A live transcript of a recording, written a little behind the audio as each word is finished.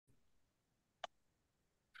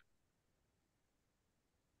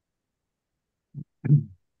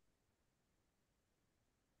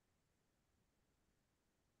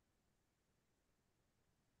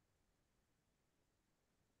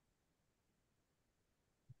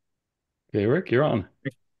Okay, Rick, you're on.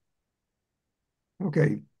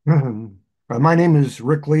 Okay. My name is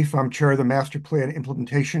Rick Leaf. I'm chair of the Master Plan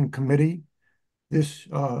Implementation Committee. This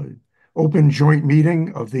open joint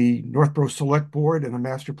meeting of the Northborough Select Board and the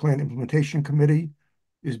Master Plan Implementation Committee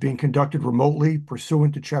is being conducted remotely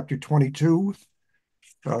pursuant to Chapter 22,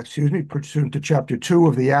 pursuant to Chapter 2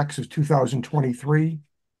 of the Acts of 2023,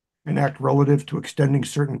 an act relative to extending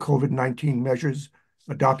certain COVID-19 measures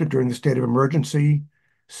adopted during the state of emergency,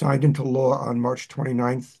 signed into law on March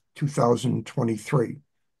 29th, 2023.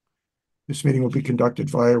 This meeting will be conducted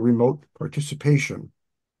via remote participation.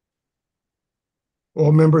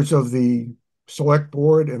 All members of the Select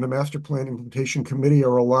Board and the Master Plan Implementation Committee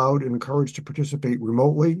are allowed and encouraged to participate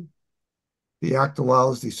remotely. The act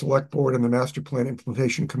allows the Select Board and the Master Plan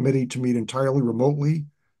Implementation Committee to meet entirely remotely,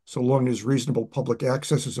 so long as reasonable public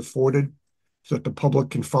access is afforded, so that the public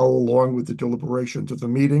can follow along with the deliberations of the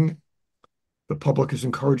meeting. The public is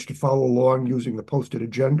encouraged to follow along using the posted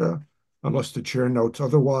agenda, unless the chair notes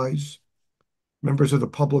otherwise. Members of the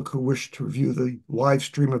public who wish to view the live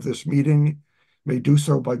stream of this meeting may do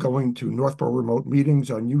so by going to Northborough Remote Meetings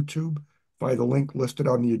on YouTube via the link listed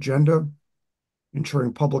on the agenda.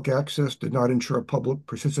 Ensuring public access did not ensure public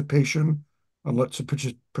participation unless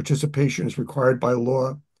participation is required by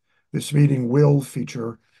law. This meeting will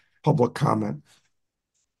feature public comment.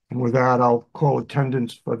 And with that, I'll call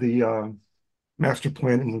attendance for the Master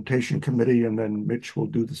Plan Implementation Committee, and then Mitch will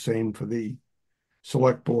do the same for the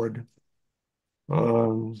Select Board.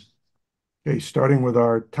 Um, Okay, starting with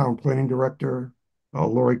our town planning director,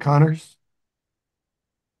 Lori Connors,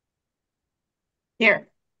 Here.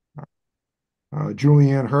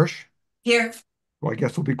 Julianne Hirsch, Here. who I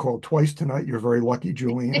guess will be called twice tonight. You're very lucky,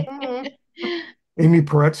 Julianne. Amy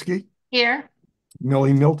Paretsky, Here.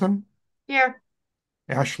 Millie Milton, Here.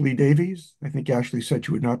 Ashley Davies. I think Ashley said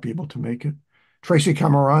she would not be able to make it. Tracy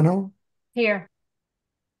Camerano, Here.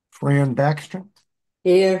 Fran Baxter,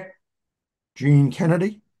 Here. Jean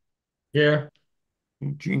Kennedy. Here.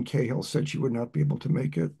 Jean Cahill said she would not be able to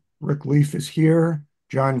make it. Rick Leaf is here.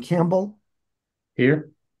 John Campbell,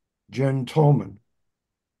 Here. Jen Tolman.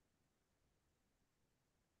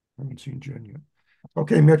 I haven't seen Jen yet.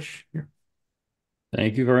 Okay, Mitch. Here.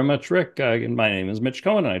 Thank you very much, Rick. Again, my name is Mitch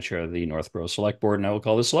Cohen, and I chair the Northborough Select Board, and I will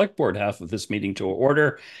call the Select Board half of this meeting to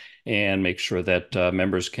order and make sure that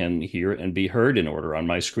members can hear and be heard in order. On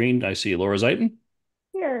my screen, I see Laura Zeiton,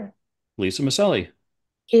 Here. Lisa Maselli,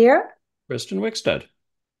 Here. Kristen Wickstead,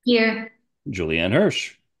 Here. Julianne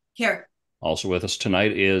Hirsch. Here. Also with us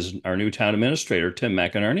tonight is our new town administrator, Tim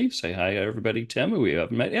McInerney. Say hi, everybody, Tim, who we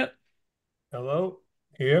haven't met yet. Hello,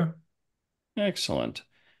 here. Excellent.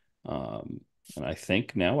 And I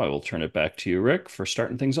think now I will turn it back to you, Rick, for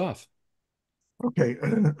starting things off. Okay,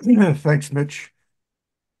 thanks, Mitch.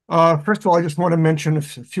 First of all, I just want to mention a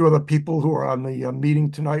few other people who are on the meeting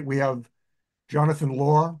tonight. We have Jonathan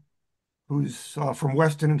Law, who's from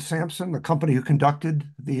Weston and Sampson, the company who conducted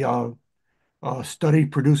the study,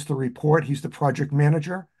 produced the report. He's the project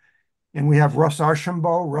manager. And we have Russ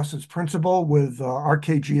Archambault. Russ is principal with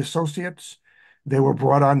RKG Associates. They were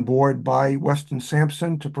brought on board by Weston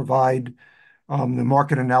Sampson to provide the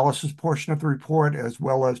market analysis portion of the report, as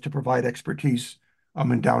well as to provide expertise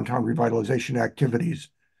in downtown revitalization activities.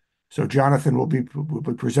 So Jonathan will be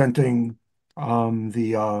presenting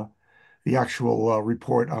the actual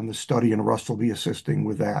report on the study, and Russ will be assisting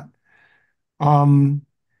with that.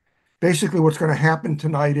 Basically, what's going to happen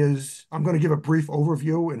tonight is I'm going to give a brief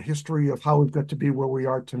overview and history of how we've got to be where we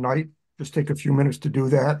are tonight. Just take a few minutes to do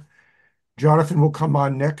that. Jonathan will come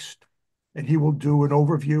on next, and he will do an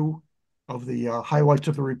overview of the highlights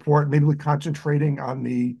of the report, mainly concentrating on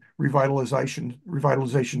the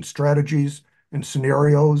revitalization strategies and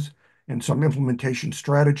scenarios and some implementation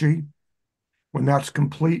strategy. When that's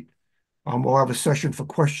complete, we'll have a session for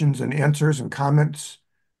questions and answers and comments,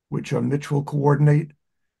 which Mitch will coordinate.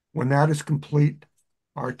 When that is complete,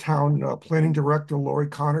 our town planning director, Lori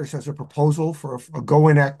Connors, has a proposal for a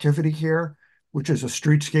go-in activity here, which is a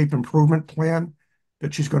streetscape improvement plan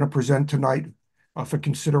that she's going to present tonight for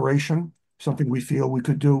consideration, something we feel we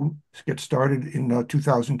could do to get started in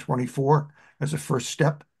 2024 as a first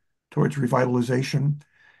step towards revitalization.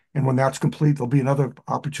 And when that's complete, there'll be another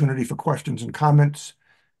opportunity for questions and comments,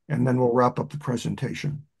 and then we'll wrap up the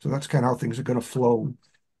presentation. So that's kind of how things are going to flow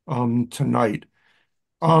tonight.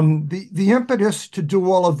 The impetus to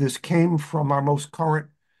do all of this came from our most current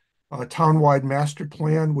townwide master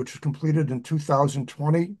plan, which was completed in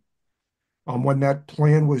 2020. When that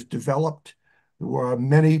plan was developed, there were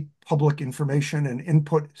many public information and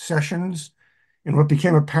input sessions, and what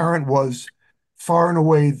became apparent was far and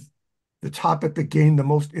away the topic that gained the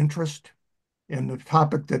most interest And the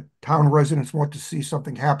topic that town residents want to see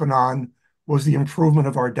something happen on was the improvement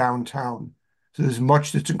of our downtown. So there's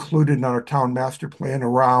much that's included in our town master plan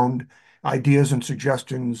around ideas and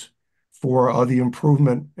suggestions for the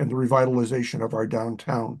improvement and the revitalization of our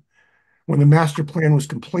downtown. When the master plan was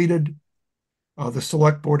completed, the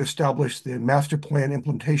select board established the Master Plan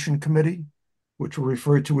Implementation Committee, which we'll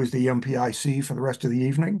refer to as the MPIC for the rest of the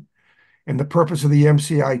evening. And the purpose of the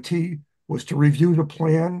MCIT was to review the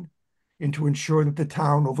plan and to ensure that the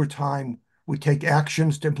town over time would take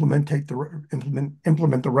actions to implement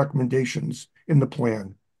the recommendations in the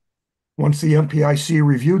plan. Once the MPIC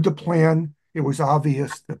reviewed the plan, it was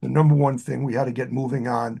obvious that the number one thing we had to get moving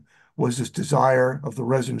on was this desire of the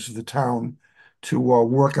residents of the town to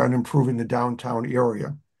work on improving the downtown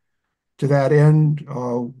area. To that end,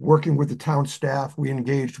 working with the town staff, we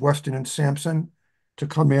engaged Weston and Sampson to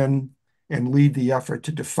come in and lead the effort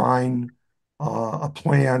to define a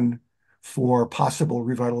plan for possible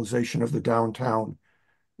revitalization of the downtown.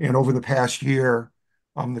 And over the past year,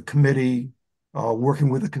 the committee, working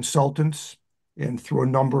with the consultants and through a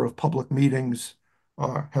number of public meetings,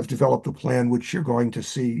 have developed a plan which you're going to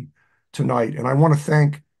see tonight. And I want to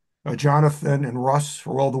thank Jonathan and Russ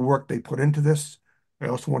for all the work they put into this. I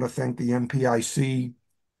also want to thank the MPIC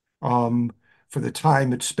for the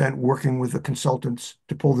time it spent working with the consultants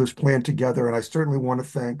to pull this plan together. And I certainly want to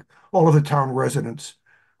thank all of the town residents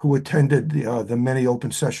who attended the many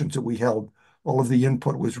open sessions that we held. All of the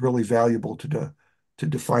input was really valuable to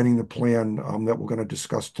defining the plan that we're going to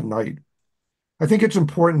discuss tonight. I think it's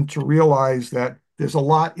important to realize that there's a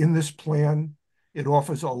lot in this plan. It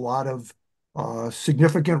offers a lot of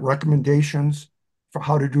significant recommendations for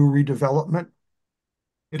how to do redevelopment.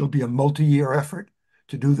 It'll be a multi-year effort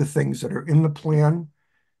to do the things that are in the plan,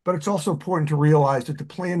 but it's also important to realize that the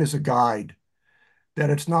plan is a guide, that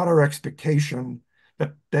it's not our expectation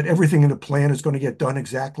that everything in the plan is going to get done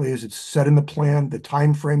exactly as it's set in the plan. The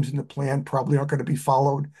timeframes in the plan probably aren't going to be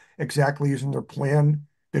followed exactly as in their plan.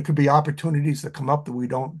 There could be opportunities that come up that we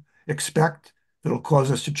don't expect that'll cause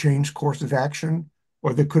us to change course of action,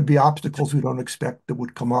 or there could be obstacles we don't expect that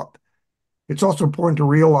would come up. It's also important to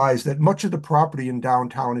realize that much of the property in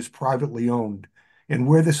downtown is privately owned, and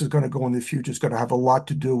where this is going to go in the future is going to have a lot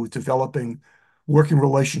to do with developing working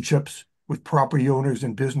relationships with property owners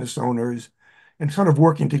and business owners, and sort of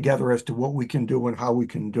working together as to what we can do and how we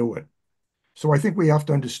can do it. So I think we have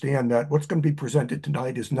to understand that what's going to be presented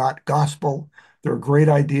tonight is not gospel. There are great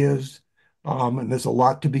ideas, and there's a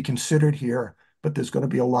lot to be considered here, but there's going to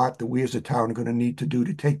be a lot that we as a town are going to need to do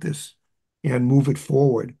to take this and move it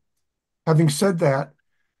forward. Having said that,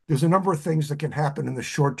 there's a number of things that can happen in the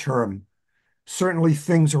short term. Certainly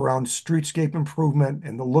things around streetscape improvement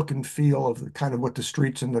and the look and feel of the kind of what the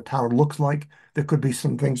streets in the town looks like. There could be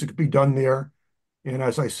some things that could be done there. And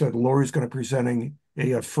as I said, Lori's going to be presenting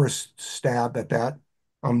a first stab at that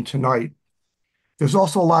tonight. There's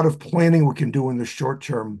also a lot of planning we can do in the short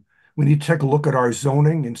term. We need to take a look at our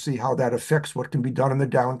zoning and see how that affects what can be done in the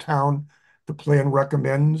downtown. The plan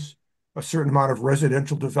recommends a certain amount of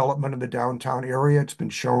residential development in the downtown area. It's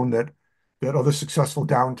been shown that other successful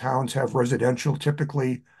downtowns have residential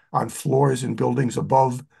typically on floors in buildings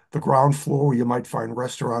above the ground floor where you might find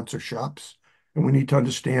restaurants or shops. And we need to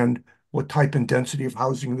understand what type and density of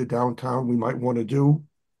housing in the downtown we might want to do,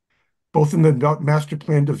 both in the master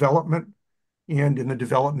plan development and in the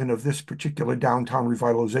development of this particular downtown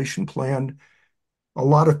revitalization plan. A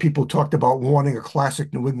lot of people talked about wanting a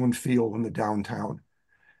classic New England feel in the downtown.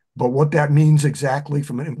 But what that means exactly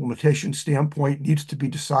from an implementation standpoint needs to be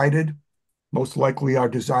decided. Most likely our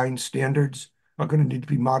design standards are going to need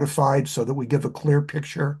to be modified so that we give a clear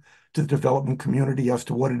picture to the development community as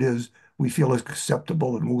to what it is we feel is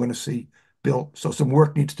acceptable and we're going to see built. So some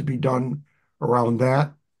work needs to be done around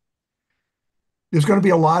that. There's going to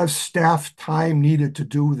be a lot of staff time needed to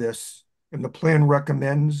do this, and the plan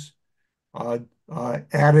recommends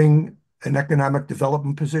adding an economic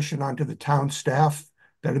development position onto the town staff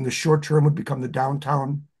that in the short term would become the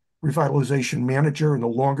downtown revitalization manager, in the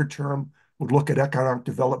longer term would look at economic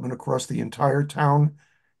development across the entire town,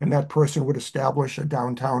 and that person would establish a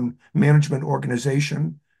downtown management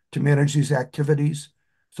organization to manage these activities.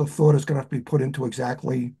 So thought is going to have to be put into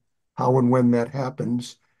exactly how and when that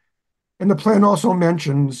happens. And the plan also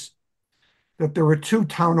mentions that there are two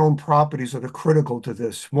town-owned properties that are critical to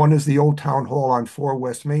this. One is the old town hall on 4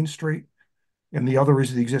 West Main Street, and the other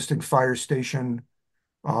is the existing fire station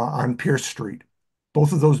on Pierce Street.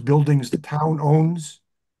 Both of those buildings the town owns,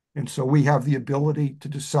 and so we have the ability to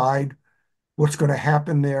decide what's going to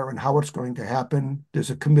happen there and how it's going to happen.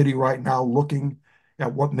 There's a committee right now looking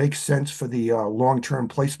at what makes sense for the long-term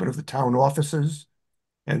placement of the town offices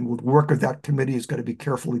And the work of that committee is going to be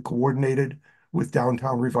carefully coordinated with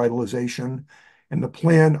downtown revitalization. And the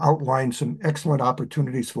plan outlines some excellent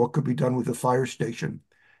opportunities for what could be done with the fire station,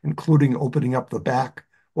 including opening up the back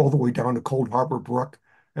all the way down to Cold Harbor Brook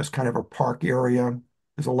as kind of a park area.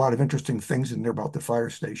 There's a lot of interesting things in there about the fire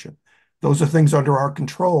station. Those are things under our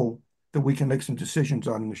control that we can make some decisions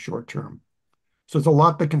on in the short term. So there's a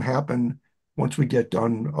lot that can happen once we get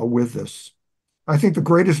done with this. I think the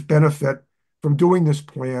greatest benefit from doing this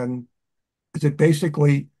plan is it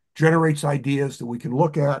basically generates ideas that we can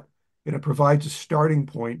look at, and it provides a starting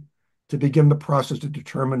point to begin the process of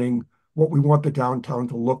determining what we want the downtown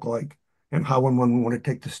to look like and how and when we want to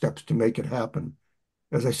take the steps to make it happen.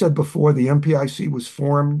 As I said before, the MPIC was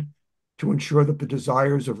formed to ensure that the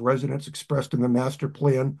desires of residents expressed in the master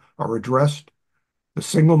plan are addressed. The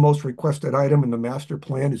single most requested item in the master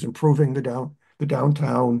plan is improving the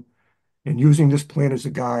downtown. And using this plan as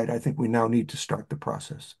a guide, I think we now need to start the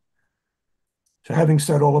process. So having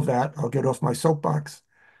said all of that, I'll get off my soapbox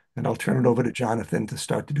and I'll turn it over to Jonathan to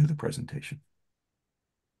start to do the presentation.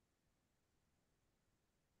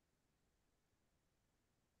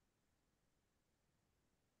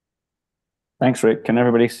 Thanks, Rick. Can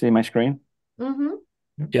everybody see my screen?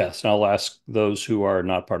 Mm-hmm. Yes, and I'll ask those who are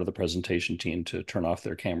not part of the presentation team to turn off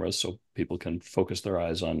their cameras so people can focus their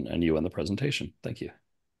eyes on you and the presentation. Thank you.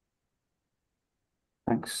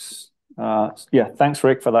 Thanks. Yeah, thanks,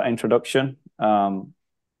 Rick, for that introduction.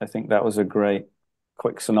 I think that was a great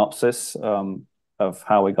quick synopsis of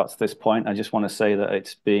how we got to this point. I just want to say that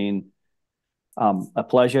it's been a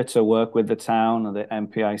pleasure to work with the town and the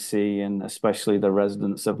MPIC and especially the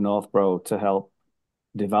residents of Northborough to help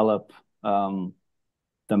develop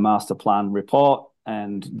the master plan report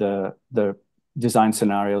and the design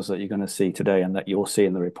scenarios that you're going to see today and that you'll see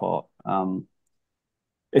in the report.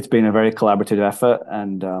 It's been a very collaborative effort,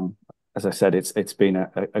 and as I said, it's been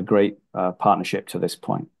a great partnership to this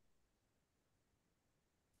point.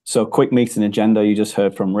 So, quick meeting agenda you just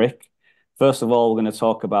heard from Rick. First of all, we're going to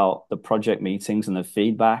talk about the project meetings and the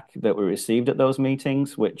feedback that we received at those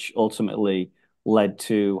meetings, which ultimately led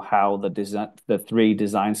to how the three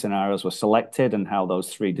design scenarios were selected and how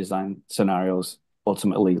those three design scenarios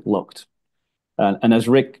ultimately looked. And as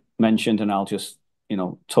Rick mentioned, and I'll just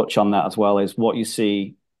touch on that as well, is what you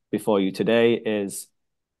see before you today is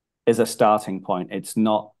a starting point. It's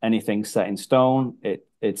not anything set in stone.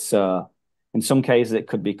 It's in some cases it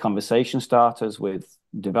could be conversation starters with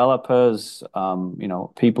developers,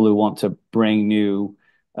 people who want to bring new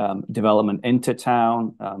development into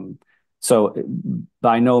town. So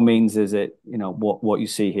by no means is it what you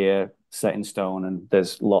see here set in stone, and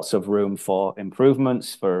there's lots of room for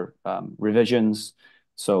improvements, for revisions.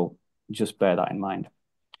 So just bear that in mind.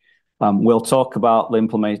 We'll talk about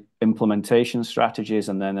the implementation strategies,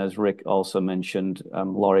 and then as Rick also mentioned,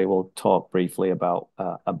 Laurie will talk briefly about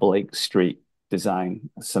a Blake Street design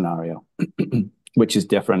scenario, which is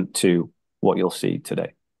different to what you'll see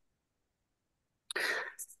today.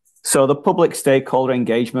 So the public stakeholder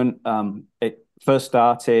engagement, it first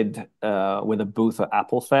started with a booth at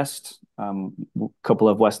Applefest. A couple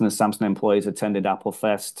of Weston and Sampson employees attended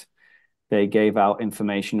Applefest. They gave out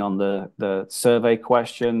information on the survey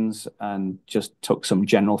questions and just took some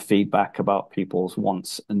general feedback about people's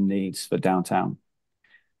wants and needs for downtown.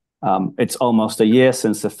 It's almost a year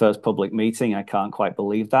since the first public meeting. I can't quite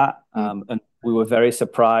believe that. And we were very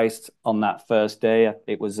surprised on that first day.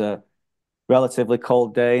 It was a relatively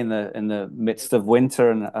cold day in the midst of winter,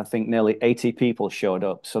 and I think nearly 80 people showed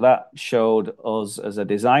up. So that showed us as a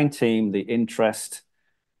design team the interest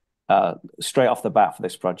straight off the bat for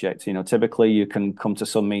this project. Typically you can come to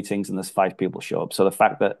some meetings and there's 5 people show up. So the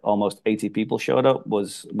fact that almost 80 people showed up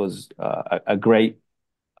was a great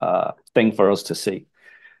thing for us to see.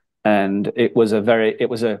 And it was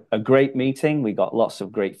a great meeting. We got lots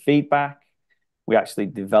of great feedback. We actually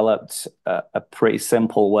developed a pretty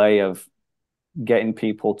simple way of getting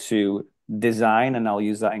people to design, and I'll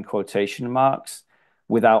use that in quotation marks,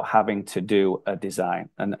 without having to do a design.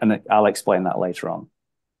 And I'll explain that later on.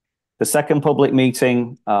 The second public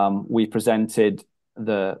meeting, we presented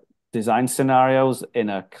the design scenarios in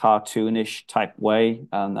a cartoonish type way.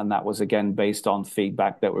 And that was, again, based on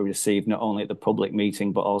feedback that we received not only at the public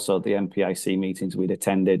meeting, but also the MPIC meetings we'd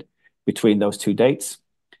attended between those 2 dates.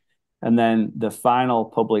 And then the final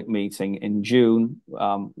public meeting in June,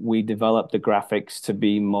 we developed the graphics to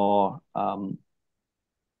be more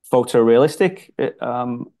photorealistic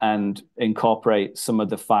and incorporate some of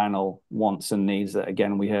the final wants and needs that,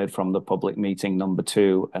 again, we heard from the public meeting number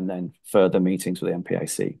 2 and then further meetings with the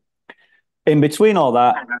MPIC. In between all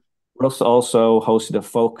that, Russ also hosted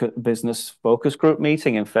a business focus group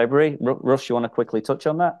meeting in February. Russ, you want to quickly touch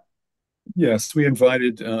on that? Yes, we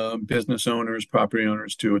invited business owners, property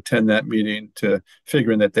owners to attend that meeting, to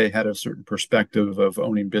figuring that they had a certain perspective of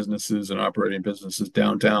owning businesses and operating businesses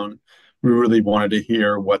downtown. We really wanted to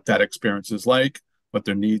hear what that experience is like, what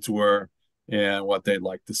their needs were, and what they'd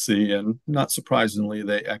like to see. And not surprisingly,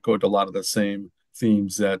 they echoed a lot of the same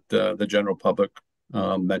themes that the general public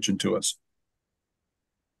mentioned to us.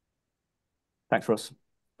 Thanks, Russ.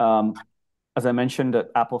 As I mentioned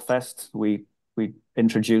at Applefest, we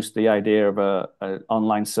introduced the idea of an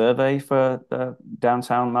online survey for the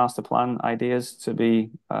downtown master plan ideas to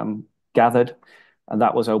be gathered. And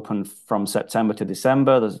that was open from September to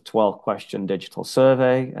December. There's a 12-question digital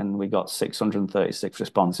survey, and we got 636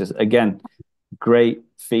 responses. Again, great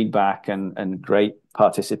feedback and great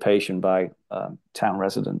participation by town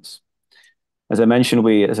residents. As I mentioned,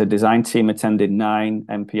 we, as a design team, attended 9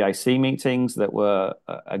 MPIC meetings that were,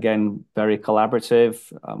 again, very collaborative.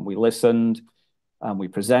 We listened, we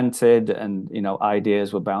presented, and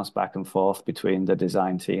ideas were bounced back and forth between the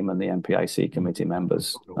design team and the MPIC committee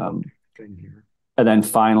members. And then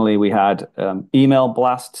finally, we had email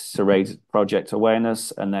blasts to raise project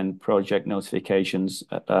awareness, and then project notifications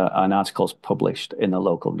and articles published in the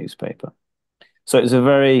local newspaper. So it was a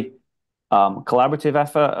very collaborative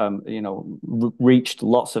effort, reached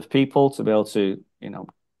lots of people to be able to,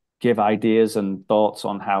 give ideas and thoughts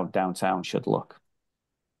on how downtown should look.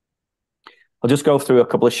 I'll just go through a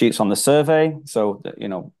couple of sheets on the survey. So,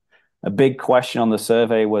 a big question on the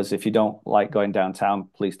survey was, if you don't like going downtown,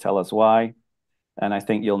 please tell us why. And I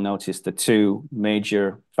think you'll notice the 2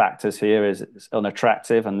 major factors here is it's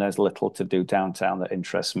unattractive and there's little to do downtown that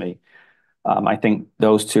interests me. I think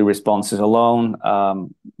those 2 responses alone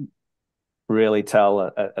really tell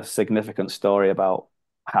a significant story about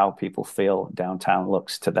how people feel downtown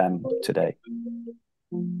looks to them today.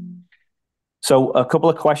 So a couple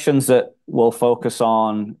of questions that we'll focus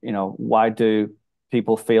on, why do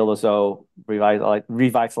people feel as though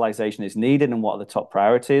revitalization is needed, and what are the top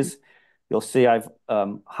priorities? You'll see I've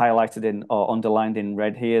highlighted in or underlined in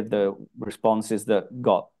red here the responses that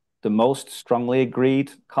got the most strongly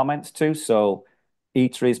agreed comments to. So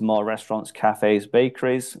eateries, more restaurants, cafes,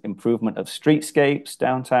 bakeries, improvement of streetscapes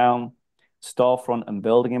downtown, storefront and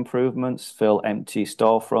building improvements, fill empty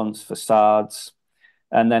storefronts, facades,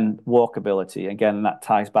 and then walkability. Again, that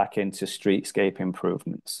ties back into streetscape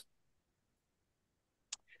improvements.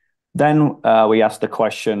 Then we asked the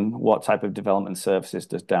question, what type of development services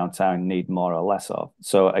does downtown need more or less of?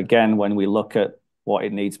 So again, when we look at what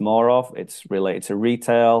it needs more of, it's related to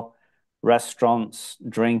retail, restaurants,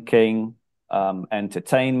 drinking,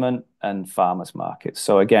 entertainment, and farmers markets.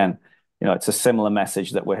 So again, it's a similar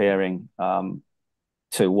message that we're hearing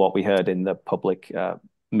to what we heard in the public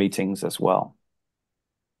meetings as well.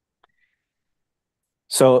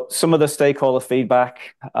 So some of the stakeholder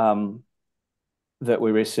feedback that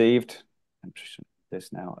we received, I'm just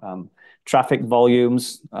this now. Traffic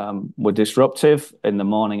volumes were disruptive in the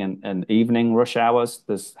morning and evening rush hours.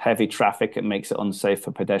 There's heavy traffic. It makes it unsafe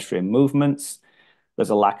for pedestrian movements.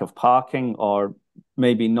 There's a lack of parking, or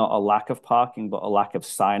maybe not a lack of parking, but a lack of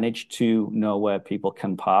signage to know where people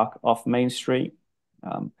can park off Main Street.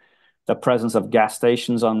 The presence of gas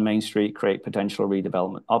stations on Main Street create potential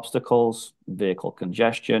redevelopment obstacles, vehicle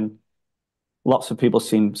congestion. Lots of people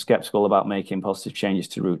seem skeptical about making positive changes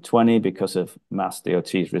to Route 20 because of Mass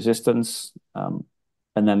DOT's resistance. And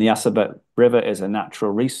then the Assabet River is a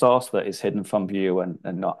natural resource that is hidden from view and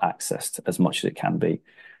not accessed as much as it can be.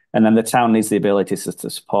 And then the town needs the ability to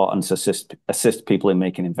support and assist people in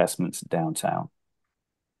making investments downtown.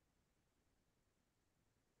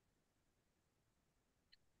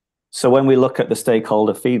 So when we look at the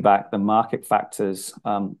stakeholder feedback, the market factors,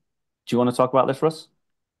 do you want to talk about this, Russ?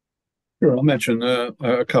 Sure, I'll mention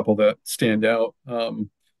a couple that stand out.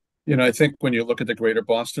 I think when you look at the greater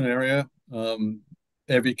Boston area,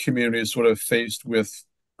 every community is sort of faced with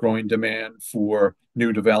growing demand for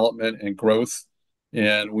new development and growth.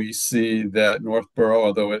 And we see that Northborough,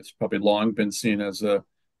 although it's probably long been seen as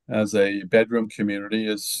a bedroom community,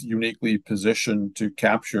 is uniquely positioned to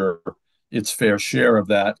capture its fair share of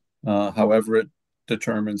that, however it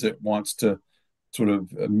determines it wants to sort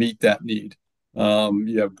of meet that need.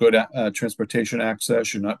 You have good transportation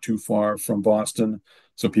access. You're not too far from Boston,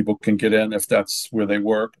 so people can get in if that's where they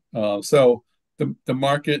work. So the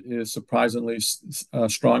market is surprisingly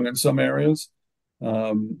strong in some areas,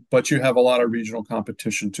 but you have a lot of regional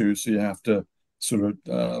competition too, so you have to sort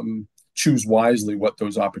of choose wisely what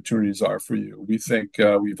those opportunities are for you. We think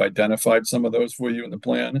we've identified some of those for you in the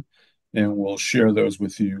plan, and we'll share those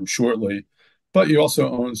with you shortly. but you also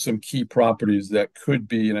own some key properties that could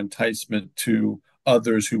be an enticement to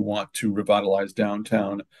others who want to revitalize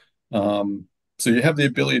downtown. So you have the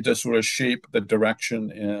ability to sort of shape the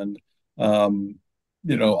direction and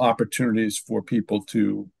opportunities for people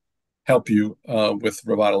to help you with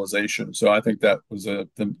revitalization. So I think that was the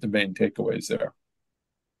main takeaways there.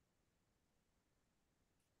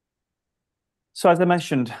 So as I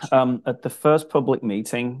mentioned, at the first public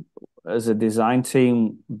meeting, as a design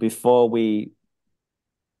team, before we,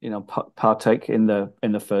 partake in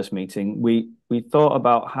the first meeting, we thought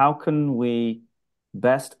about how can we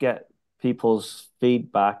best get people's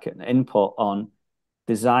feedback and input on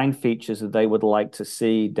design features that they would like to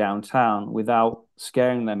see downtown without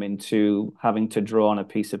scaring them into having to draw on a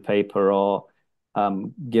piece of paper or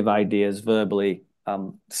give ideas verbally.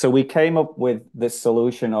 So we came up with this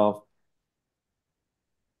solution of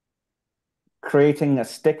creating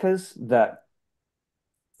stickers that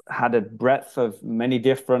had a breadth of many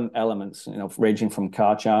different elements, ranging from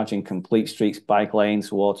car charging, complete streets, bike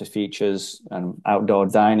lanes, water features, and outdoor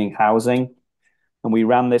dining, housing. And we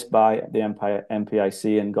ran this by the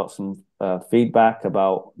MPIC and got some feedback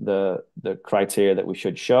about the criteria that we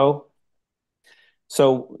should show.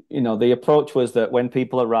 So, the approach was that when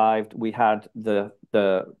people arrived, we had the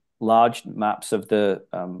large maps of the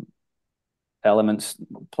elements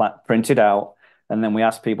printed out, and then we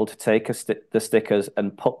asked people to take the stickers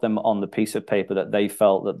and put them on the piece of paper that they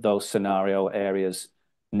felt that those scenario areas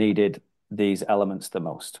needed these elements the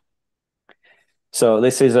most. So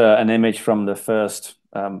this is an image from the first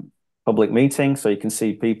public meeting. So you can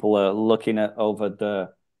see people are looking at over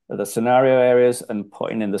the scenario areas and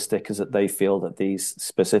putting in the stickers that they feel that these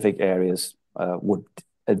specific areas would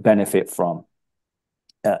benefit from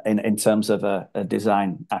in terms of a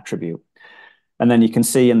design attribute. And then you can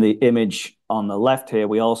see in the image on the left here,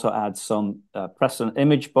 we also add some precedent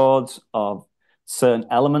image boards of certain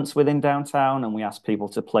elements within downtown, and we asked people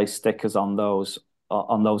to place stickers on those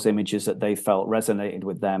images that they felt resonated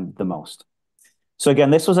with them the most. So again,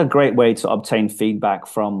 this was a great way to obtain feedback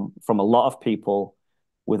from a lot of people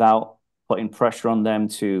without putting pressure on them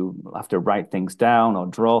to have to write things down or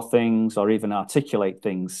draw things or even articulate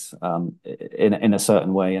things in a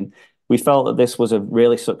certain way. And we felt that this was a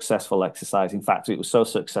really successful exercise. In fact, it was so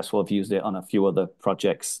successful, I've used it on a few other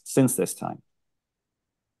projects since this time.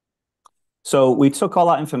 So we took all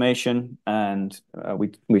that information and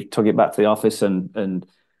we took it back to the office and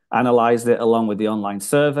analyzed it along with the online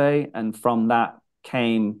survey. And from that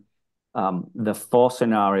came the 4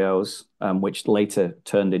 scenarios, which later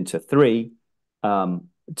turned into 3, to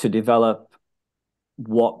develop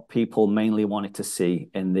what people mainly wanted to see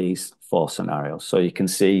in these 4 scenarios. So you can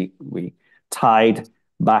see we tied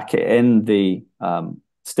back in the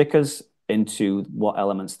stickers into what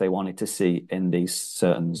elements they wanted to see in these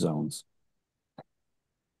certain zones.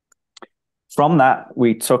 From that,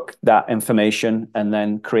 we took that information and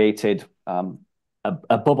then created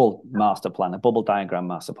a bubble master plan, a bubble diagram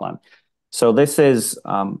master plan. So this is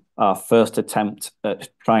our first attempt at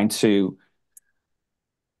trying to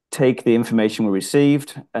take the information we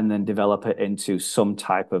received and then develop it into some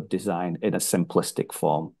type of design in a simplistic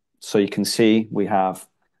form. So you can see we have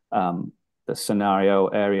the scenario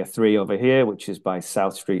area 3 over here, which is by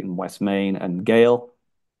South Street and West Main and Gale.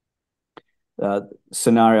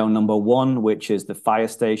 Scenario number 1, which is the fire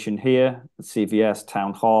station here, the CVS,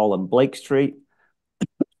 Town Hall, and Blake Street.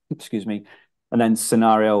 Excuse me. And then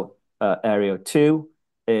scenario area 2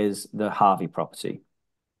 is the Harvey property.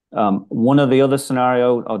 One of the other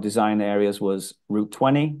scenario or design areas was Route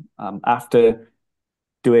 20. After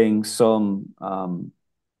doing some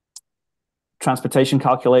transportation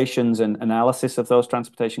calculations and analysis of those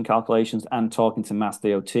transportation calculations and talking to Mass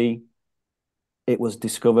DOT, it was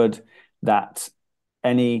discovered that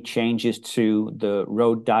any changes to the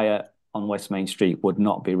road diet on West Main Street would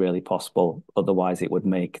not be really possible. Otherwise, it would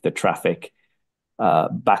make the traffic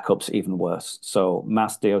backups even worse. So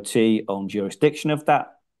Mass DOT owned jurisdiction of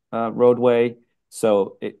that roadway.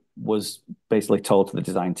 So it was basically told to the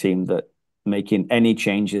design team that making any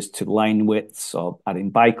changes to lane widths or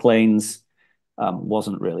adding bike lanes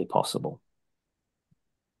wasn't really possible.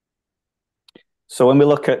 So when we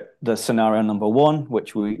look at the scenario number 1,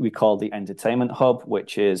 which we call the entertainment hub,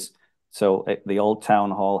 which is the old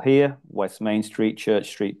town hall here, West Main Street, Church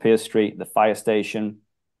Street, Pierce Street, the fire station.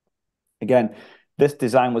 Again, this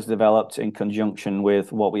design was developed in conjunction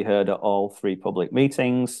with what we heard at all 3 public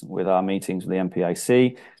meetings, with our meetings with the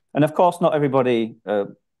MPIC. And of course, not everybody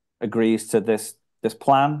agrees to this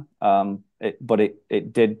plan, but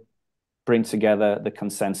it did bring together the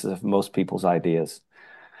consensus of most people's ideas.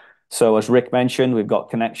 So as Rick mentioned, we've got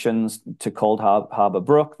connections to Cold Harbor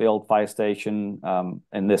Brook, the old fire station.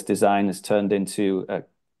 And this design is turned into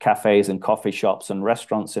cafes and coffee shops and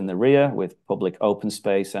restaurants in the rear with public open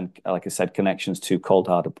space and, like I said, connections to Cold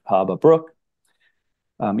Harbor Brook.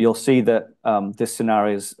 You'll see that this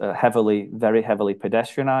scenario is very heavily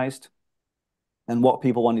pedestrianized. And what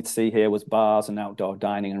people wanted to see here was bars and outdoor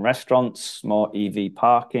dining and restaurants, more EV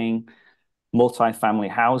parking, multi-family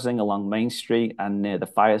housing along Main Street and near the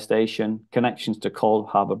fire station, connections to Cold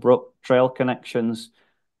Harbor Brook trail connections,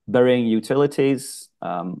 burying utilities,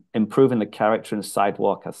 improving the character and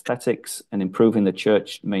sidewalk aesthetics, and improving the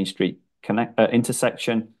Church Main Street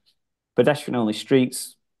intersection, pedestrian-only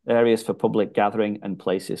streets, areas for public gathering, and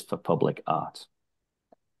places for public art.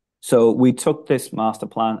 So we took this master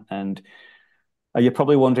plan, and you're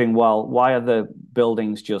probably wondering, well, why are the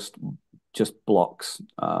buildings just blocks,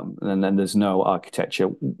 and then there's no architecture?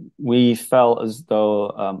 We felt as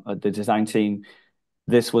though the design team,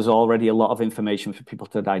 this was already a lot of information for people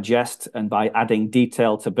to digest, and by adding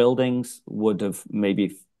detail to buildings would have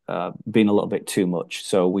maybe been a little bit too much.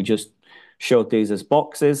 So we just showed these as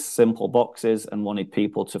boxes, simple boxes, and wanted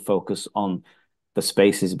people to focus on the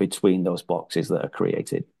spaces between those boxes that are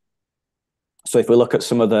created. So if we look at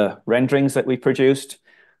some of the renderings that we produced,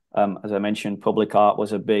 as I mentioned, public art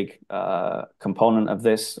was a big component of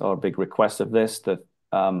this, or a big request of this. That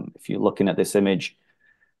if you're looking at this image,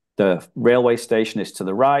 the railway station is to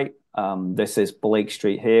the right. This is Blake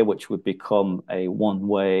Street here, which would become a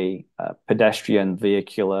one-way pedestrian,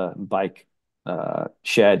 vehicular, bike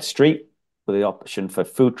shared street with the option for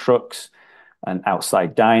food trucks and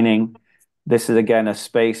outside dining. This is, again, a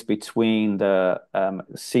space between the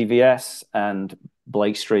CVS and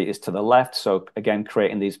Blake Street is to the left. So, again,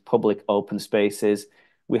 creating these public open spaces.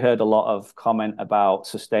 We heard a lot of comment about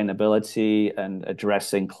sustainability and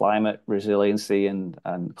addressing climate resiliency and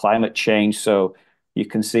climate change. So you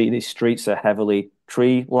can see these streets are heavily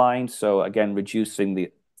tree lined. So again, reducing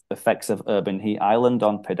the effects of urban heat island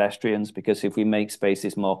on pedestrians, because if we make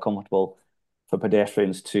spaces more comfortable for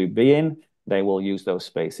pedestrians to be in, they will use those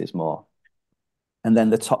spaces more. And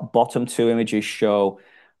then the bottom two images show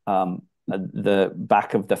the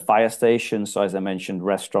back of the fire station. So as I mentioned,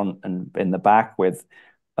 restaurant and in the back with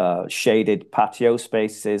shaded patio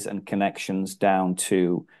spaces and connections down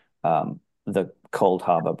to the Cold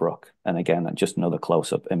Harbor Brook. And again, just another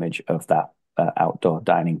close-up image of that outdoor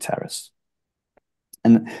dining terrace.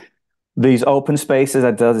 And these open spaces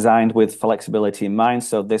are designed with flexibility in mind.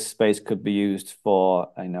 So this space could be used for,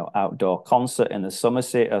 outdoor concert in the summer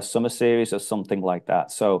series or something like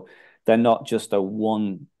that. So they're not just a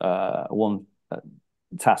one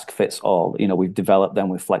task fits all. We've developed them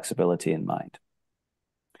with flexibility in mind.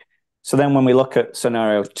 So then when we look at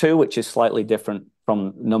scenario 2, which is slightly different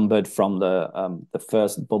numbered from the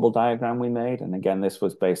first bubble diagram we made, and again, this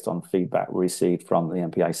was based on feedback we received from the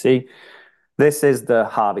MPIC. This is the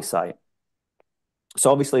Harvey site. So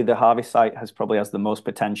obviously the Harvey site probably has the most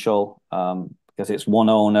potential because it's one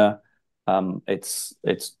owner. It's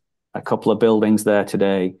a couple of buildings there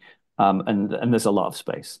today, and there's a lot of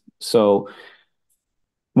space. So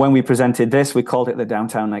when we presented this, we called it the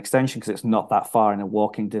downtown extension because it's not that far in a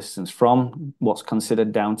walking distance from what's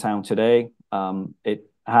considered downtown today. It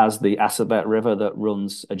has the Assabet River that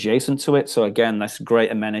runs adjacent to it. So again, this great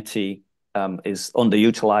amenity is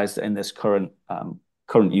underutilized in this current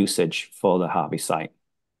usage for the Harvey site.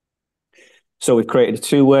 So we've created a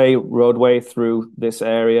two-way roadway through this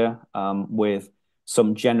area with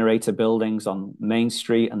some generator buildings on Main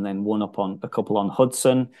Street and then a couple on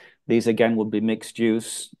Hudson. These again would be mixed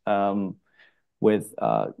use with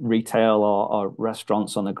retail or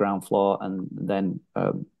restaurants on the ground floor and then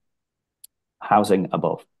housing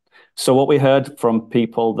above. So what we heard from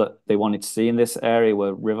people that they wanted to see in this area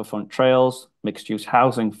were riverfront trails, mixed use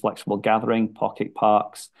housing, flexible gathering, pocket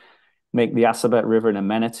parks, make the Assabet River an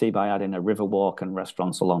amenity by adding a river walk and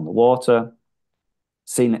restaurants along the water.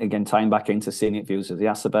 Scenic, again, tying back into scenic views of the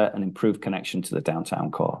Assabet and improved connection to the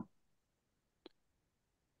downtown core.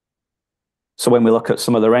 So when we look at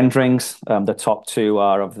some of the renderings, the top two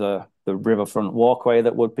are of the riverfront walkway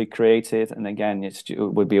that would be created. And again, it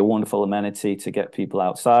would be a wonderful amenity to get people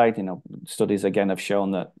outside. Studies again have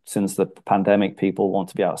shown that since the pandemic, people want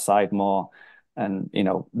to be outside more. And,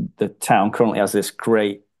 the town currently has this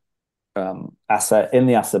great asset in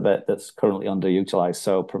the Assabet that's currently underutilized.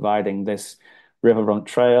 So providing this riverfront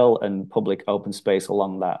trail and public open space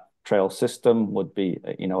along that trail system would be,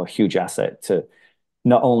 a huge asset to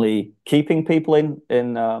not only keeping people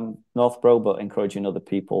in Northborough, but encouraging other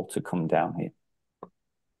people to come down here.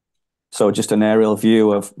 So just an aerial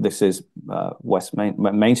view of this is West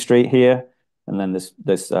Main Street here. And then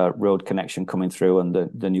this road connection coming through, and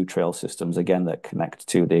the new trail systems, again, that connect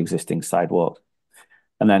to the existing sidewalk.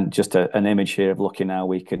 And then just an image here of looking how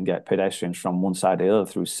we can get pedestrians from one side to the other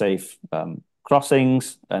through safe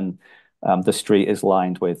crossings, and the street is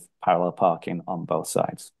lined with parallel parking on both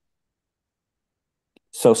sides.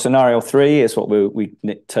 So scenario 3 is what we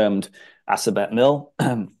termed Assabet Mill.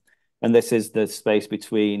 And this is the space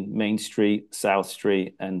between Main Street, South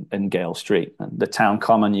Street, and Gale Street. And the town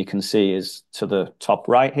common, you can see, is to the top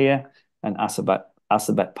right here, and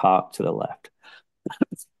Assabet Park to the left.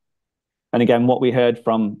 And again, what we heard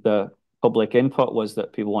from the public input was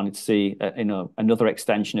that people wanted to see another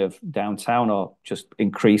extension of downtown, or just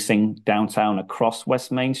increasing downtown across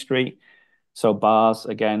West Main Street. So bars,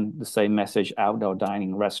 again, the same message: outdoor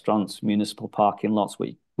dining, restaurants, municipal parking lots,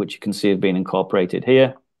 which you can see have been incorporated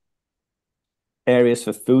here. Areas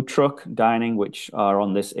for food truck dining, which are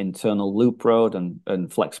on this internal loop road,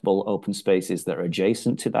 and flexible open spaces that are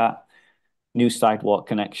adjacent to that. New sidewalk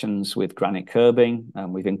connections with granite curbing,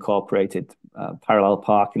 and we've incorporated parallel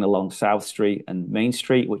parking along South Street and Main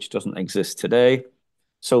Street, which doesn't exist today.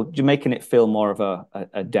 So you're making it feel more of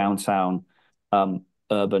a downtown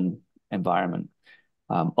urban environment.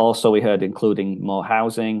 Also, we heard including more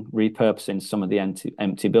housing, repurposing some of the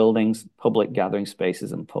empty buildings, public gathering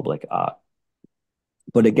spaces, and public art.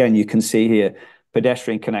 But again, you can see here,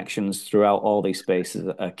 pedestrian connections throughout all these spaces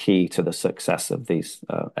are key to the success of these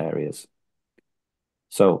areas.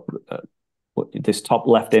 So this top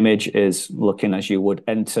left image is looking as you would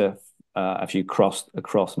enter, if you crossed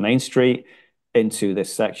across Main Street into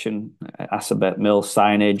this section, Assabet Mill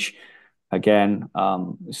signage. Again,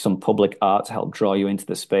 some public art to help draw you into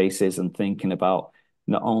the spaces, and thinking about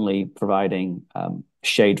not only providing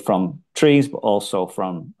shade from trees, but also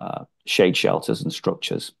from shade shelters and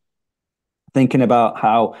structures. Thinking about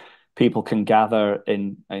how people can gather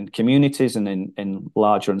in communities and in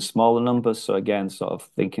larger and smaller numbers. So again, sort of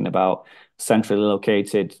thinking about centrally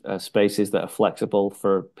located spaces that are flexible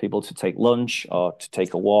for people to take lunch or to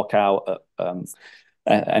take a walk out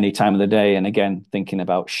at any time of the day. And again, thinking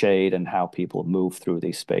about shade and how people move through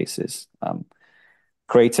these spaces.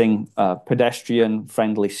 Creating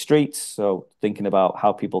pedestrian-friendly streets, so thinking about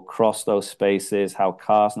how people cross those spaces, how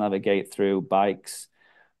cars navigate through, bikes,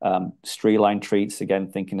 streetline treats,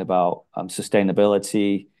 again, thinking about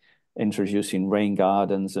sustainability, introducing rain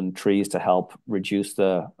gardens and trees to help reduce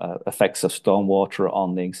the effects of stormwater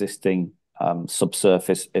on the existing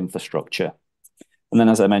subsurface infrastructure. And then,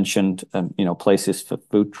 as I mentioned, places for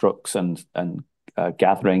food trucks and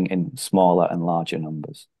gathering in smaller and larger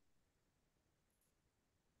numbers.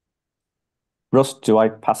 Russ, do I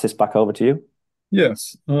pass this back over to you?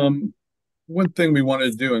 Yes. One thing we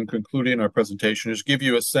wanted to do in concluding our presentation is give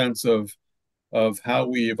you a sense of how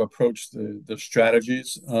we've approached the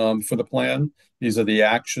strategies for the plan. These are the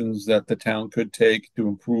actions that the town could take to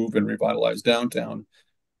improve and revitalize downtown.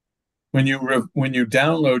 When you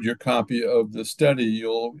download your copy of the study,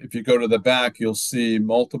 if you go to the back, you'll see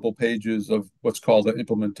multiple pages of what's called the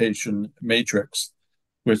implementation matrix,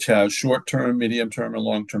 which has short-term, medium-term, and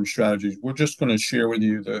long-term strategies. We're just going to share with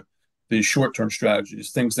you the short-term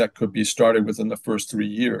strategies, things that could be started within the first 3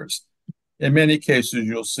 years. In many cases,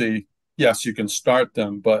 you'll see, yes, you can start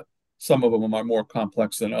them, but some of them are more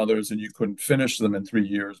complex than others, and you couldn't finish them in 3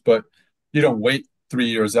 years. But you don't wait 3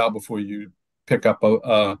 years out before you pick up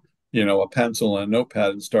a pencil and a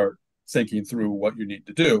notepad and start thinking through what you need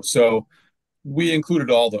to do. So we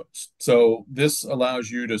included all those. So this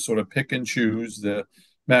allows you to sort of pick and choose. The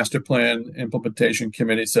Master Plan Implementation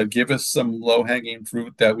Committee said, give us some low-hanging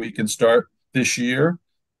fruit that we can start this year,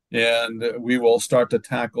 and we will start to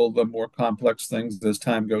tackle the more complex things as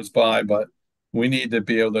time goes by. But we need to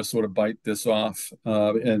be able to sort of bite this off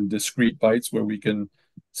in discrete bites where we can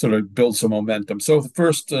sort of build some momentum. So the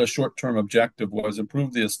first short-term objective was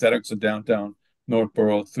improve the aesthetics of downtown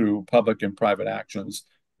Northborough through public and private actions.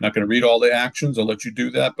 I'm not going to read all the actions. I'll let you do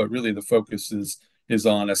that, but really the focus is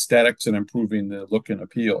on aesthetics and improving the look and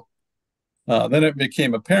appeal. Then it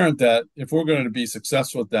became apparent that if we're going to be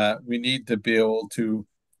successful at that, we need to be able to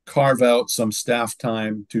carve out some staff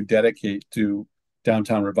time to dedicate to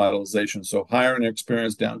downtown revitalization. So hire an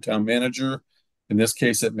experienced downtown manager. In this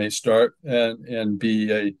case, it may start and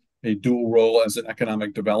be a dual role as an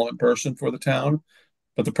economic development person for the town.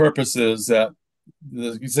 But the purpose is that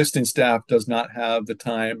the existing staff does not have the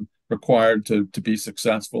time required to be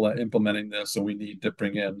successful at implementing this, so we need to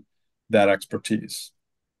bring in that expertise.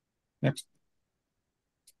 Next.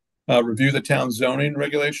 Review the town zoning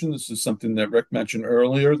regulations. This is something that Rick mentioned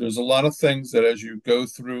earlier. There's a lot of things that as you go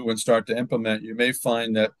through and start to implement, you may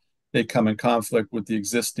find that they come in conflict with the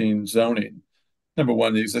existing zoning. Number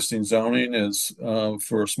one, the existing zoning is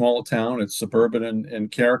for a small town, it's suburban in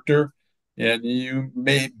character. And you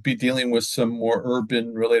may be dealing with some more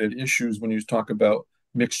urban related issues when you talk about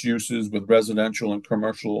mixed uses with residential and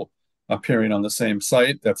commercial appearing on the same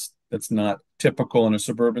site. That's not typical in a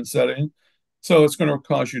suburban setting. So it's going to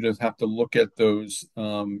cause you to have to look at those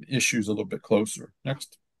issues a little bit closer.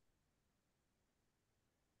 Next.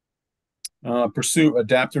 Pursue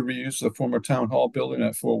adaptive reuse of the former town hall building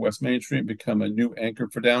at 4 West Main Street, become a new anchor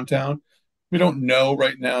for downtown. We don't know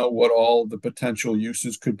right now what all the potential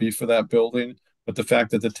uses could be for that building, but the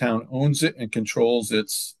fact that the town owns it and controls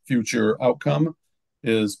its future outcome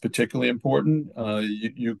is particularly important.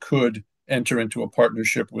 You could enter into a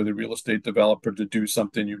partnership with a real estate developer to do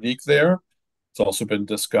something unique there. It's also been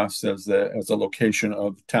discussed as a location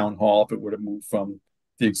of town hall if it were to move from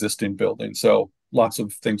the existing building. So lots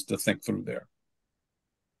of things to think through there.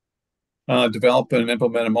 Develop and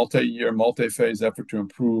implement a multi-year, multi-phase effort to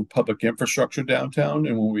improve public infrastructure downtown.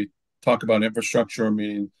 And when we talk about infrastructure, I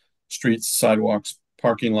mean streets, sidewalks,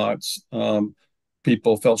 parking lots.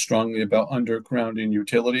 People felt strongly about undergrounding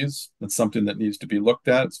utilities. That's something that needs to be looked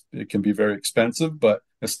at. It can be very expensive, but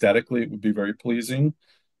aesthetically, it would be very pleasing.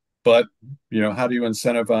 But, how do you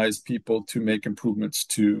incentivize people to make improvements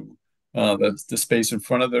to the space in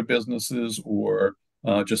front of their businesses, or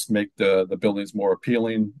just make the buildings more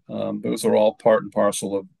appealing? Those are all part and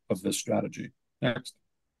parcel of this strategy. Next.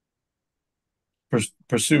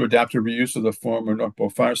 Pursue adaptive reuse of the former Northborough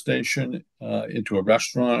Fire Station into a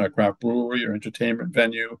restaurant, a craft brewery, or entertainment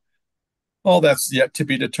venue. All that's yet to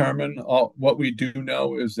be determined. What we do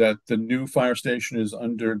know is that the new fire station is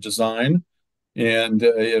under design, and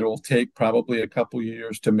it'll take probably a couple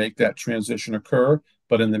years to make that transition occur.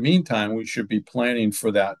 But in the meantime, we should be planning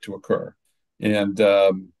for that to occur. And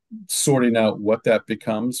sorting out what that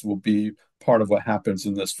becomes will be part of what happens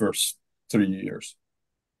in this first 3 years.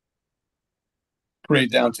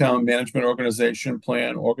 Create downtown management organization,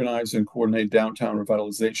 plan, organize, and coordinate downtown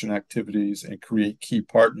revitalization activities, and create key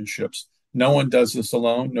partnerships. No one does this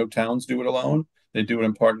alone. No towns do it alone. They do it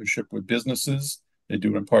in partnership with businesses. They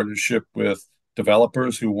do it in partnership with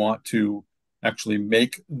developers who want to actually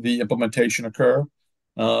make the implementation occur.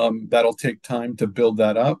 That'll take time to build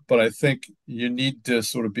that up, but I think you need to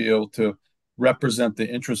sort of be able to represent the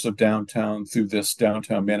interests of downtown through this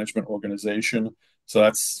downtown management organization. So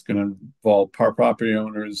that's going to involve property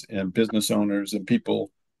owners and business owners and people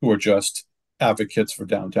who are just advocates for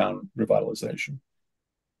downtown revitalization.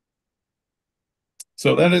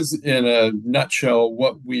 So that is, in a nutshell,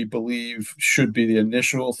 what we believe should be the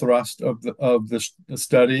initial thrust of the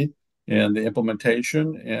study and the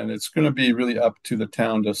implementation. And it's going to be really up to the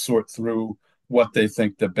town to sort through what they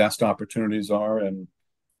think the best opportunities are, and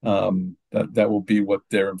that will be what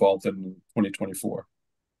they're involved in 2024.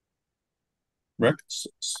 Rick?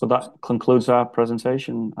 So that concludes our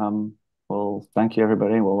presentation. Well, thank you,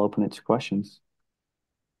 everybody. We'll open it to questions.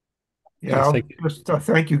 Yeah, I'll thank you. just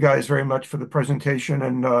thank you guys very much for the presentation.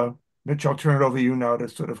 And Mitch, I'll turn it over to you now to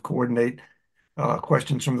sort of coordinate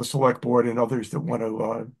questions from the select board and others that want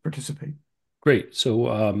to participate. Great.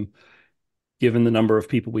 So given the number of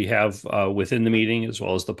people we have within the meeting, as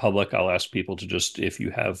well as the public, I'll ask people to just, if you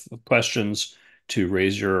have questions, to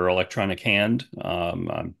raise your electronic hand.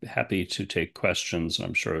 I'm happy to take questions.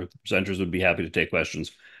 I'm sure the presenters would be happy to take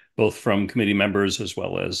questions, both from committee members as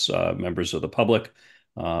well as members of the public.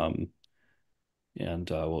 And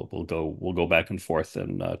we'll go back and forth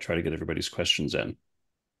and try to get everybody's questions in.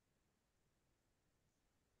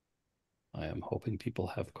 I am hoping people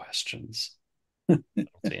have questions. I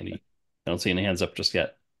don't see any hands up just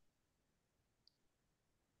yet.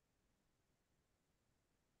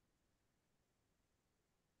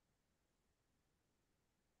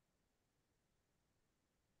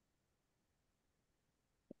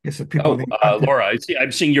 Yes, if people Laura,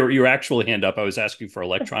 I'm seeing your actual hand up. I was asking for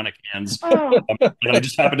electronic hands, Oh, and I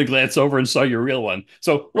just happened to glance over and saw your real one.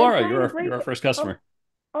 So, Laura, trying to break you're our it. first customer.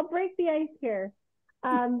 I'll break the ice here.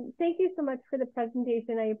 Thank you so much for the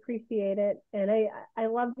presentation. I appreciate it. And I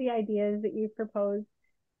love the ideas that you've proposed.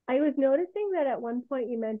 I was noticing that at one point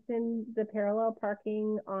you mentioned the parallel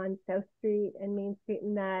parking on South Street and Main Street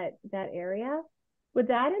in that area. Would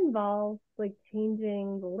that involve like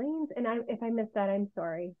changing the lanes? And if I missed that, I'm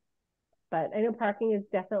sorry. But I know parking is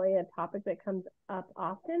definitely a topic that comes up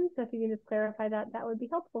often. So if you can just clarify that, that would be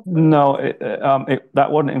helpful. No, that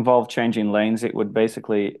wouldn't involve changing lanes. It would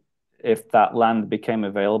basically, if that land became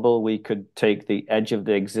available, we could take the edge of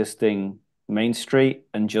the existing Main Street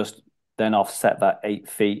and just then offset that 8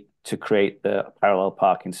 feet to create the parallel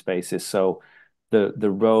parking spaces. So the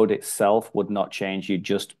road itself would not change. You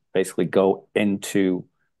just basically go into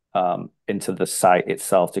into the site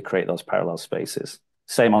itself to create those parallel spaces.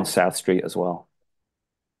 Same on South Street as well.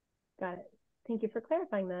 Got it. Thank you for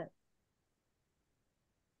clarifying that.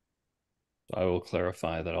 I will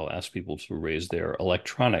clarify that I'll ask people to raise their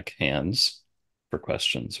electronic hands for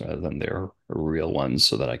questions rather than their real ones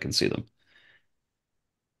so that I can see them.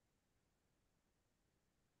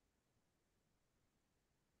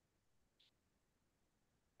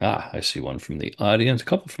 I see one from the audience, a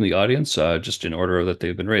couple from the audience, just in order that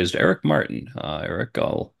they've been raised. Eric Martin. Eric,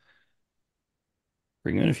 I'll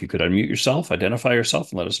bring you in. If you could unmute yourself, identify yourself,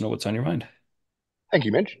 and let us know what's on your mind. Thank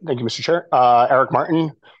you, Mitch. Thank you, Mr. Chair. Eric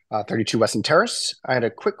Martin, 32 Weston Terrace. I had a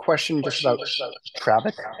quick question just about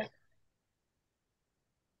traffic.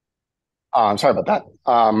 I'm sorry about that.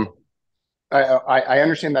 I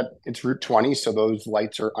understand that it's Route 20, so those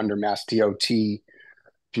lights are under Mass DOT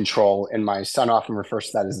control, and my son often refers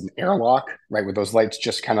to that as an airlock, right? Where those lights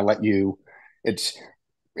just kind of let you, it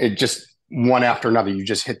just one after another, you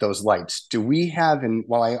just hit those lights. Do we have, and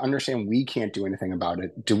while I understand we can't do anything about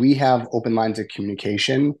it, do we have open lines of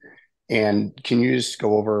communication? And can you just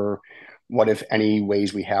go over what, if any,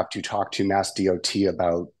 ways we have to talk to Mass DOT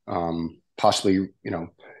about possibly,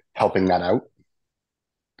 helping that out?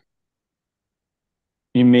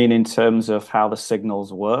 You mean in terms of how the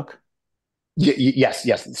signals work? Yes.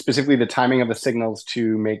 Specifically the timing of the signals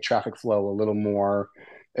to make traffic flow a little more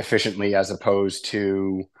efficiently, as opposed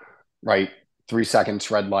to, right, 3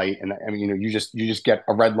 seconds red light, and I mean, you just get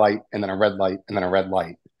a red light and then a red light and then a red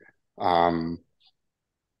light.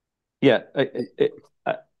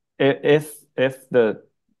 If the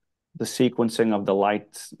sequencing of the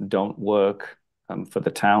lights don't work for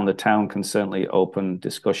the town can certainly open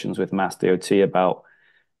discussions with Mass DOT about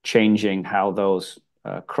changing how those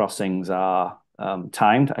crossings are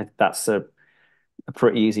timed. That's a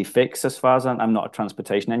pretty easy fix as far as I'm not a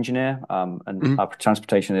transportation engineer, and our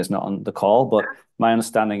transportation is not on the call, but my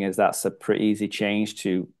understanding is that's a pretty easy change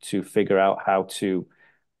to figure out how to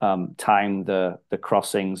time the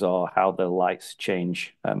crossings or how the lights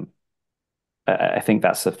change. I think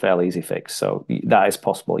that's a fairly easy fix, so that is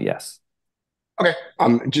possible, yes. Okay.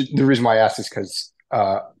 The reason why I asked is because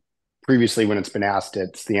previously when it's been asked,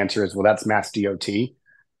 the answer is, well, that's Mass DOT,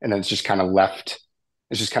 and then it's just kind of left.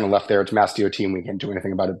 It's just kind of left there. It's Mass DOT, and we can't do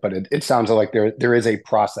anything about it. But it sounds like there is a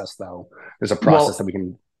process, though. There's a process that we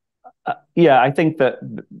can. Yeah, I think that.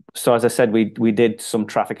 So as I said, we did some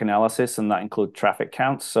traffic analysis, and that includes traffic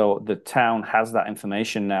counts. So the town has that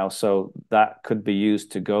information now. So that could be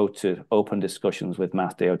used to go to open discussions with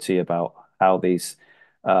Mass DOT about how these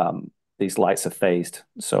lights are phased.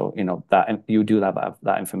 So that you do have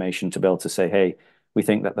that information to be able to say, hey, we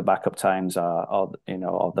think that the backup times or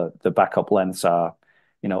the backup lengths are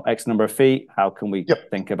X number of feet. How can we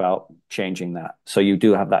think about changing that? So you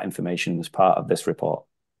do have that information as part of this report.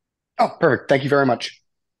 Oh, perfect. Thank you very much.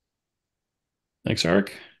 Thanks,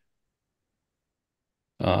 Eric.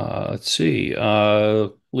 Let's see.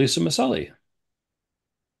 Lisa Maselli.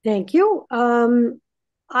 Thank you.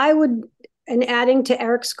 And adding to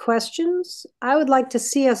Eric's questions, I would like to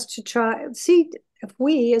see us see if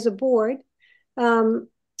we as a board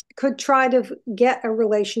could try to get a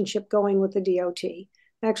relationship going with the DOT.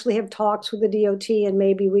 Actually have talks with the DOT, and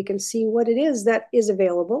maybe we can see what it is that is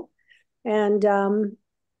available, and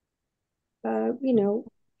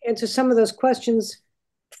answer some of those questions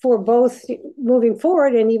for both moving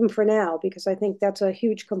forward and even for now, because I think that's a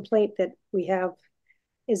huge complaint that we have,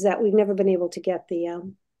 is that we've never been able to get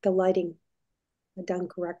the lighting done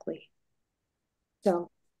correctly.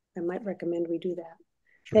 So I might recommend we do that.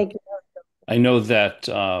 Sure. Thank you. I know that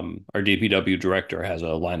our DPW director has a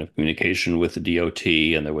line of communication with the DOT,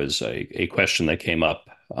 and there was a question that came up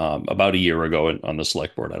about a year ago on the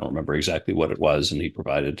select board. I don't remember exactly what it was, and he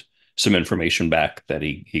provided some information back that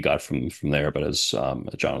he got from there. But as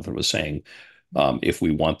Jonathan was saying, if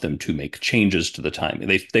we want them to make changes to the timing,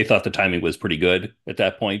 they thought the timing was pretty good at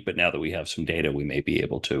that point, but now that we have some data, we may be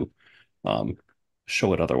able to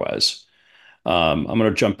show it otherwise. I'm going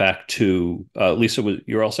to jump back to Lisa.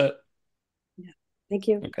 You're all set? Yeah, thank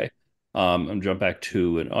you. Okay. I'm going to jump back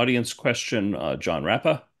to an audience question. John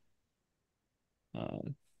Rappa.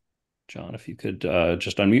 John, if you could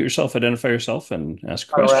just unmute yourself, identify yourself, and ask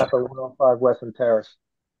a question. Rappa, 105 Western Terrace.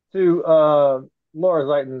 To Laura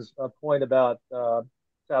Zeiton's point about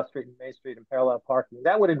South Street and Main Street and parallel parking,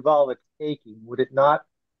 that would involve a taking, would it not?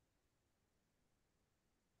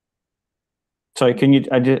 Sorry,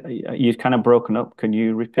 you kind of broken up. Can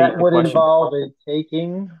you repeat the question? That would involve a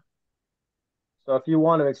taking. So if you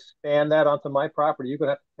want to expand that onto my property, you're going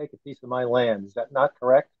to have to take a piece of my land. Is that not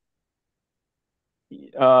correct?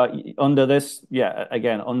 Under this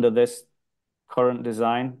current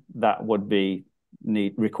design, that would be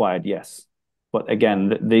required, yes. But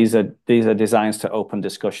again, these are designs to open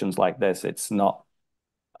discussions like this. It's not,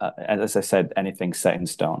 as I said, anything set in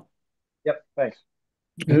stone. Yep, thanks.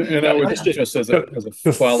 And I would just as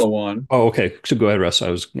a follow on. Oh, okay. So go ahead, Russ. I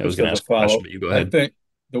was going to ask a question, but you go ahead. I think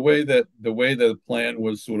the way the plan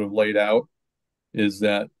was sort of laid out is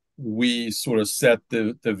that we sort of set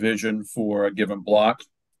the vision for a given block,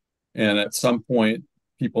 and at some point,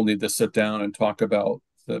 people need to sit down and talk about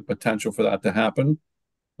the potential for that to happen.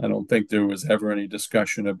 I don't think there was ever any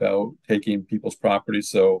discussion about taking people's property,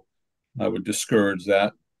 so I would discourage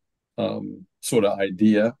that sort of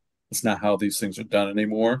idea. It's not how these things are done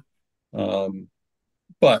anymore.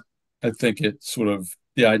 But I think it's sort of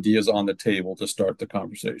the idea is on the table to start the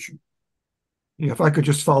conversation. Yeah, if I could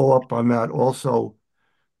just follow up on that also,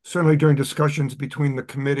 certainly during discussions between the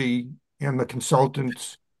committee and the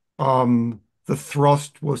consultants, the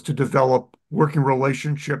thrust was to develop working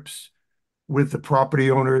relationships with the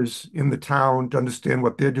property owners in the town to understand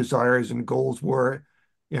what their desires and goals were.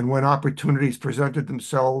 And when opportunities presented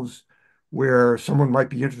themselves where someone might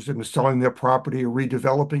be interested in selling their property or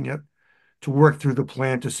redeveloping it, to work through the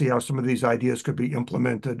plan to see how some of these ideas could be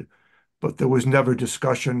implemented. But there was never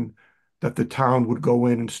discussion that the town would go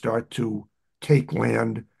in and start to take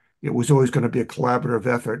land. It was always going to be a collaborative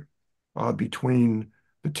effort between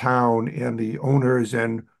the town and the owners.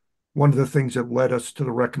 And one of the things that led us to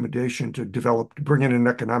the recommendation to bring in an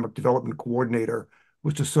economic development coordinator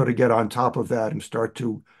was to sort of get on top of that and start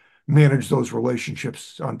to manage those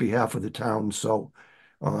relationships on behalf of the town. So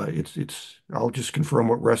I'll just confirm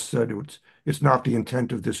what Russ said. It's not the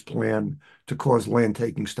intent of this plan to cause land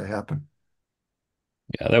takings to happen.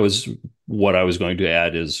 Yeah, that was what I was going to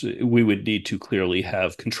add is we would need to clearly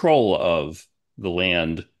have control of the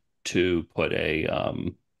land to put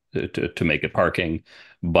to make it parking.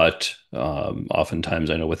 But oftentimes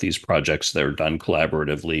I know with these projects, they're done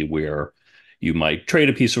collaboratively where you might trade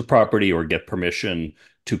a piece of property or get permission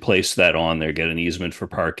to place that on there, get an easement for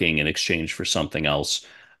parking in exchange for something else.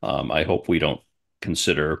 I hope we don't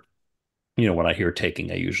consider, when I hear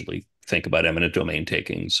taking, I usually think about eminent domain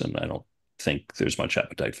takings, and I don't think there's much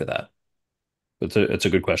appetite for that. But it's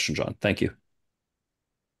a good question, John. Thank you.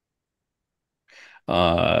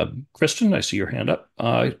 Kristen, I see your hand up.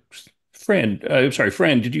 Fran,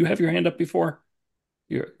 did you have your hand up before?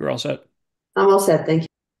 You're all set? I'm all set, thank you.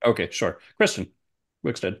 Okay, sure. Kristen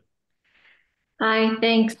Wickstead. Hi,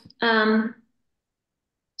 thanks.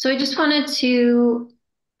 So I just wanted to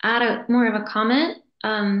add more of a comment.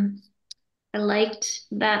 I liked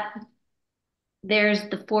that there's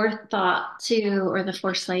the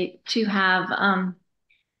foresight to have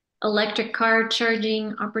electric car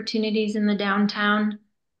charging opportunities in the downtown.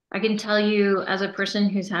 I can tell you as a person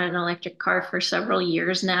who's had an electric car for several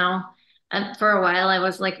years now, and for a while I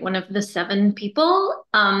was like one of the 7 people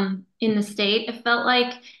in the state, it felt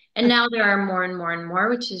like, and now there are more and more and more,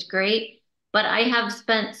 which is great. But I have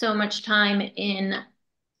spent so much time in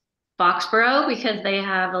Foxborough because they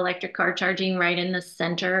have electric car charging right in the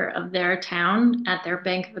center of their town at their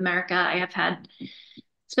Bank of America. I have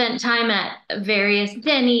spent time at various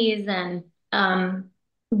Denny's and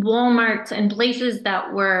Walmarts and places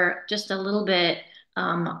that were just a little bit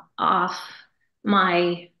off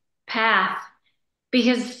my path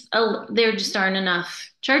because there just aren't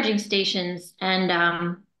enough charging stations,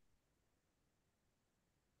 and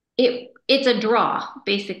it's a draw,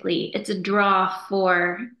 basically. It's a draw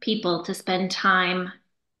for people to spend time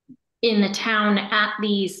in the town at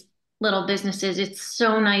these little businesses. It's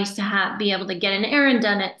so nice to be able to get an errand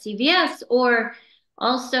done at CVS, or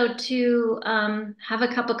also to have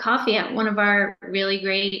a cup of coffee at one of our really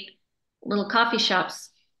great little coffee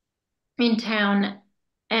shops in town.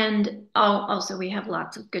 And also we have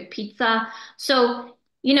lots of good pizza. So,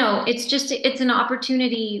 it's an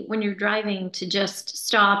opportunity when you're driving to just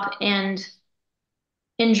stop and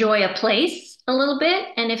enjoy a place a little bit.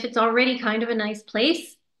 And if it's already kind of a nice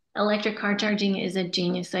place, electric car charging is a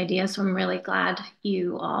genius idea. So I'm really glad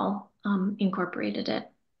you all incorporated it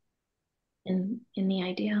in the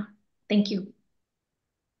idea. Thank you.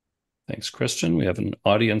 Thanks, Kristen. We have an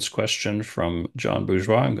audience question from John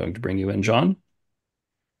Bourgeois. I'm going to bring you in, John.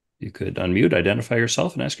 You could unmute, identify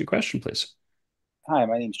yourself, and ask your question, please. Hi,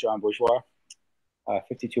 my name is John Bourgeois,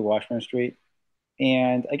 52 Washburn Street.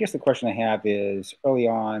 And I guess the question I have is, early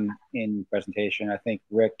on in the presentation, I think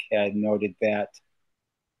Rick had noted that,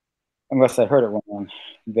 unless I heard it wrong,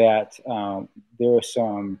 that there were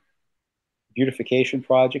some beautification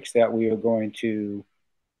projects that we are going to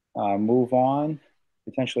move on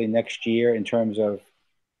potentially next year in terms of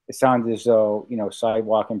it sounded as though,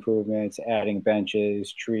 sidewalk improvements, adding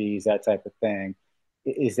benches, trees, that type of thing.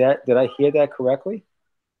 Did I hear that correctly?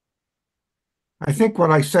 I think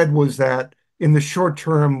what I said was that in the short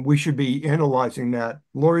term, we should be analyzing that.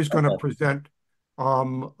 Lori's going to present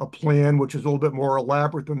a plan which is a little bit more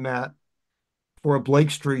elaborate than that for a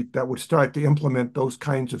Blake Street that would start to implement those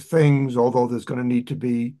kinds of things, although there's going to need to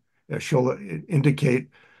be, she'll indicate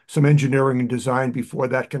some engineering and design before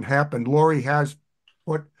that can happen. Lori has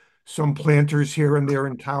put some planters here and there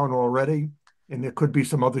in town already, and there could be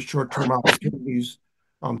some other short-term opportunities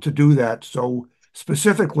to do that. So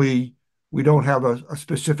specifically, we don't have a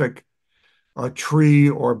specific tree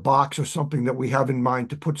or box or something that we have in mind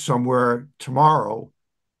to put somewhere tomorrow,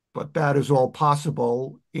 but that is all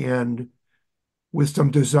possible. And with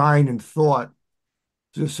some design and thought,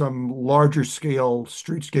 there's some larger scale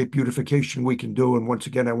streetscape beautification we can do. And once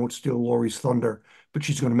again, I won't steal Lori's thunder, but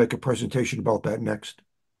she's going to make a presentation about that next.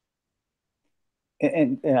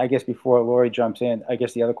 And I guess before Lori jumps in, I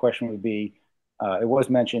guess the other question would be, it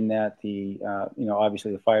was mentioned that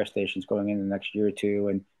obviously the fire station's going in the next year or two,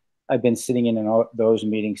 and I've been sitting in on those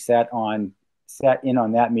meetings, sat in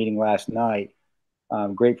on that meeting last night.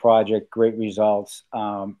 Great project, great results.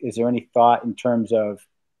 Is there any thought in terms of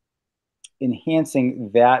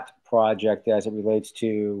enhancing that project as it relates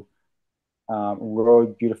to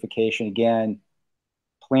road beautification? Again,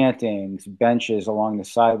 plantings, benches along the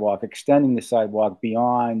sidewalk, extending the sidewalk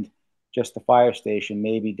beyond just the fire station,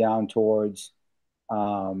 maybe down towards,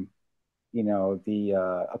 the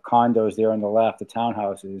condos there on the left, the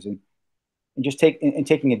townhouses, and just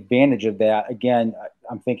taking advantage of that. Again,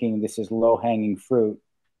 I'm thinking this is low-hanging fruit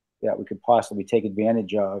that we could possibly take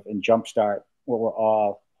advantage of and jumpstart what we're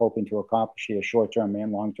all hoping to accomplish here, short-term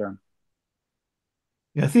and long-term.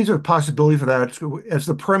 Yeah, these are possibilities for that. As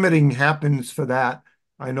the permitting happens for that,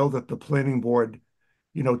 I know that the planning board,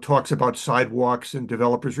 talks about sidewalks and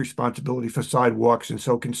developers' responsibility for sidewalks. And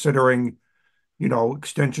so considering,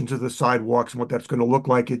 extensions of the sidewalks and what that's going to look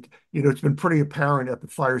like, it's been pretty apparent at the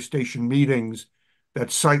fire station meetings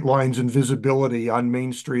that sight lines and visibility on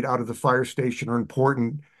Main Street out of the fire station are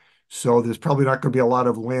important. So there's probably not going to be a lot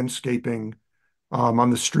of landscaping on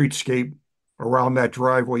the streetscape around that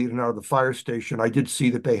driveway in and out of the fire station. I did see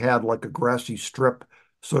that they had like a grassy strip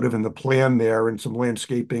sort of in the plan there and some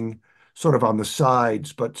landscaping sort of on the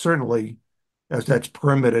sides, but certainly as that's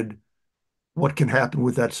permitted, what can happen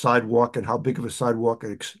with that sidewalk and how big of a sidewalk,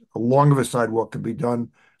 how long of a sidewalk can be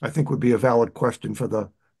done, I think would be a valid question for the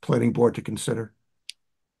planning board to consider.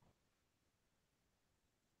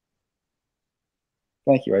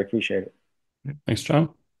 Thank you. I appreciate it. Thanks, John.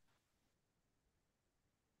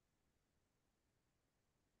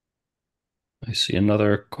 I see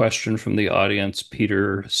another question from the audience,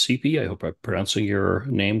 Peter Seepy. I hope I'm pronouncing your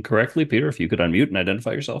name correctly. Peter, if you could unmute and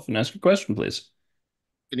identify yourself and ask a question, please.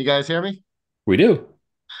 Can you guys hear me? We do.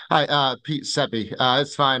 Hi, Pete Seppi.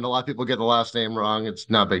 It's fine. A lot of people get the last name wrong. It's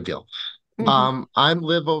not a big deal. I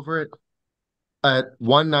live over at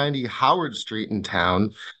 190 Howard Street in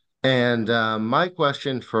town. And my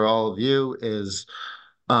question for all of you is,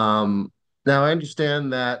 now I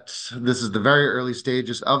understand that this is the very early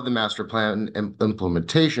stages of the master plan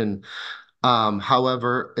implementation.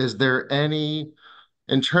 However, is there any,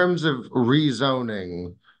 in terms of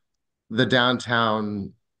rezoning the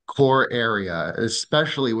downtown core area,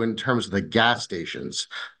 especially in terms of the gas stations,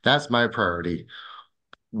 that's my priority.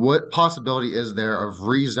 What possibility is there of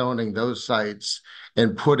rezoning those sites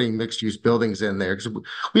and putting mixed-use buildings in there? Because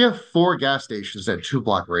we have 4 gas stations at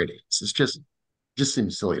 2-block radius. It's just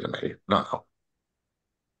seems silly to me. I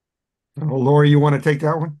don't know. Lori, you want to take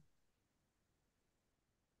that one?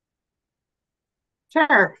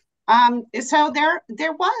 Sure. So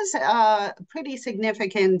there was a pretty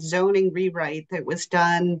significant zoning rewrite that was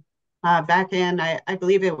done back in, I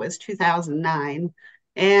believe it was 2009.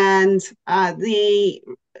 And the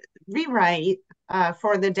rewrite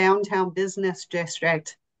for the downtown business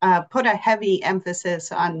district put a heavy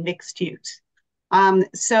emphasis on mixed use.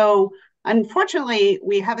 So unfortunately,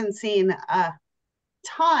 we haven't seen a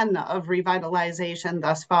ton of revitalization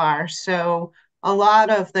thus far. So a lot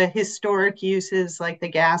of the historic uses like the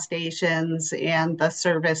gas stations and the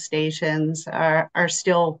service stations are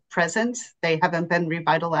still present. They haven't been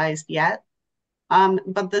revitalized yet.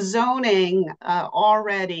 But the zoning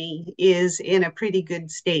already is in a pretty good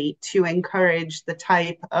state to encourage the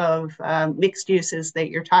type of mixed uses that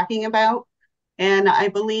you're talking about. And I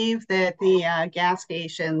believe that the gas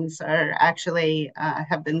stations are actually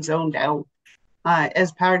have been zoned out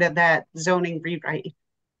as part of that zoning rewrite.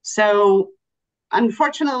 So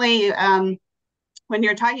unfortunately, when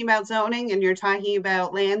you're talking about zoning and you're talking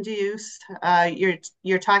about land use,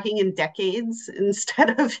 you're talking in decades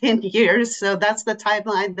instead of in years. So that's the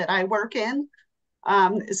timeline that I work in.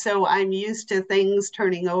 So I'm used to things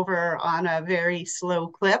turning over on a very slow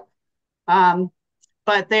clip.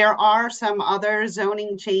 But there are some other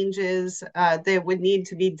zoning changes that would need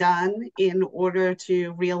to be done in order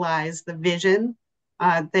to realize the vision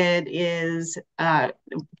that is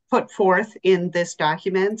put forth in this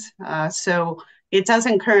document. So it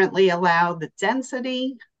doesn't currently allow the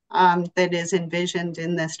density that is envisioned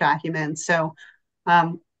in this document. So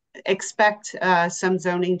expect some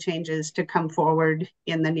zoning changes to come forward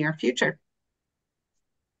in the near future.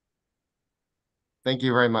 Thank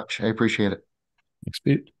you very much. I appreciate it. Thanks,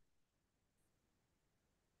 Pete.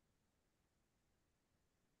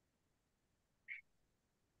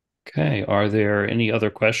 Okay, are there any other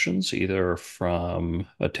questions, either from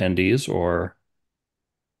attendees or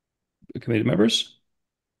committee members?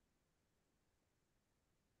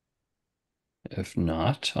 If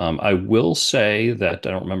not, I will say that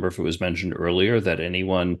I don't remember if it was mentioned earlier that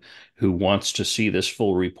anyone who wants to see this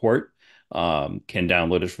full report can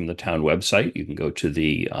download it from the town website. You can go to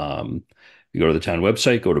the town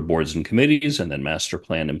website, go to boards and committees, and then master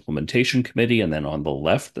plan implementation committee. And then on the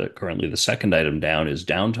left, currently the second item down is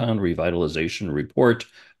downtown revitalization report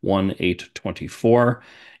 1/8/24.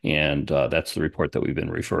 And that's the report that we've been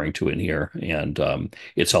referring to in here. And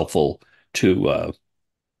it's helpful to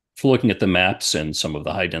for looking at the maps and some of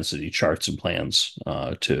the high density charts and plans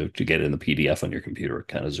to get in the PDF on your computer,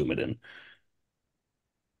 kind of zoom it in.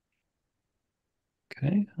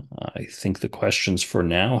 Okay, I think the questions for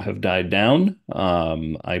now have died down.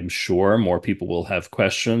 I'm sure more people will have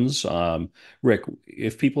questions. Rick,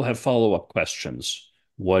 if people have follow-up questions,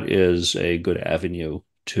 what is a good avenue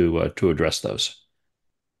to address those?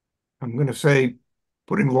 I'm going to say,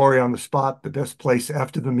 putting Lori on the spot, the best place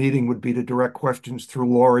after the meeting would be to direct questions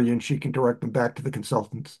through Lori, and she can direct them back to the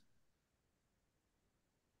consultants.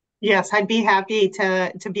 Yes, I'd be happy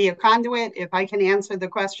to be a conduit. If I can answer the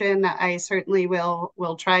question, I certainly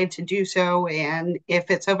will try to do so. And if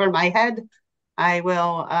it's over my head, I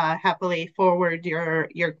will happily forward your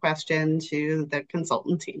question to the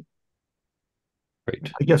consultant team.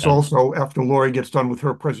 Great. I guess also after Lori gets done with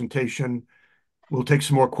her presentation, we'll take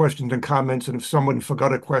some more questions and comments. And if someone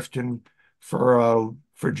forgot a question for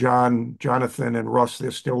Jonathan and Russ,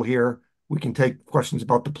 they're still here. We can take questions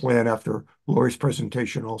about the plan after Lori's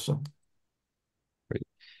presentation also. Great.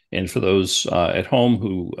 And for those at home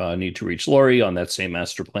who need to reach Lori, on that same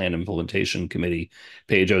master plan implementation committee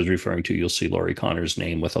page I was referring to, you'll see Lori Connor's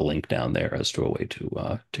name with a link down there as to a way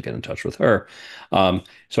to get in touch with her.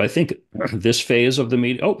 So I think this phase of the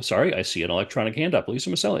meeting, oh, sorry, I see an electronic hand up. Lisa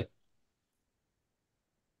Maselli.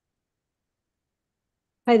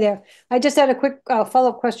 Hi there. I just had a quick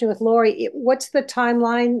follow-up question with Lori. What's the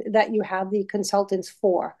timeline that you have the consultants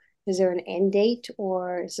for? Is there an end date,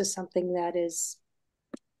 or is this something that is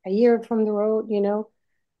a year from the road, you know?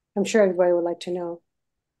 I'm sure everybody would like to know.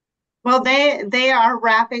 Well, they are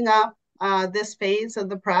wrapping up this phase of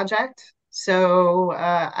the project. So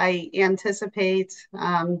I anticipate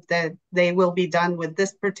that they will be done with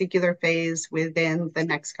this particular phase within the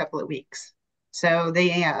next couple of weeks. So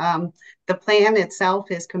the plan itself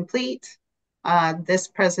is complete. This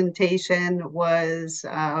presentation was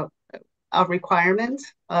a requirement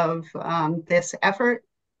of this effort.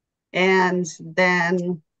 And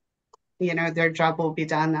then, you know, their job will be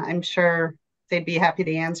done. I'm sure they'd be happy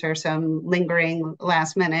to answer some lingering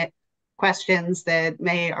last minute questions that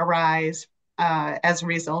may arise as a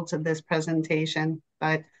result of this presentation.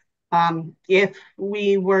 But if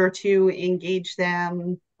we were to engage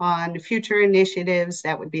them on future initiatives,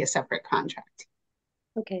 that would be a separate contract.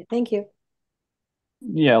 Okay, thank you.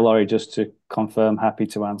 Yeah, Laurie, just to confirm, happy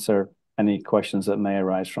to answer any questions that may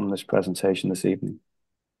arise from this presentation this evening.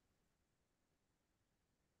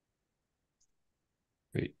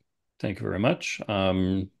 Great. Thank you very much.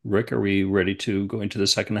 Rick, are we ready to go into the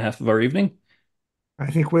second half of our evening? I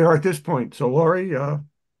think we are at this point. So Lori,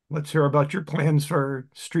 let's hear about your plans for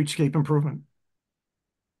streetscape improvement.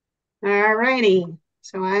 All righty.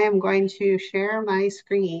 So I am going to share my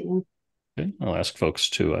screen. Okay, I'll ask folks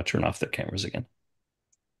to turn off their cameras again.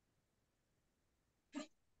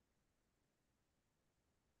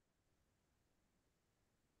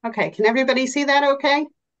 Okay, can everybody see that okay?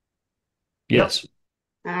 Yes.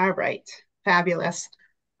 All right, fabulous.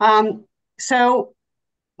 So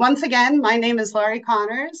once again, my name is Laurie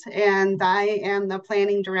Connors, and I am the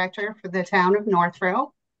planning director for the town of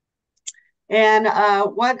Northborough. And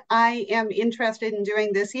what I am interested in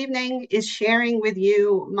doing this evening is sharing with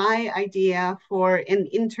you my idea for an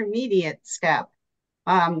intermediate step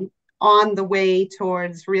on the way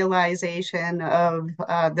towards realization of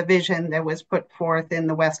the vision that was put forth in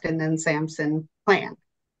the Weston and Sampson plan.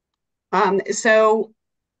 So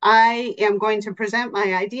I am going to present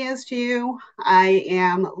my ideas to you. I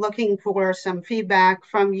am looking for some feedback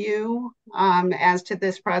from you as to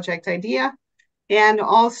this project idea. And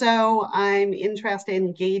also I'm interested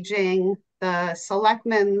in gauging the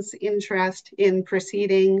selectmen's interest in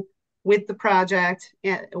proceeding with the project,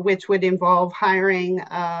 which would involve hiring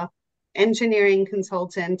an engineering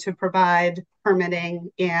consultant to provide permitting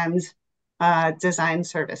and design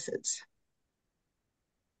services.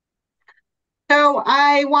 So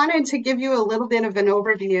I wanted to give you a little bit of an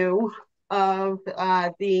overview of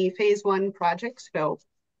the phase 1 project scope.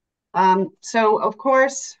 So of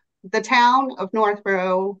course, the town of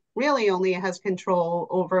Northborough really only has control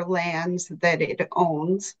over lands that it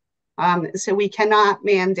owns. So we cannot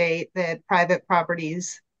mandate that private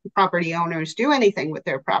property owners do anything with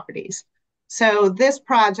their properties. So this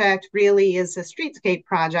project really is a streetscape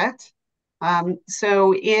project.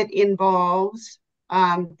 So it involves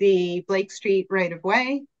the Blake Street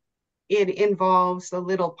right-of-way. It involves the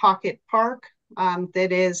little pocket park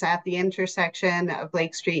that is at the intersection of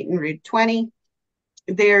Blake Street and Route 20.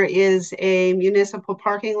 There is a municipal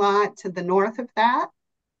parking lot to the north of that,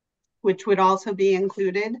 which would also be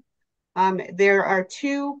included. There are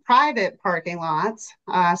 2 private parking lots.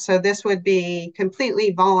 So this would be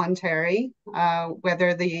completely voluntary,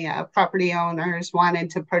 whether the property owners wanted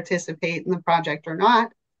to participate in the project or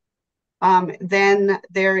not. Then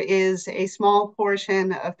there is a small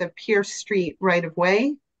portion of the Pierce Street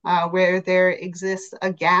right-of-way where there exists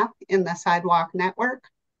a gap in the sidewalk network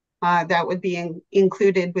that would be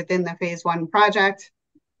included within the phase 1 project.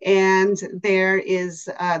 And there is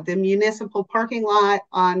the municipal parking lot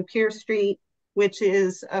on Pierce Street, which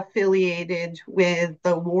is affiliated with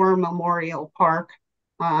the War Memorial Park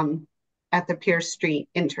at the Pierce Street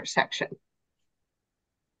intersection.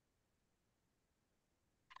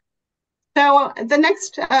 So the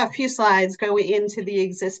next few slides go into the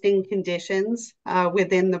existing conditions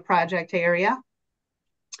within the project area.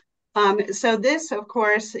 So this, of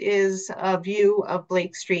course, is a view of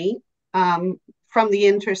Blake Street from the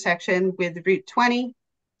intersection with Route 20.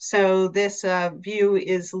 So this view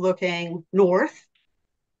is looking north.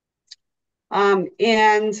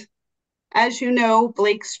 And as you know,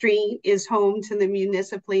 Blake Street is home to the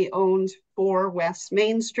municipally owned 4 West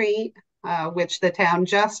Main Street, which the town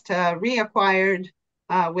just reacquired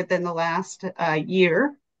within the last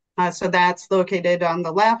year. So that's located on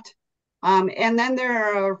the left. And then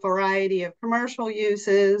there are a variety of commercial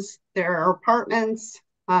uses. There are apartments,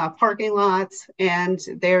 parking lots, and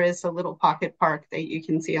there is a little pocket park that you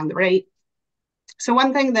can see on the right. So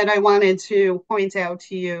one thing that I wanted to point out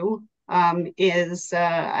to you is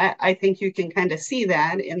I think you can kind of see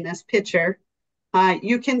that in this picture.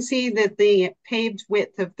 You can see that the paved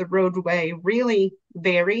width of the roadway really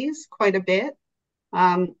varies quite a bit.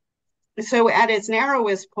 So at its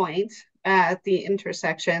narrowest point at the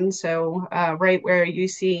intersection, so right where you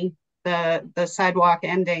see the sidewalk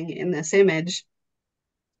ending in this image,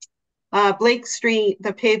 Blake Street,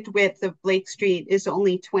 the paved width of Blake Street is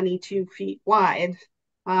only 22 feet wide.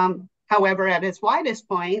 However, at its widest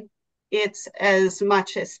point, it's as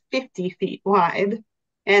much as 50 feet wide.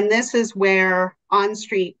 And this is where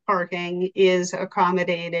on-street parking is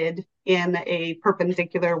accommodated in a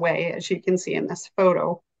perpendicular way, as you can see in this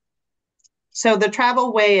photo. So the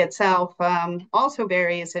travel way itself also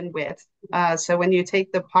varies in width. So when you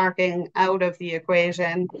take the parking out of the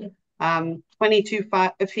equation, 22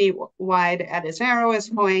 feet wide at its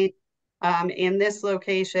narrowest point. In this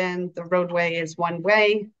location, the roadway is one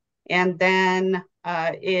way, and then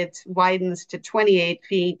it widens to 28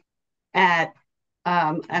 feet at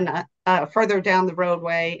further down the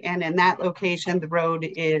roadway, and in that location, the road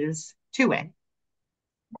is two-way.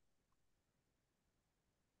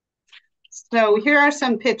 So here are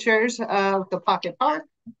some pictures of the pocket park.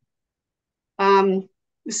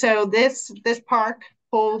 So this park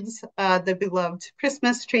holds the beloved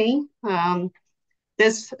Christmas tree.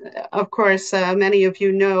 This, of course, many of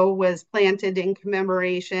you know, was planted in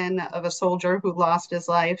commemoration of a soldier who lost his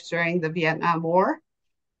life during the Vietnam War.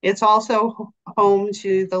 It's also home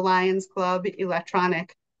to the Lions Club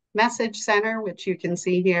Electronic Message Center, which you can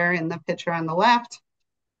see here in the picture on the left.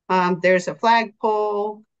 There's a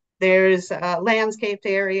flagpole, there's a landscaped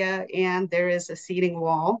area, and there is a seating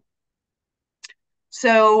wall.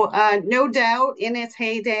 So no doubt in its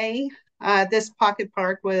heyday, this pocket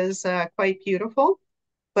park was quite beautiful,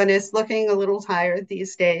 but it's looking a little tired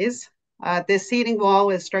these days. This seating wall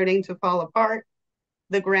is starting to fall apart.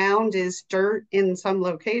 The ground is dirt in some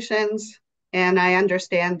locations. And I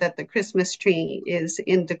understand that the Christmas tree is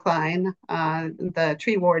in decline. The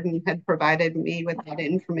tree warden had provided me with that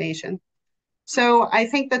information. So I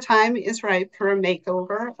think the time is right for a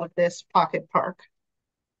makeover of this pocket park.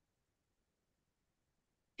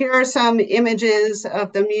 Here are some images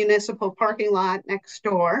of the municipal parking lot next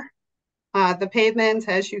door. The pavement,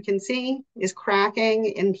 as you can see, is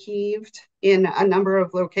cracking and heaved in a number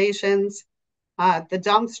of locations. The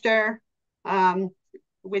dumpster,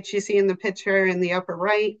 which you see in the picture in the upper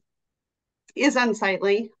right, is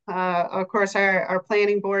unsightly. Of course, our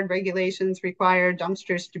planning board regulations require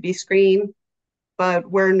dumpsters to be screened, but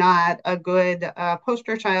we're not a good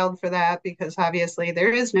poster child for that because obviously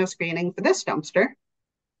there is no screening for this dumpster.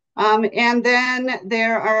 And then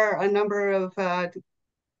there are a number of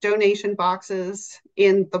donation boxes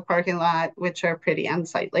in the parking lot, which are pretty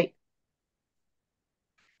unsightly.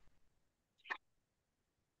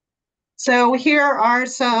 So here are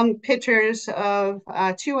some pictures of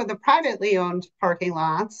two of the privately owned parking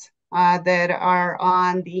lots that are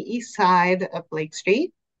on the east side of Blake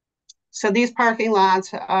Street. So these parking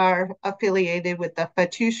lots are affiliated with the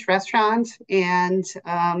Fatouche restaurant and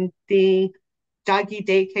the doggy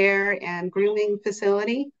daycare and grooming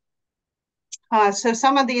facility. So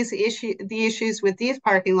some of these issues with these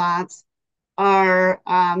parking lots are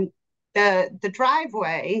the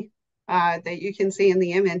driveway that you can see in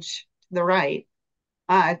the image to the right.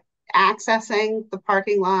 Accessing the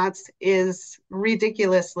parking lots is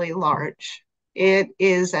ridiculously large. It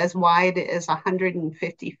is as wide as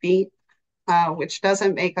 150 feet, which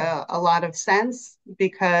doesn't make a lot of sense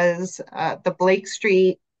because the Blake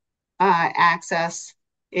Street access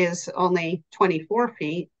is only 24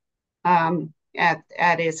 feet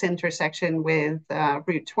at its intersection with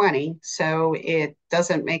Route 20. So it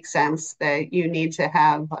doesn't make sense that you need to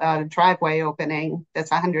have a driveway opening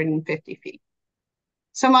that's 150 feet.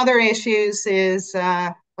 Some other issues is,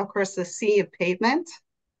 of course, the sea of pavement.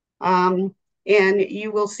 And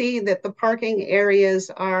you will see that the parking areas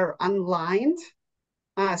are unlined.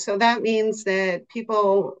 So that means that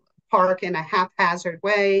people park in a haphazard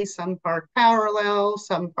way. Some park parallel,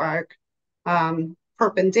 some park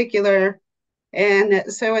perpendicular. And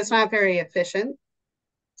so it's not very efficient.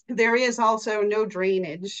 There is also no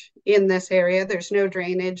drainage in this area. There's no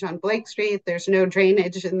drainage on Blake Street. There's no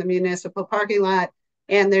drainage in the municipal parking lot.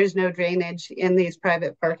 And there's no drainage in these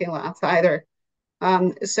private parking lots either.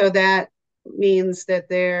 So that means that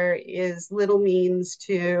there is little means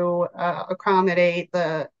to accommodate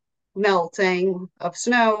the melting of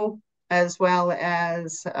snow as well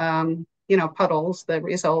as puddles that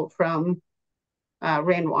result from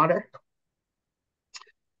rainwater.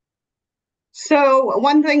 So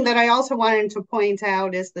one thing that I also wanted to point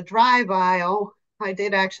out is the drive aisle. I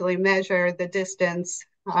did actually measure the distance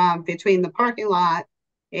between the parking lot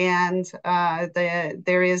and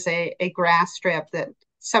there is a grass strip that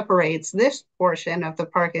separates this portion of the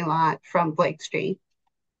parking lot from Blake Street.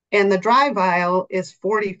 And the drive aisle is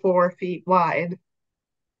 44 feet wide.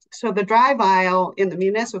 So the drive aisle in the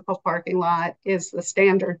municipal parking lot is the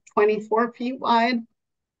standard 24 feet wide.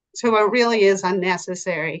 So it really is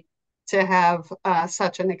unnecessary to have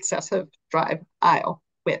such an excessive drive aisle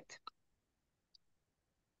width.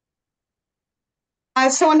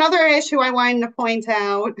 So another issue I wanted to point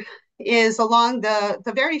out is along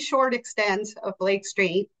the very short extent of Blake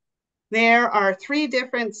Street, there are 3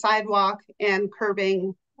 different sidewalk and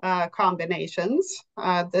curbing combinations.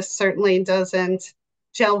 This certainly doesn't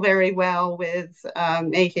gel very well with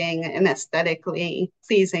making an aesthetically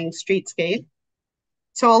pleasing streetscape.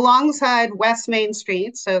 So alongside West Main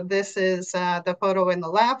Street, so this is the photo in the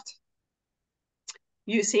left,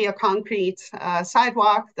 you see a concrete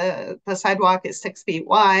sidewalk. The sidewalk is 6 feet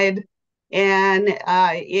wide, and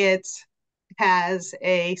it has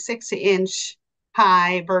a 6-inch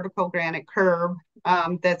high vertical granite curb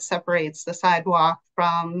that separates the sidewalk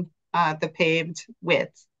from the paved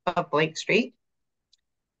width of Blake Street.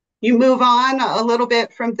 You move on a little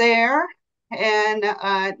bit from there, and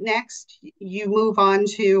next you move on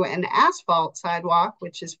to an asphalt sidewalk,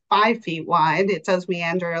 which is 5 feet wide. It does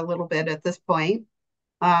meander a little bit at this point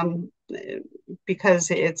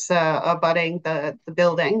because it's abutting the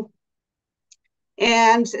building.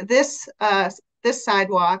 And this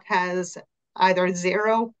sidewalk has either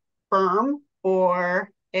 0 berm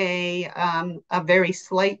or a very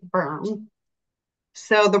slight berm.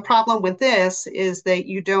 So the problem with this is that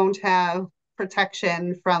you don't have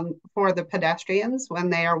protection for the pedestrians when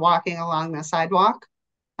they are walking along the sidewalk.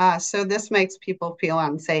 So this makes people feel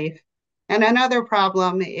unsafe. And another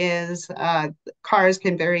problem is cars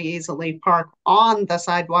can very easily park on the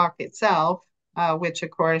sidewalk itself, which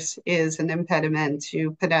of course is an impediment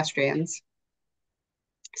to pedestrians.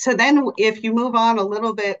 So then if you move on a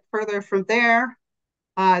little bit further from there,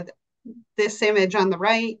 this image on the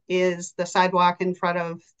right is the sidewalk in front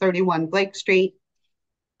of 31 Blake Street.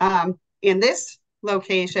 In this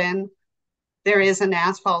location, there is an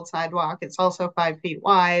asphalt sidewalk. It's also 5 feet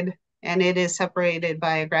wide, and it is separated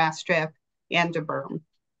by a grass strip and a berm.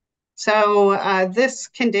 So this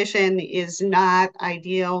condition is not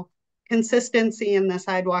ideal. Consistency in the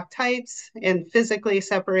sidewalk types and physically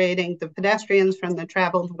separating the pedestrians from the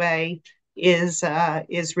traveled way is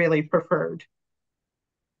really preferred.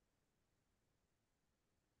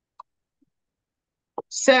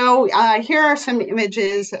 So here are some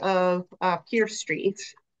images of Pierce Street.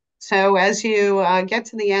 So as you get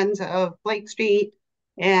to the end of Blake Street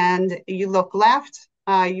and you look left,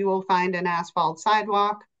 you will find an asphalt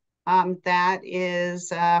sidewalk that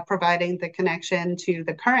is providing the connection to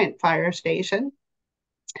the current fire station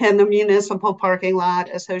and the municipal parking lot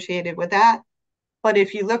associated with that. But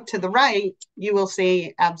if you look to the right, you will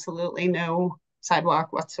see absolutely no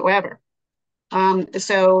sidewalk whatsoever.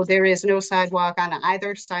 So there is no sidewalk on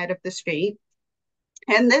either side of the street.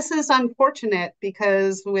 And this is unfortunate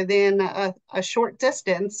because within a short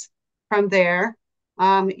distance from there,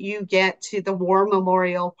 you get to the War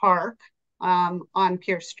Memorial Park on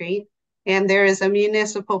Pierce Street. And there is a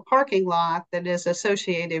municipal parking lot that is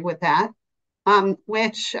associated with that,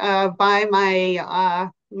 which by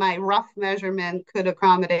my rough measurement could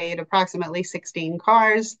accommodate approximately 16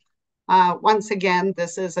 cars. Once again,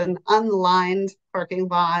 this is an unlined parking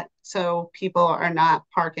lot, so people are not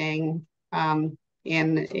parking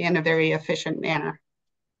in a very efficient manner.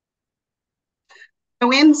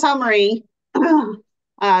 So in summary,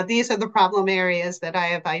 these are the problem areas that I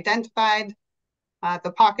have identified.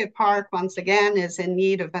 The Pocket Park, once again, is in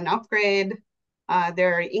need of an upgrade.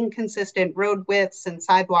 There are inconsistent road widths and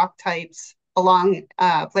sidewalk types along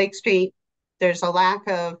Blake Street. There's a lack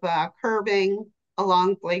of curbing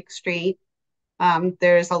along Blake Street.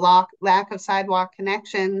 There's a lack of sidewalk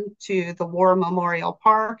connection to the War Memorial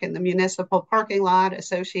Park and the municipal parking lot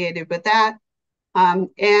associated with that.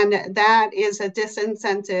 And that is a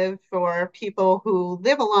disincentive for people who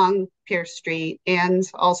live along Pierce Street and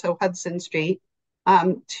also Hudson Street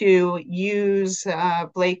to use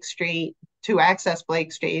Blake Street, to access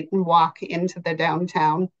Blake Street and walk into the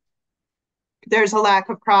downtown. There's a lack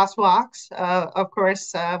of crosswalks. Of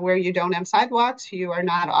course, where you don't have sidewalks, you are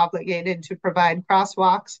not obligated to provide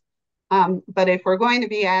crosswalks. But if we're going to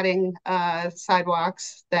be adding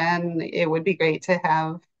sidewalks, then it would be great to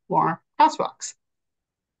have more crosswalks.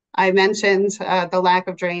 I mentioned the lack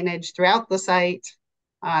of drainage throughout the site.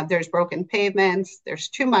 There's broken pavement. There's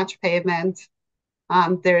too much pavement.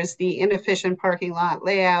 There's the inefficient parking lot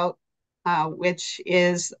layout, which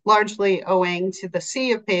is largely owing to the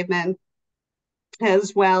sea of pavement,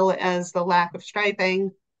 as well as the lack of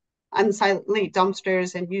striping, unsightly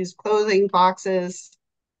dumpsters and used clothing boxes,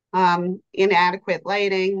 inadequate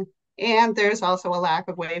lighting, and there's also a lack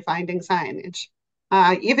of wayfinding signage.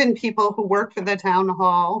 Even people who work for the town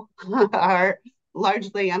hall are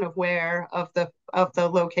largely unaware of the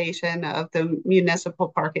location of the municipal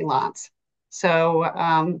parking lots.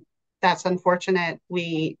 So that's unfortunate.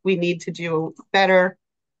 We need to do better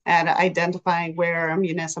at identifying where our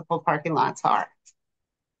municipal parking lots are.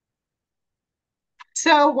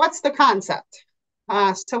 So what's the concept?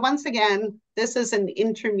 So once again, this is an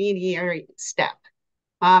intermediary step.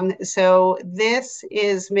 So this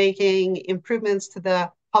is making improvements to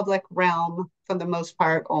the public realm for the most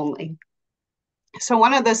part only. So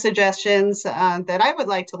one of the suggestions that I would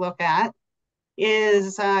like to look at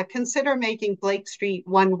is consider making Blake Street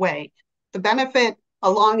one way, the benefit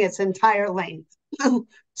along its entire length.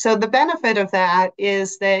 So the benefit of that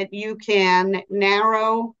is that you can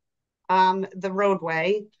narrow the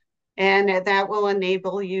roadway, and that will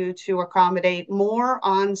enable you to accommodate more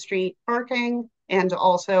on-street parking and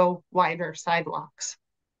also wider sidewalks.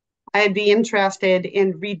 I'd be interested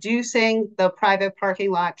in reducing the private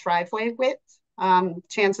parking lot driveway width.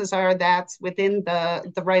 Chances are that's within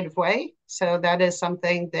the right of way. So that is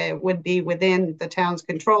something that would be within the town's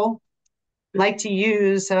control. I'd like to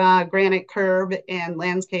use granite curb and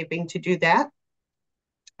landscaping to do that.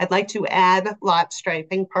 I'd like to add lot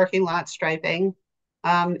striping, parking lot striping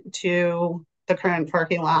to the current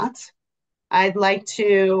parking lots. I'd like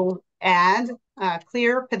to add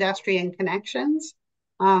clear pedestrian connections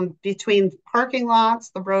between parking lots,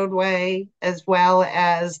 the roadway, as well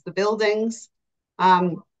as the buildings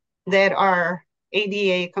that are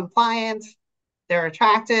ADA compliant, they're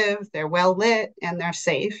attractive, they're well lit, and they're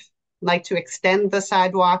safe. I'd like to extend the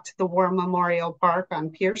sidewalk to the War Memorial Park on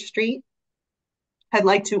Pierce Street. I'd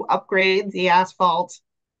like to upgrade the asphalt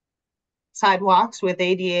sidewalks with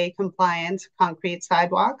ADA compliant concrete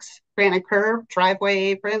sidewalks, granite curb,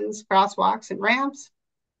 driveway aprons, crosswalks, and ramps.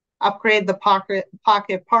 Upgrade the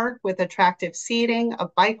pocket park with attractive seating, a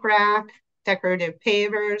bike rack, decorative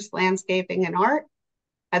pavers, landscaping, and art.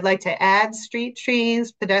 I'd like to add street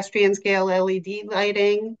trees, pedestrian scale LED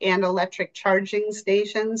lighting, and electric charging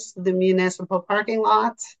stations to the municipal parking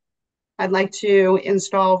lots. I'd like to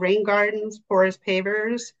install rain gardens, porous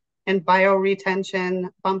pavers, and bioretention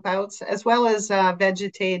bump outs, as well as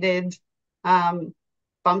vegetated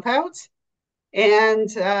bump outs. And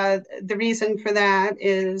the reason for that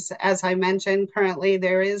is, as I mentioned, currently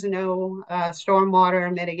there is no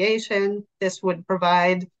stormwater mitigation. This would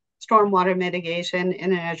provide stormwater mitigation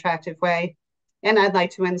in an attractive way. And I'd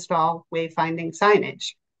like to install wayfinding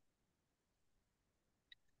signage.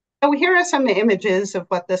 So here are some images of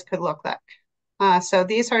what this could look like. So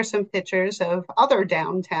these are some pictures of other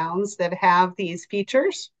downtowns that have these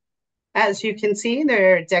features. As you can see,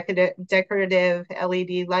 they're decorative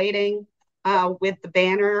LED lighting with the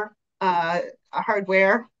banner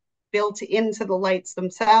hardware built into the lights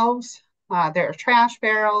themselves. There are trash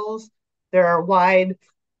barrels. There are wide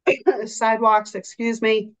sidewalks, excuse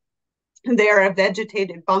me. There are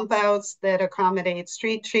vegetated bump outs that accommodate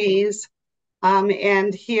street trees.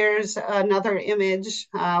 And here's another image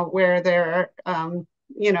where there are,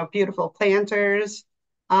 beautiful planters.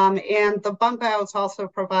 And the bump outs also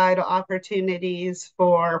provide opportunities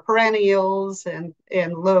for perennials and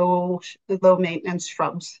low maintenance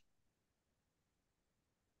shrubs.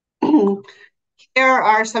 Here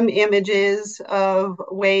are some images of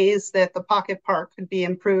ways that the pocket park could be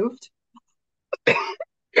improved.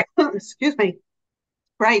 Excuse me.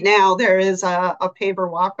 Right now, there is a paver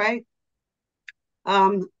walkway,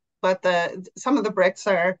 but some of the bricks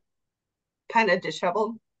are kind of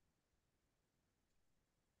disheveled,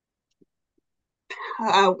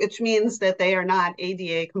 which means that they are not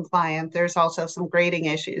ADA compliant. There's also some grading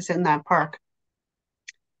issues in that park.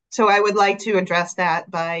 So I would like to address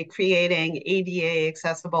that by creating ADA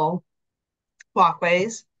accessible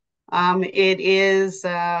walkways. It is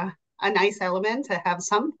a nice element to have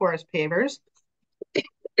some porous pavers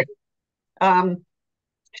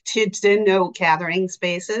to denote gathering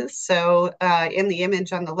spaces. So in the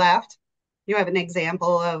image on the left, you have an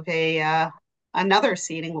example of another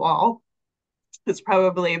seating wall. It's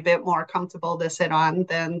probably a bit more comfortable to sit on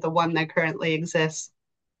than the one that currently exists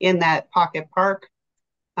in that pocket park.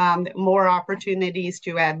 More opportunities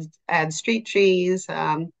to add street trees,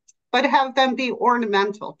 but have them be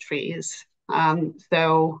ornamental trees.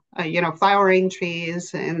 Flowering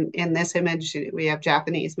trees. And in this image, we have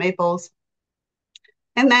Japanese maples.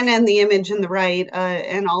 And then in the image in the right,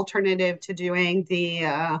 an alternative to doing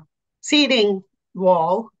the seating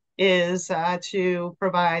wall is to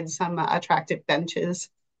provide some attractive benches.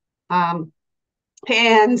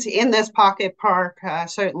 And in this pocket park,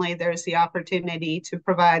 certainly there's the opportunity to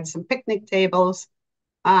provide some picnic tables.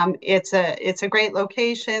 It's a great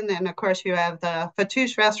location. And of course, you have the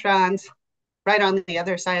Fatouche restaurant right on the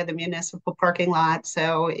other side of the municipal parking lot.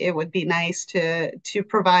 So it would be nice to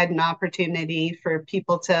provide an opportunity for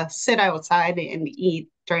people to sit outside and eat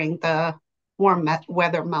during the warm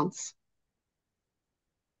weather months.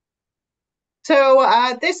 So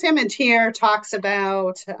this image here talks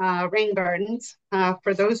about rain gardens.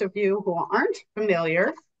 For those of you who aren't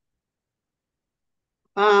familiar,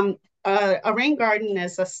 a rain garden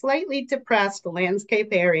is a slightly depressed landscape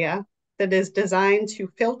area that is designed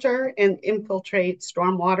to filter and infiltrate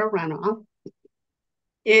stormwater runoff.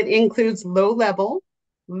 It includes low-level,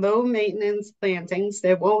 low-maintenance plantings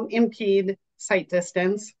that won't impede sight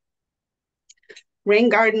distance. Rain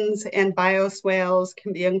gardens and bioswales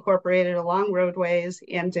can be incorporated along roadways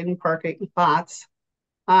and in parking lots.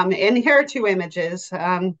 And here are two images.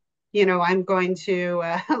 I'm going to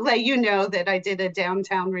let you know that I did a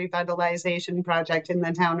downtown revitalization project in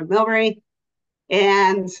the town of Millbury.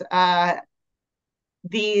 And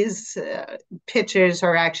these pictures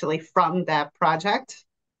are actually from that project.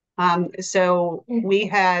 So we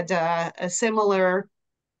had a similar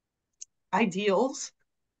ideals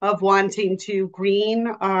of wanting to green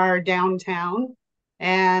our downtown.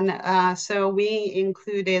 And so we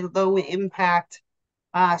included low impact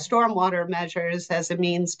stormwater measures as a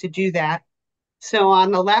means to do that. So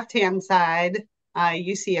on the left-hand side,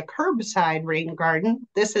 you see a curbside rain garden.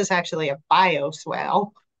 This is actually a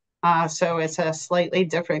bioswale. So it's a slightly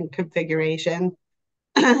different configuration.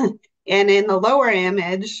 And in the lower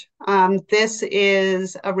image, this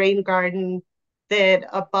is a rain garden that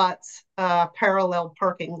abuts a parallel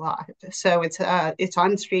parking lot. So it's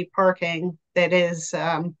on-street parking that is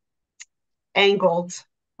angled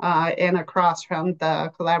and across from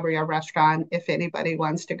the Calabria restaurant, if anybody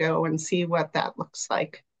wants to go and see what that looks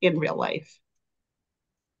like in real life.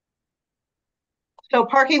 So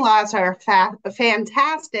parking lots are a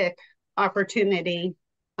fantastic opportunity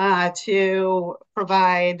to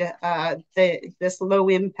provide this low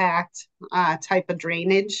impact type of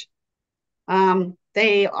drainage.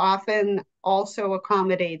 They often also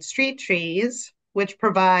accommodate street trees, which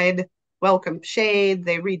provide welcome shade.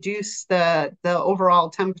 They reduce the overall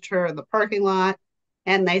temperature of the parking lot,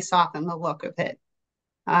 and they soften the look of it.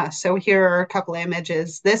 So here are a couple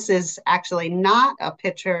images. This is actually not a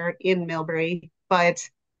picture in Millbury, but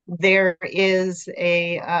there is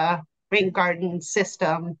a rain garden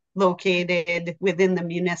system located within the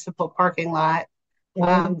municipal parking lot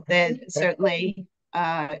that certainly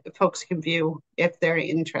folks can view if they're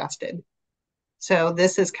interested. So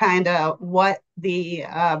this is kind of what the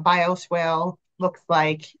bioswale looks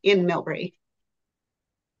like in Millbury.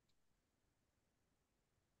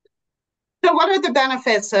 So what are the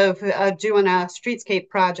benefits of doing a streetscape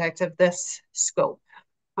project of this scope?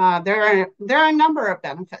 There are a number of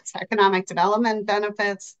benefits, economic development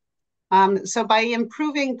benefits. So by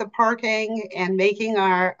improving the parking and making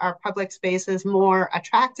our public spaces more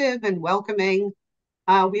attractive and welcoming,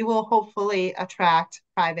 we will hopefully attract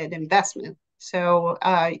private investment. So,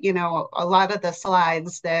 you know, a lot of the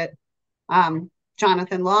slides that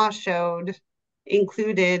Jonathan Law showed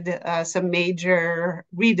included some major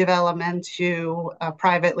redevelopment to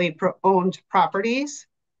privately owned properties.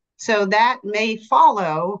 So that may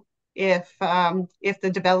follow if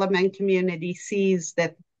the development community sees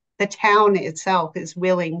that the town itself is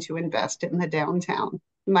willing to invest in the downtown.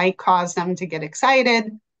 It might cause them to get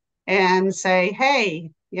excited and say,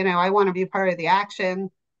 hey, you know, I want to be part of the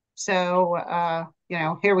action. So, you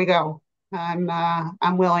know, here we go.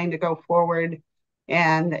 I'm willing to go forward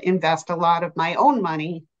and invest a lot of my own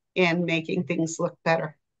money in making things look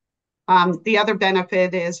better. The other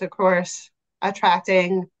benefit is, of course,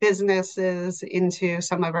 attracting businesses into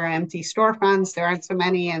some of our empty storefronts. There aren't so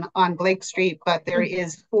many on Blake Street, but there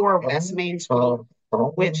is 4 West Main Street,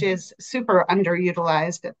 which is super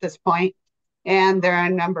underutilized at this point. And there are a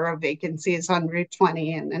number of vacancies on Route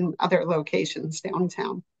 20 and other locations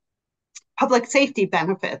downtown. Public safety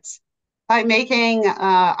benefits. By making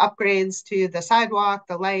upgrades to the sidewalk,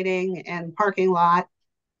 the lighting, and parking lot,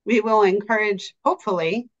 we will encourage,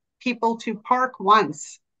 hopefully, people to park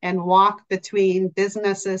once and walk between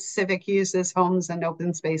businesses, civic uses, homes, and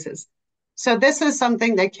open spaces. So this is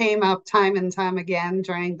something that came up time and time again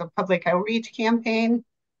during the public outreach campaign,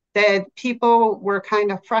 that people were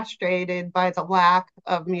kind of frustrated by the lack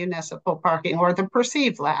of municipal parking, or the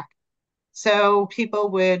perceived lack. So people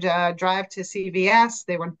would drive to CVS,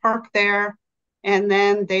 they would park there, and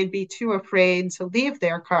then they'd be too afraid to leave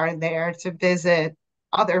their car there to visit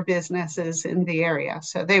other businesses in the area.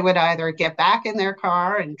 So they would either get back in their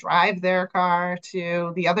car and drive their car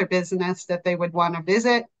to the other business that they would want to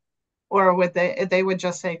visit, or they would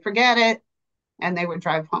just say, forget it, and they would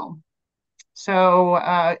drive home. So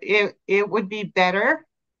it would be better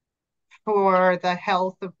for the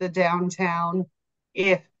health of the downtown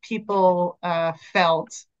if people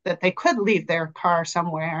felt that they could leave their car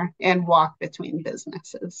somewhere and walk between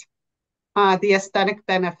businesses. The aesthetic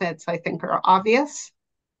benefits, I think, are obvious.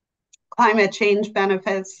 Climate change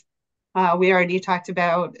benefits. We already talked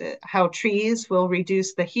about how trees will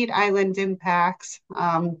reduce the heat island impacts.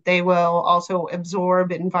 They will also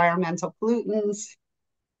absorb environmental pollutants.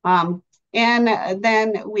 And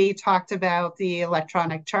then we talked about the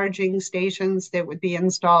electronic charging stations that would be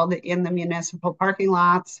installed in the municipal parking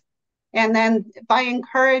lots. And then by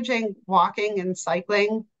encouraging walking and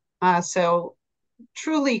cycling, so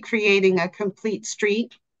truly creating a complete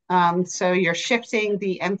street. So you're shifting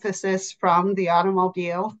the emphasis from the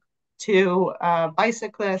automobile to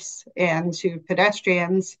bicyclists and to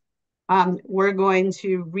pedestrians. We're going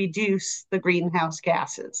to reduce the greenhouse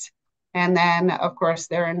gases. And then, of course,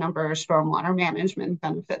 there are a number of stormwater management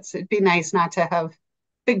benefits. It'd be nice not to have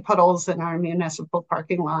big puddles in our municipal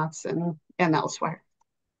parking lots and elsewhere.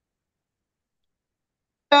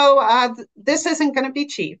 So this isn't going to be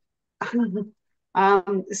cheap.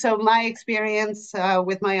 So my experience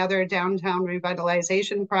with my other downtown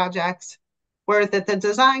revitalization projects were that the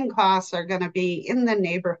design costs are going to be in the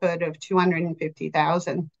neighborhood of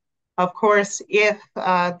 $250,000. Of course, if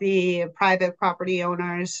the private property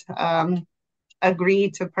owners agree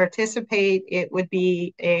to participate, it would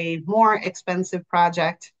be a more expensive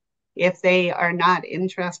project. If they are not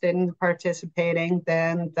interested in participating,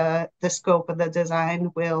 then the scope of the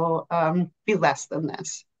design will be less than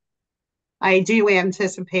this. I do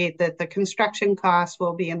anticipate that the construction costs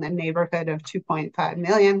will be in the neighborhood of 2.5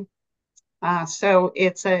 million. So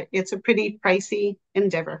it's a pretty pricey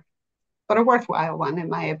endeavor, but a worthwhile one in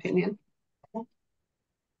my opinion.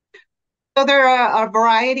 So there are a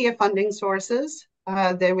variety of funding sources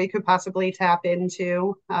that we could possibly tap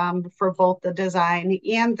into for both the design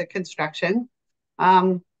and the construction.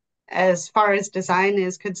 As far as design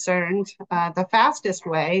is concerned, the fastest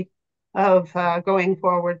way of going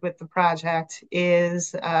forward with the project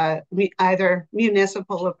is either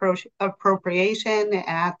municipal appropriation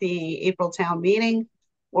at the April town meeting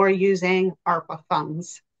or using ARPA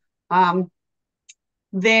funds.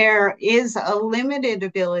 There is a limited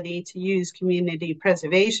ability to use Community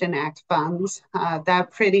Preservation Act funds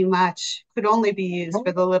that pretty much could only be used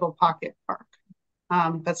for the Little Pocket Park.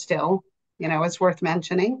 But still, you know, it's worth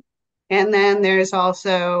mentioning. And then there's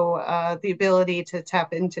also the ability to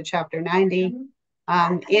tap into Chapter 90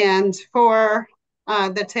 and for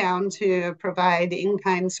the town to provide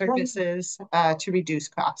in-kind services to reduce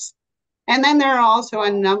costs. And then there are also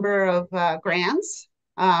a number of grants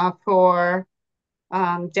for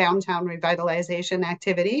downtown revitalization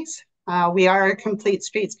activities. We are a Complete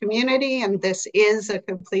Streets community, and this is a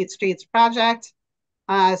Complete Streets project.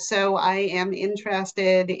 So I am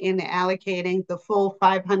interested in allocating the full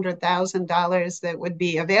 $500,000 that would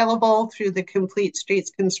be available through the Complete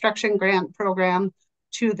Streets Construction Grant Program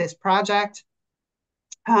to this project.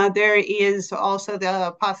 There is also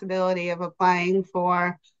the possibility of applying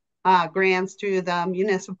for grants through the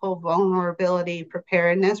Municipal Vulnerability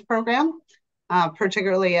Preparedness Program.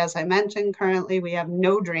 Particularly, as I mentioned, currently we have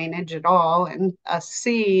no drainage at all and a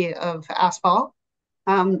sea of asphalt.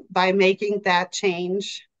 By making that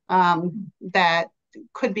change, that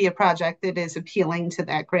could be a project that is appealing to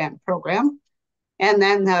that grant program. And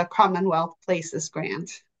then the Commonwealth Places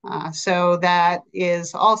Grant. So that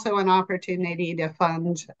is also an opportunity to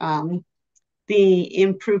fund the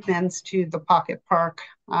improvements to the Pocket Park.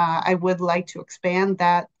 I would like to expand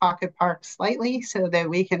that Pocket Park slightly so that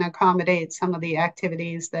we can accommodate some of the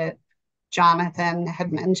activities that Jonathan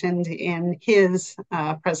had mentioned in his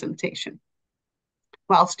presentation,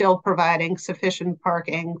 while still providing sufficient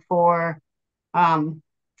parking for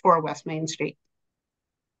West Main Street.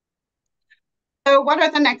 So what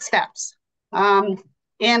are the next steps?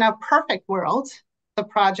 In a perfect world, the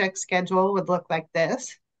project schedule would look like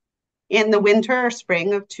this. In the winter or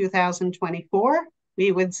spring of 2024,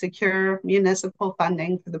 we would secure municipal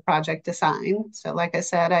funding for the project design. So like I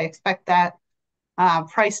said, I expect that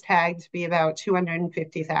price tag to be about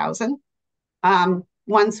 $250,000.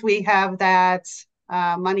 Once we have that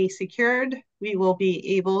money secured, we will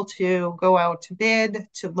be able to go out to bid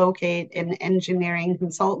to locate an engineering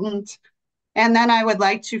consultant. And then I would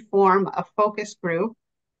like to form a focus group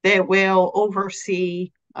that will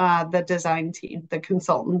oversee the design team, the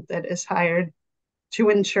consultant that is hired, to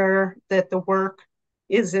ensure that the work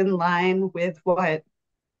is in line with what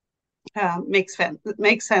makes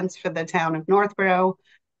sense for the town of Northborough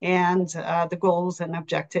and the goals and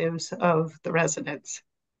objectives of the residents.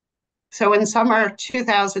 So in summer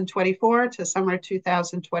 2024 to summer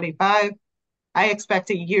 2025, I expect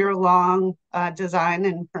a year-long design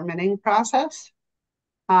and permitting process.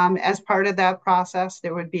 As part of that process,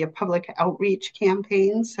 there would be a public outreach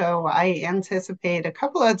campaign. So I anticipate a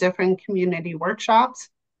couple of different community workshops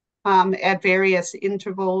at various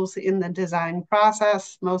intervals in the design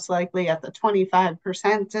process, most likely at the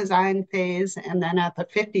 25% design phase and then at the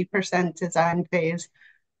 50% design phase,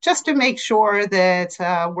 just to make sure that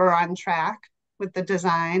we're on track with the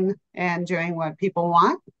design and doing what people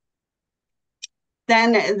want.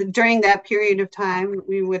 Then during that period of time,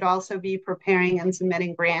 we would also be preparing and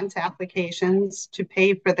submitting grant applications to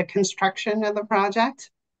pay for the construction of the project.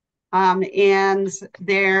 And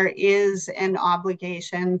there is an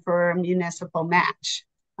obligation for a municipal match.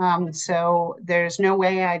 So there's no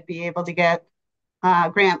way I'd be able to get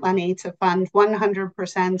grant money to fund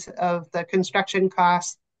 100% of the construction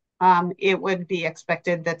costs. It would be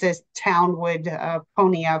expected that this town would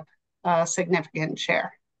pony up a significant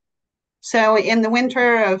share. So in the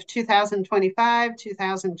winter of 2025,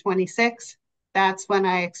 2026, that's when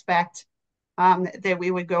I expect that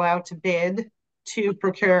we would go out to bid to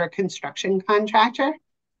procure a construction contractor.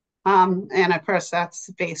 And of course,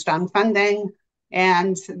 that's based on funding.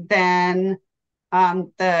 And then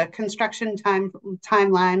the construction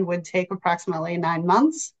timeline would take approximately 9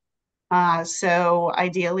 months. So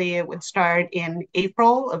ideally, it would start in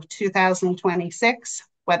April of 2026,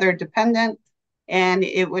 weather dependent, and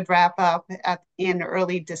it would wrap up in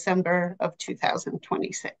early December of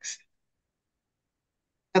 2026.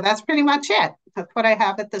 So that's pretty much it. That's what I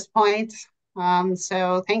have at this point.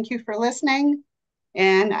 So thank you for listening,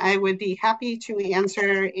 and I would be happy to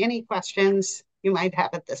answer any questions you might have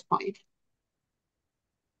at this point.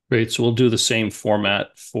 Great. So we'll do the same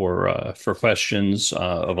format for questions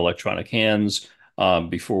of electronic hands.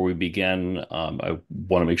 Before we begin, I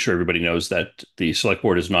want to make sure everybody knows that the select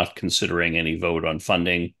board is not considering any vote on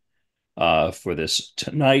funding for this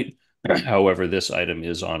tonight. However, this item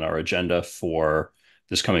is on our agenda for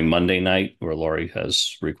this coming Monday night, where Lori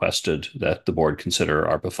has requested that the board consider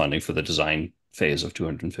ARPA funding for the design phase of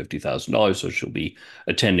 $250,000. So she'll be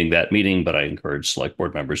attending that meeting, but I encourage select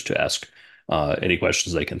board members to ask any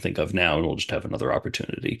questions they can think of now, and we'll just have another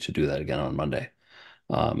opportunity to do that again on Monday.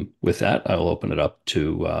 With that, I will open it up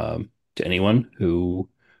to anyone who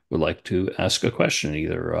would like to ask a question,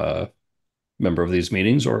 either member of these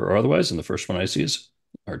meetings or otherwise. And the first one I see is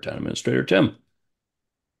our town administrator, Tim.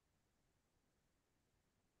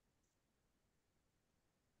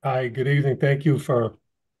 Hi, good evening. Thank you for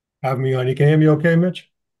having me on. You can hear me okay, Mitch?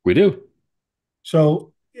 We do.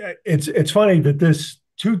 So it's funny that this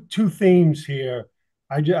two themes here.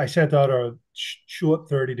 I sent out a short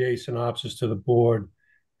 30-day synopsis to the board,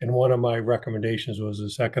 and one of my recommendations was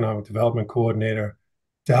this economic development coordinator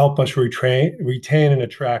to help us retain and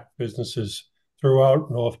attract businesses throughout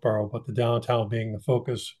Northborough, but the downtown being the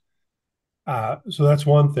focus. So that's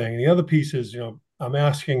one thing. And the other piece is, I'm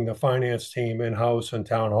asking the finance team in-house and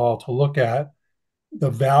town hall to look at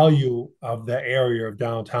the value of the area of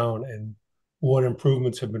downtown and what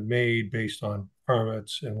improvements have been made based on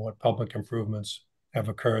permits and what public improvements have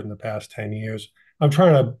occurred in the past 10 years. I'm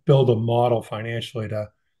trying to build a model financially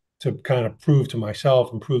to kind of prove to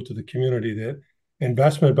myself and prove to the community that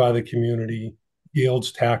investment by the community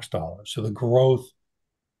yields tax dollars. So the growth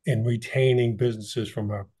in retaining businesses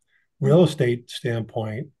from a real estate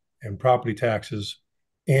standpoint and property taxes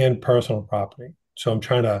and personal property. So I'm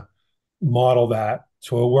trying to model that.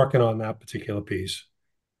 So we're working on that particular piece.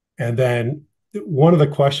 And then one of the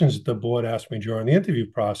questions that the board asked me during the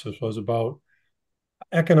interview process was about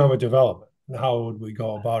economic development and how would we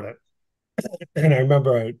go about it. And I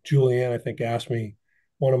remember Julianne, I think, asked me,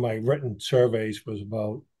 one of my written surveys was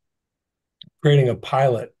about creating a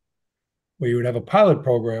pilot where you would have a pilot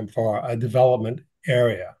program for a development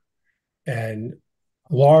area. And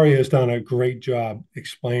Laurie has done a great job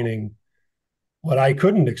explaining what I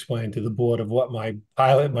couldn't explain to the board of what my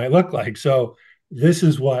pilot might look like. So this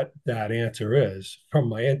is what that answer is from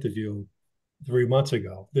my interview 3 months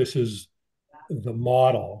ago. This is the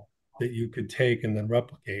model that you could take and then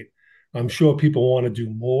replicate. I'm sure people want to do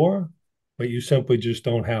more, but you simply just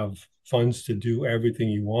don't have funds to do everything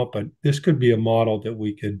you want. But this could be a model that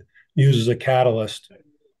we could use as a catalyst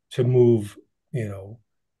to move,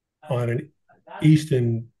 on an east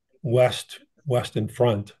and western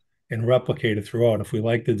front and replicate it throughout. If we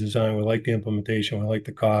like the design, we like the implementation, we like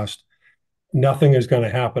the cost, nothing is going to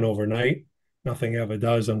happen overnight. Nothing ever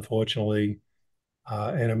does, unfortunately,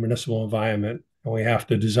 in a municipal environment. And we have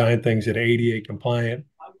to design things that are ADA compliant,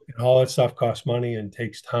 and all that stuff costs money and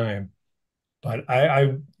takes time. But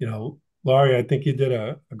Laurie, I think you did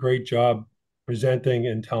a great job presenting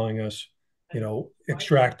and telling us,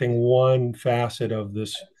 extracting one facet of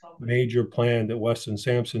this major plan that Weston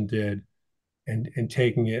Sampson did and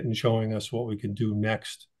taking it and showing us what we could do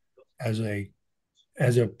next as a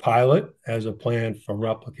pilot, as a plan for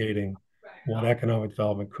replicating what economic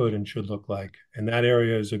development could and should look like. And that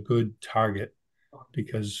area is a good target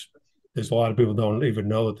because there's a lot of people don't even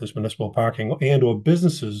know that there's municipal parking and or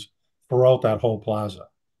businesses throughout that whole plaza.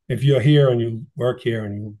 If you're here and you work here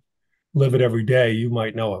and you live it every day, you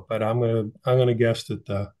might know it. But I'm gonna guess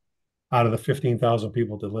that out of the 15,000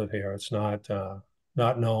 people that live here, it's not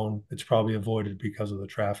known. It's probably avoided because of the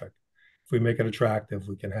traffic. If we make it attractive,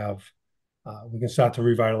 we can start to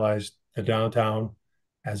revitalize the downtown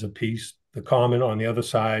as a piece. The common on the other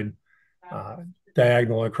side,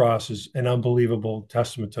 diagonal across, is an unbelievable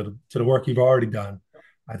testament to the work you've already done.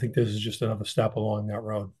 I think this is just another step along that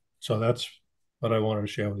road. So that's what I wanted to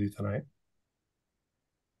share with you tonight.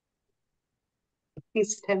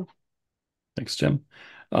 Thanks, Tim. Thanks, Tim.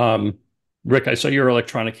 Rick, I saw your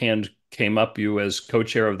electronic hand came up. You, as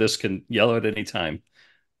co-chair of this, can yell at any time.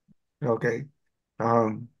 Okay.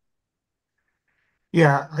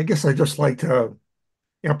 Yeah, I guess I'd just like to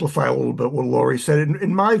amplify a little bit what Laurie said.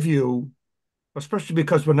 In my view, especially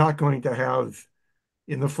because we're not going to have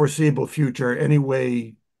in the foreseeable future any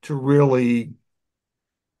way to really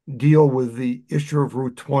deal with the issue of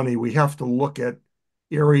Route 20, we have to look at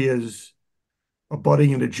areas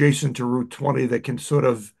abutting and adjacent to Route 20 that can sort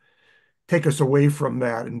of take us away from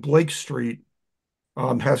that. And Blake Street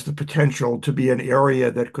has the potential to be an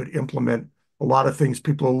area that could implement a lot of things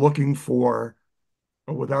people are looking for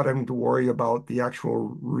without having to worry about the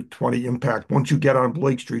actual Route 20 impact. Once you get on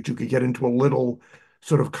Blake Street, you could get into a little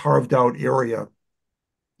sort of carved out area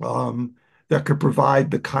that could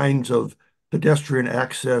provide the kinds of pedestrian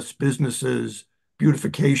access, businesses,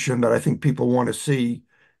 beautification that I think people want to see.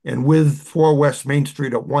 And with 4 West Main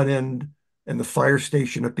Street at one end and the fire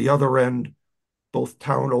station at the other end, both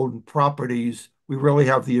town-owned properties, we really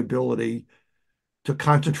have the ability to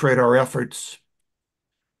concentrate our efforts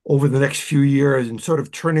over the next few years and sort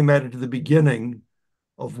of turning that into the beginning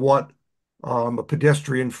of what a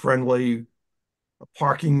pedestrian-friendly,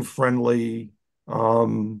 parking-friendly,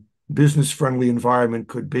 business-friendly environment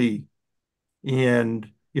could be.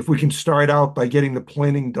 And if we can start out by getting the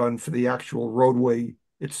planning done for the actual roadway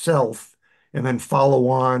itself, and then follow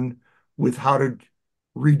on with how to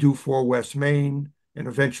redo 4 West Main and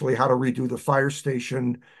eventually how to redo the fire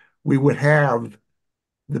station, we would have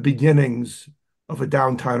the beginnings of a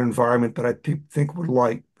downtown environment that I think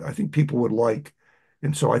people would like.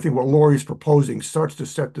 And so I think what Lori's proposing starts to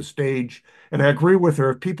set the stage. And I agree with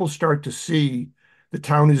her. If people start to see the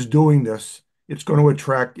town is doing this, it's going to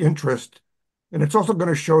attract interest. And it's also going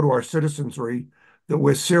to show to our citizenry that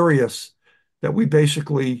we're serious, that we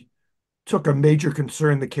basically took a major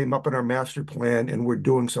concern that came up in our master plan and we're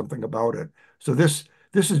doing something about it. So this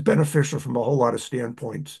is beneficial from a whole lot of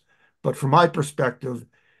standpoints. But from my perspective,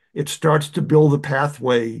 it starts to build a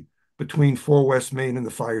pathway between 4 West Main and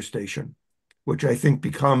the fire station, which I think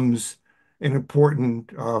becomes an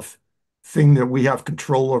important thing that we have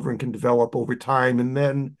control over and can develop over time. And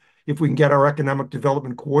then if we can get our economic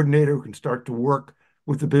development coordinator who can start to work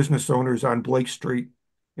with the business owners on Blake Street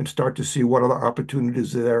and start to see what other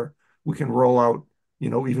opportunities are there, we can roll out,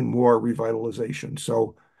 even more revitalization.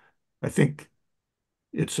 So I think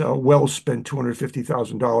it's well spent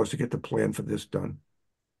 $250,000 to get the plan for this done.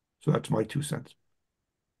 So that's my 2 cents.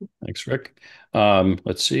 Thanks, Rick.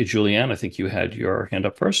 Let's see, Julianne, I think you had your hand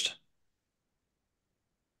up first.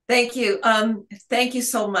 Thank you. Thank you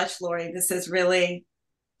so much, Lori. This is really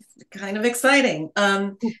kind of exciting.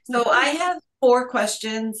 So I have 4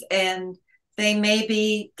 questions and they may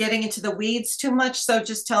be getting into the weeds too much. So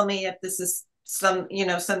just tell me if this is some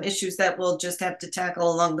issues that we'll just have to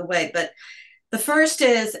tackle along the way. But the first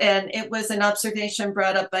is, and it was an observation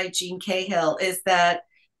brought up by Jean Cahill, is that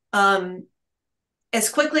as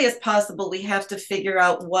quickly as possible, we have to figure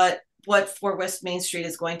out what 4 West Main Street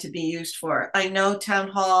is going to be used for. I know Town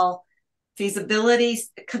Hall Feasibility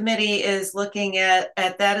Committee is looking at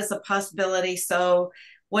that as a possibility. So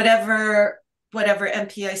whatever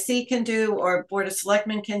MPIC can do or Board of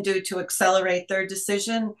Selectmen can do to accelerate their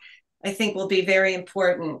decision, I think will be very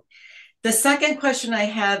important. The second question I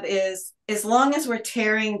have is, as long as we're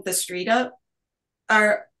tearing the street up,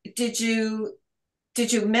 did you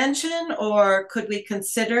mention or could we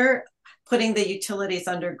consider putting the utilities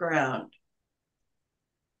underground?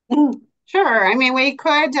 Sure. I mean, we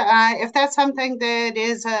could, if that's something that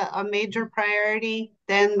is a major priority,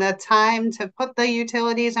 then the time to put the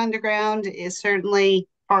utilities underground is certainly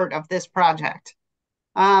part of this project.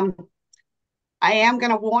 I am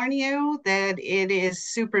going to warn you that it is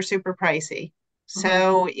super, super pricey.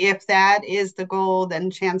 So if that is the goal,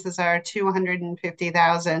 then chances are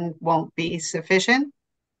 250,000 won't be sufficient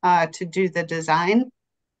to do the design.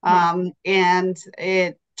 And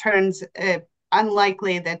it turns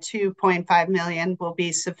unlikely that 2.5 million will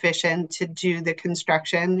be sufficient to do the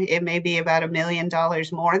construction. It may be about $1 million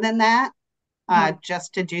more than that,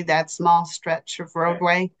 just to do that small stretch of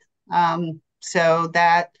roadway. So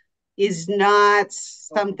that is not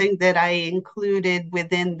something that I included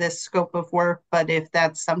within the scope of work, but if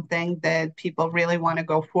that's something that people really want to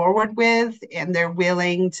go forward with and they're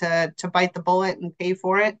willing to bite the bullet and pay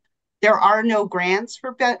for it, there are no grants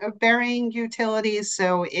for burying utilities,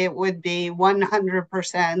 so it would be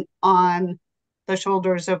 100% on the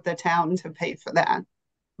shoulders of the town to pay for that.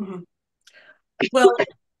 Well,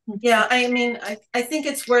 yeah, I mean, I think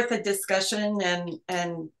it's worth a discussion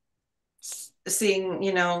and seeing,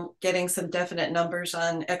 getting some definite numbers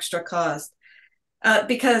on extra cost.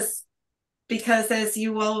 Because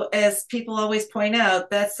as people always point out,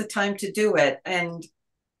 that's the time to do it. And,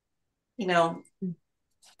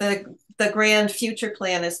 the grand future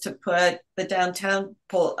plan is to put the downtown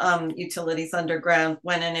utilities underground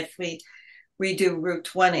when and if we redo Route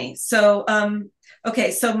 20. So,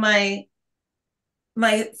 okay, so my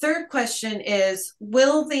third question is,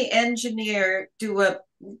 will the engineer do a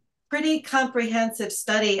pretty comprehensive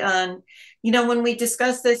study on, when we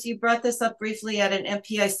discussed this, you brought this up briefly at an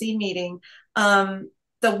MPIC meeting, the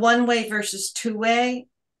one-way versus two-way.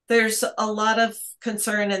 There's a lot of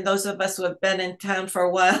concern, and those of us who have been in town for a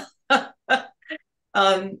while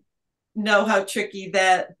know how tricky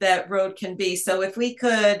that road can be. So if we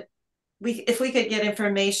could get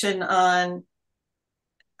information on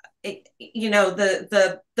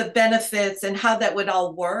the benefits and how that would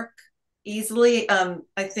all work easily,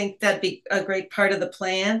 I think that'd be a great part of the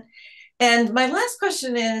plan. And my last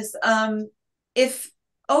question is, if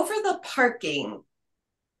over the parking,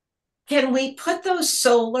 can we put those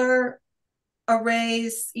solar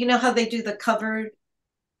arrays, you know how they do the covered?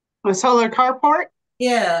 A solar carport?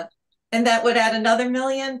 Yeah. And that would add another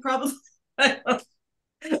million, probably.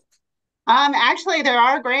 Actually, there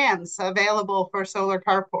are grants available for solar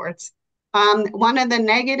carports. One of the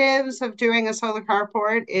negatives of doing a solar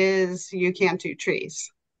carport is you can't do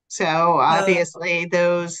trees. So obviously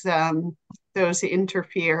those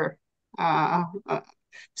interfere.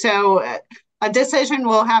 So a decision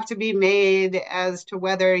will have to be made as to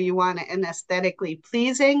whether you want an aesthetically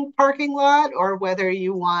pleasing parking lot or whether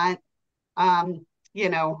you want,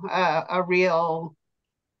 a real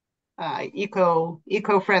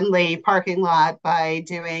eco-friendly parking lot by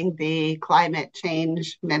doing the climate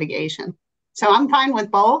change mitigation. So I'm fine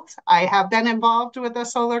with both. I have been involved with the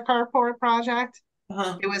solar carport project.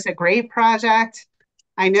 It was a great project.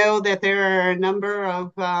 I know that there are a number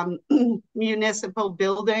of municipal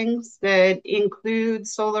buildings that include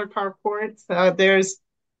solar carports.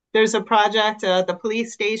 There's a project, the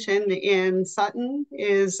police station in Sutton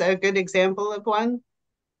is a good example of one.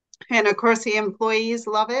 And of course, the employees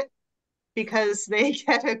love it because they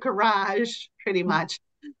get a garage pretty much.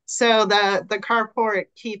 So the carport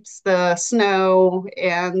keeps the snow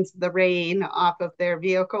and the rain off of their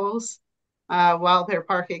vehicles while they're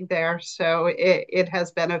parking there. So it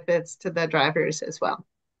has benefits to the drivers as well.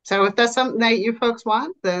 So if that's something that you folks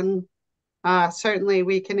want, then certainly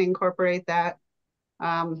we can incorporate that.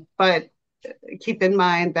 But keep in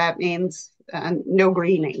mind that means no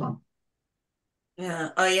greening. Yeah.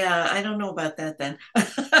 Oh, yeah. I don't know about that then.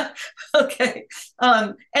 Okay.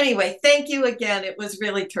 Anyway, thank you again. It was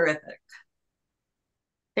really terrific.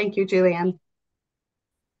 Thank you, Julianne.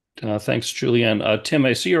 Thanks, Julianne. Tim,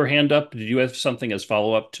 I see your hand up. Did you have something as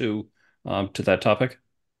follow-up to that topic?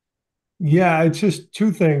 Yeah, it's just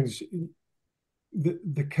two things.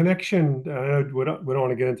 The connection, we don't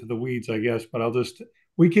want to get into the weeds, I guess, but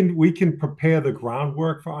we can prepare the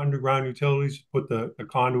groundwork for underground utilities, put the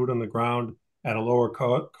conduit on the ground at a lower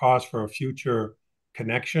cost for a future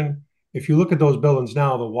connection. If you look at those buildings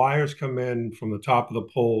now, the wires come in from the top of the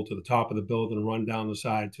pole to the top of the building and run down the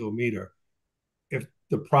side to a meter. If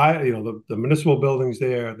the municipal buildings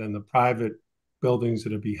there, then the private buildings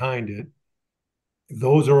that are behind it,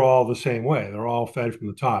 those are all the same way. They're all fed from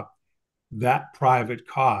the top. That private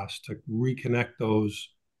cost to reconnect those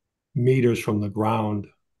meters from the ground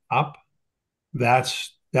up,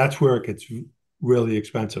 that's where it gets really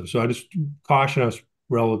expensive. So I just caution us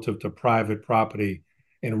relative to private property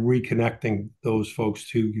and reconnecting those folks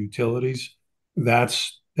to utilities.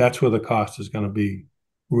 That's where the cost is going to be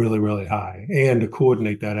really, really high. And to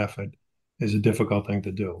coordinate that effort is a difficult thing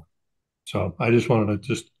to do. So I just wanted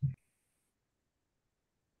to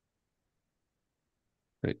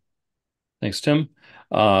Great. Thanks, Tim.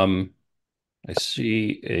 I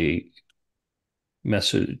see a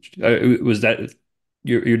message. Was that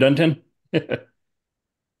you're done, Tim?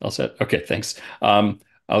 All set. Okay, thanks.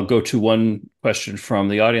 I'll go to one question from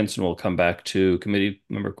the audience and we'll come back to committee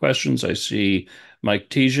member questions. I see Mike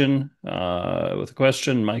Tejan with a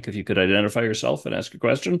question. Mike, if you could identify yourself and ask your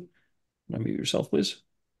question. Unmute yourself, please.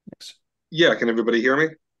 Thanks. Yeah, can everybody hear me?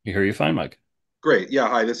 We hear you fine, Mike. Great. Yeah,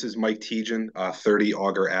 hi, this is Mike Tejan, 30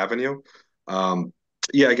 Auger Avenue.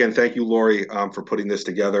 Yeah, again, thank you, Lori, for putting this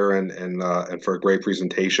together and for a great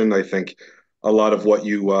presentation. I think a lot of what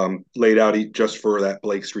you laid out just for that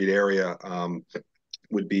Blake Street area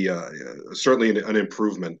would be certainly an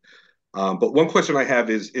improvement. But one question I have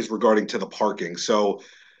is regarding to the parking. So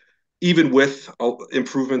even with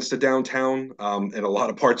improvements to downtown and a lot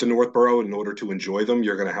of parts of Northborough, in order to enjoy them,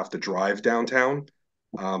 you're going to have to drive downtown.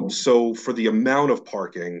 So for the amount of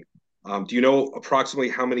parking, do you know approximately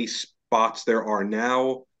how many spots there are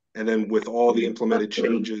now? And then with all the implemented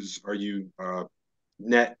changes, are you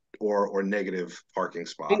net or negative parking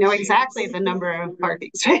spots? I know exactly the number of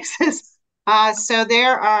parking spaces. So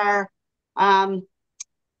there are,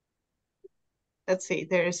 let's see,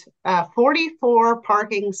 there's 44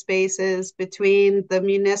 parking spaces between the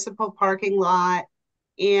municipal parking lot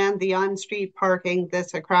and the on-street parking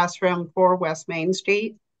that's across from 4 West Main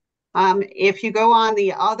Street. If you go on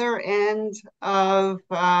the other end of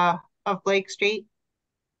Blake Street,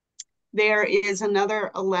 there is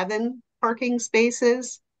another 11 parking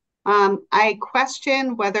spaces. I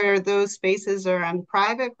question whether those spaces are on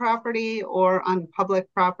private property or on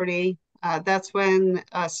public property. That's when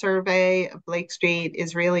a survey of Blake Street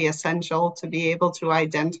is really essential to be able to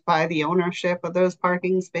identify the ownership of those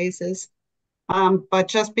parking spaces. But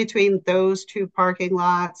just between those two parking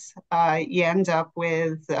lots, you end up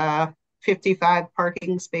with 55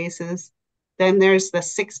 parking spaces. Then there's the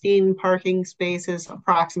 16 parking spaces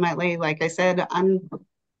approximately, like I said,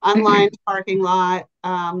 unlined parking lot,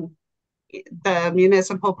 the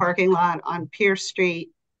municipal parking lot on Pierce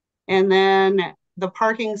Street, and then the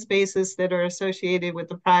parking spaces that are associated with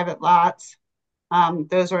the private lots.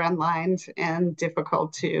 Those are unlined and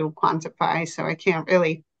difficult to quantify, so I can't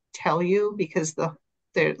really tell you because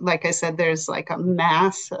there, like I said, there's like a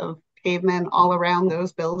mass of pavement all around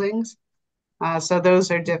those buildings. So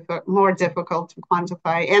those are more difficult to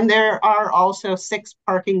quantify. And there are also 6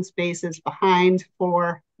 parking spaces behind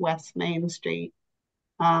 4 West Main Street.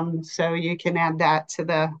 So you can add that to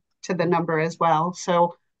the number as well.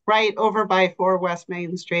 So right over by 4 West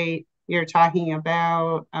Main Street, you're talking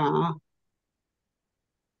about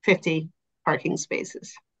 50 parking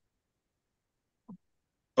spaces.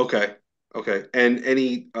 Okay. Okay. And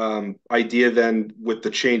any idea then with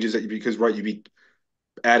the changes that because you'd be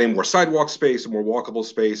adding more sidewalk space, more walkable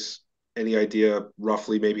space. Any idea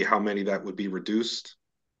roughly maybe how many that would be reduced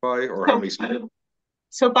by or how many?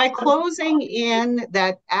 So by closing in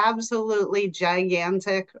that absolutely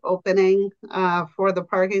gigantic opening for the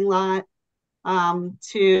parking lot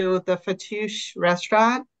to the Fatouche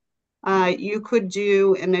restaurant, you could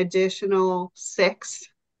do an additional 6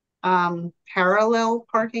 parallel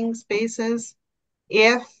parking spaces.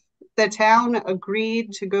 If the town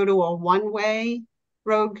agreed to go to a one-way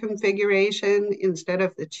road configuration instead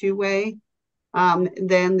of the 2-way,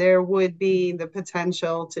 then there would be the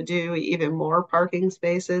potential to do even more parking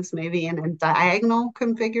spaces, maybe in a diagonal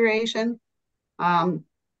configuration. But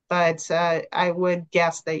I would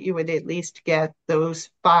guess that you would at least get those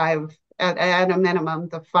 5, at a minimum,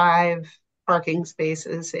 the 5 parking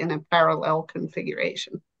spaces in a parallel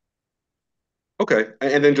configuration. Okay.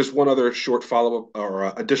 And then just one other short follow-up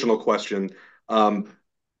or additional question.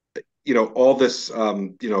 All this,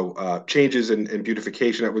 changes and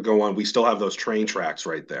beautification that would go on, we still have those train tracks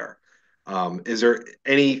right there. Is there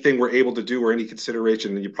anything we're able to do or any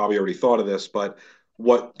consideration, and you probably already thought of this, but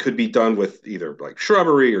what could be done with either like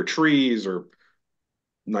shrubbery or trees or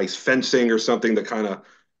nice fencing or something to kind of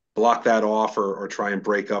block that off or try and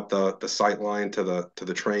break up the sight line to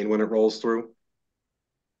the train when it rolls through?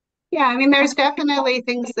 Yeah, I mean, there's definitely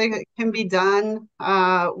things that can be done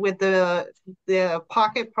with the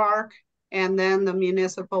pocket park and then the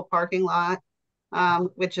municipal parking lot,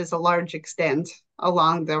 which is a large extent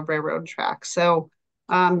along the railroad track. So,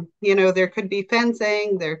 there could be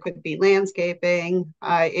fencing, there could be landscaping.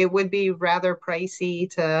 It would be rather pricey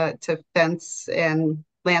to fence and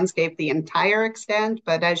landscape the entire extent,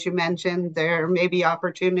 but as you mentioned, there may be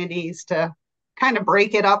opportunities to kind of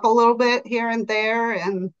break it up a little bit here and there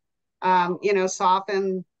and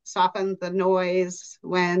soften the noise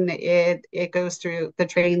when it goes through, the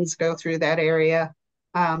trains go through that area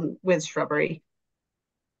with shrubbery.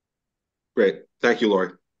 Great. Thank you,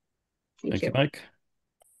 Lori. Thank you, Mike.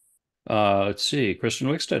 Let's see, Kristen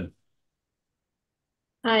Wickstead.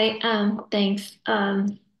 Hi, thanks.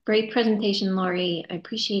 Great presentation, Lori. I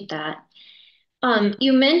appreciate that.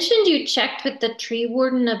 You mentioned you checked with the tree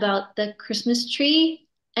warden about the Christmas tree.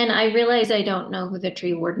 And I realize I don't know who the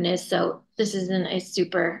tree warden is, so this isn't a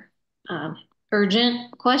super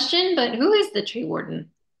urgent question, but who is the tree warden?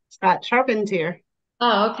 Scott Charpentier.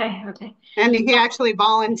 Oh, okay, okay. And he actually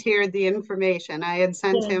volunteered the information. I had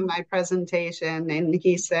sent him my presentation, and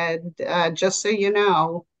he said, just so you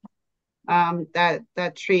know,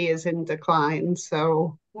 that tree is in decline.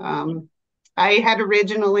 So I had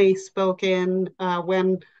originally spoken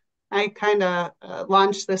when I kind of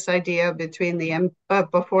launched this idea before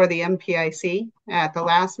the MPIC at the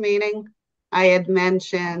last meeting. I had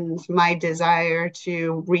mentioned my desire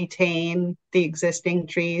to retain the existing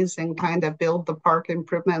trees and kind of build the park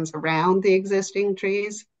improvements around the existing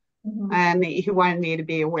trees. Mm-hmm. And he wanted me to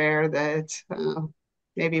be aware that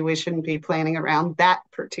maybe we shouldn't be planning around that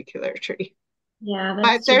particular tree. Yeah,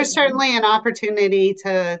 but there's certainly an opportunity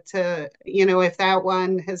to if that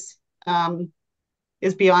one has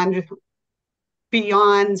is beyond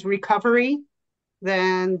recovery,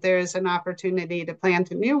 then there's an opportunity to plant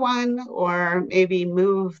a new one or maybe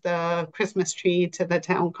move the Christmas tree to the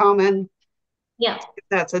town common. Yeah. If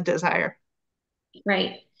that's a desire.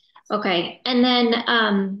 Right. Okay. And then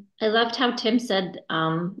I loved how Tim said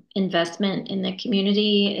investment in the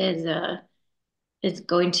community is is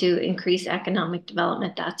going to increase economic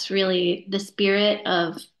development. That's really the spirit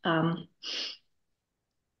of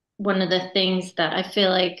one of the things that I feel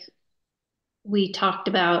like we talked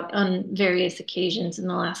about on various occasions in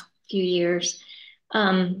the last few years.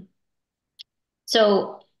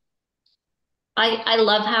 So I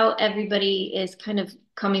love how everybody is kind of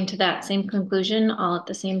coming to that same conclusion all at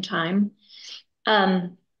the same time.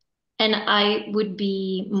 And I would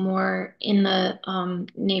be more in the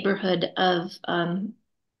neighborhood of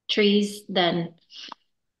trees than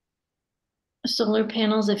solar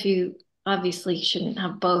panels, if you obviously shouldn't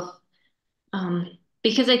have both.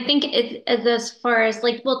 Because I think as far as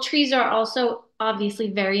like, well, trees are also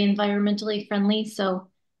obviously very environmentally friendly, so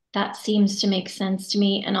that seems to make sense to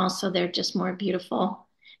me. And also they're just more beautiful.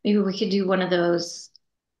 Maybe we could do one of those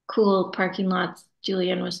cool parking lots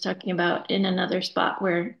Julian was talking about in another spot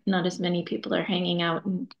where not as many people are hanging out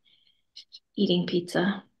and eating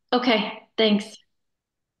pizza. Okay, thanks.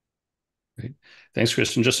 Great. Thanks,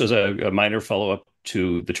 Kristen. Just as a minor follow-up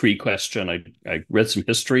to the tree question, I read some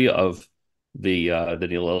history of the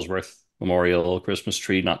Neil Ellsworth Memorial Christmas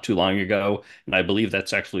tree not too long ago, and I believe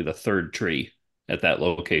that's actually the third tree at that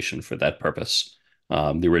location for that purpose.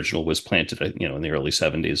 The original was planted, in the early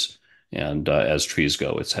 70s, and as trees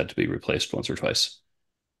go, it's had to be replaced once or twice.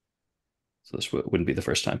 So this wouldn't be the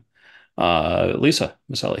first time. Lisa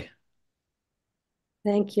Maselli.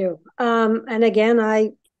 Thank you. And again,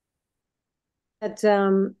 I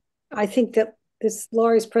think that this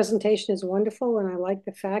Laurie's presentation is wonderful, and I like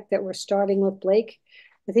the fact that we're starting with Blake.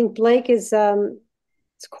 I think Blake is it's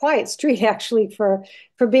a quiet street actually for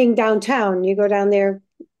being downtown. You go down there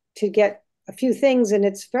to get a few things, and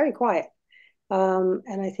it's very quiet.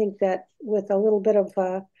 And I think that with a little bit of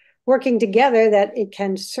working together, that it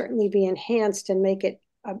can certainly be enhanced and make it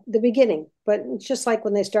the beginning. But it's just like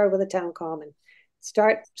when they started with a town common.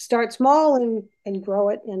 Start small and grow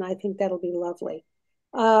it, and I think that'll be lovely.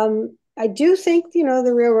 I do think,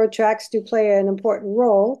 the railroad tracks do play an important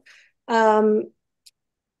role.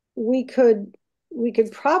 We could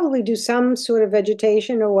probably do some sort of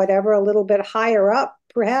vegetation or whatever, a little bit higher up,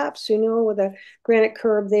 perhaps, with a granite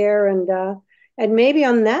curb there. And maybe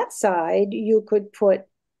on that side, you could put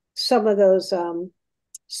some of those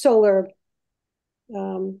solar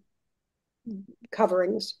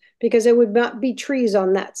coverings, because it would not be trees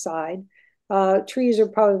on that side. Trees are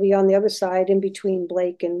probably on the other side in between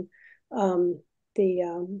Blake and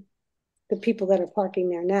the people that are parking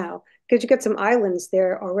there now, because you got some islands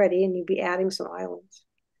there already, and you'd be adding some islands.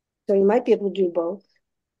 So you might be able to do both.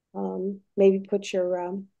 Maybe put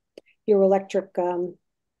your electric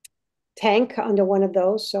tank under one of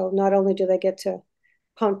those. So not only do they get to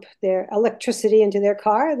pump their electricity into their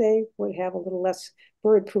car, they would have a little less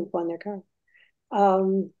bird poop on their car.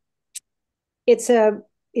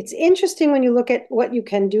 It's interesting when you look at what you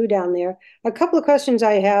can do down there. A couple of questions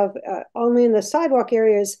I have only in the sidewalk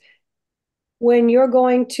areas. When you're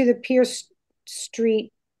going to the Pierce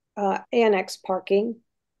Street annex parking,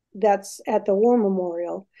 that's at the War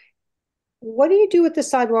Memorial, what do you do with the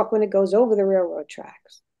sidewalk when it goes over the railroad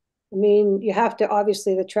tracks? I mean, you have to,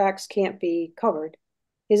 obviously the tracks can't be covered.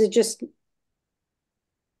 Is it just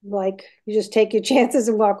like you just take your chances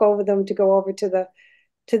and walk over them to go over to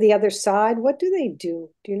the other side? What do they do?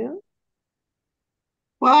 Do you know?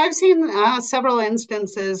 Well, I've seen several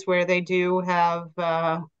instances where they do have,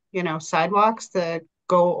 sidewalks that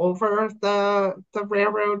go over the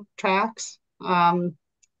railroad tracks. But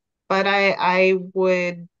I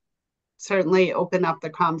would certainly open up the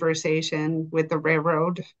conversation with the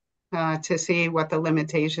railroad to see what the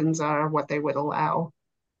limitations are, what they would allow.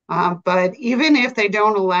 But even if they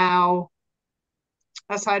don't allow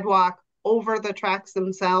a sidewalk over the tracks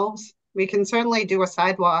themselves, we can certainly do a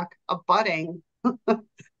sidewalk abutting the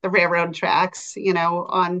railroad tracks,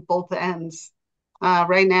 on both ends.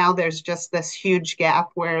 Right now, there's just this huge gap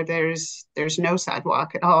where there's no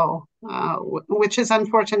sidewalk at all, which is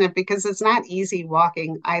unfortunate because it's not easy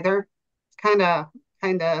walking either. Kind of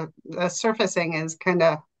the surfacing is kind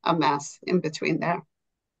of a mess in between there.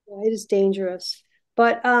 It is dangerous,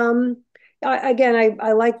 but again,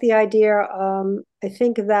 I like the idea. I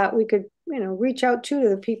think that we could, reach out to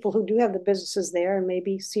the people who do have the businesses there and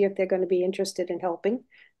maybe see if they're going to be interested in helping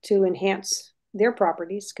to enhance their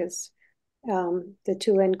properties, because the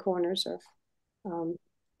two end corners of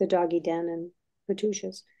the Doggy Den and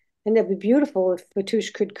Fatouche's. And it'd be beautiful if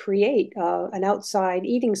Fatouche could create an outside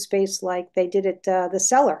eating space like they did at the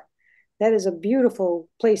Cellar. That is a beautiful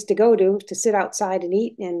place to go to sit outside and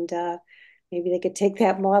eat. And maybe they could take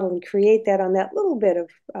that model and create that on that little bit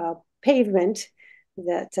of pavement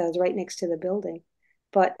that is right next to the building.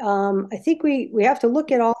 But I think we have to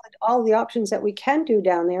look at all the options that we can do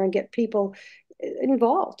down there and get people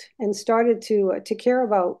involved and started to care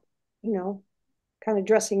about, you know, kind of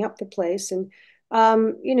dressing up the place. And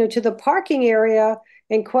you know, to the parking area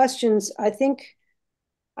and questions, I think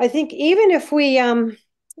even if we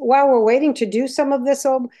while we're waiting to do some of this,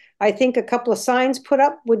 I think a couple of signs put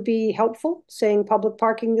up would be helpful, saying public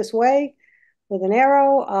parking this way with an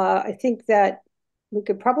arrow. I think that we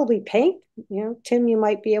could probably paint, you know, Tim, you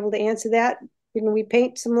might be able to answer that. Can we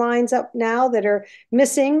paint some lines up now that are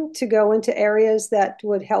missing to go into areas that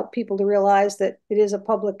would help people to realize that it is a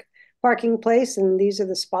public parking place and these are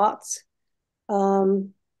the spots?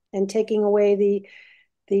 And taking away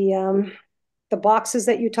the boxes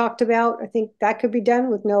that you talked about, I think that could be done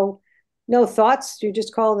with no thoughts. You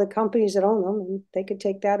just call the companies that own them and they could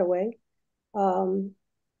take that away. And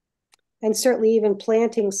certainly even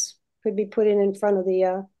plantings could be put in front of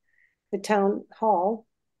the town hall.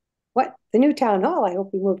 The new town hall, I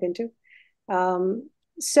hope we move into.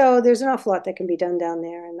 So there's an awful lot that can be done down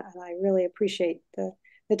there, and I really appreciate the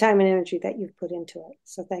time and energy that you've put into it.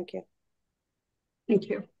 So thank you. Thank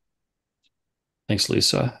you. Thanks,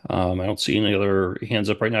 Lisa. I don't see any other hands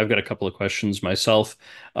up right now. I've got a couple of questions myself.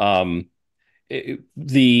 The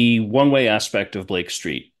one-way aspect of Blake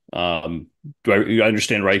Street, do I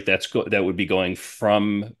understand right? That would be going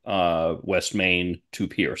from West Main to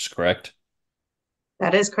Pierce, correct?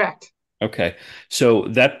 That is correct. Okay, so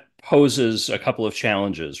that poses a couple of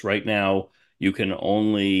challenges. Right now, you can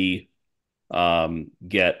only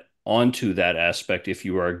get onto that aspect if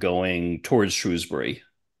you are going towards Shrewsbury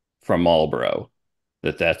from Marlborough.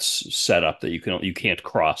 That's set up that you can't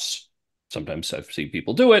cross. Sometimes I've seen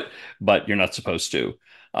people do it, but you're not supposed to.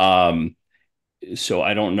 So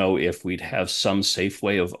I don't know if we'd have some safe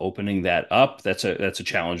way of opening that up. That's a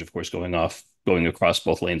challenge, of course, going across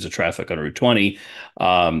both lanes of traffic on Route 20.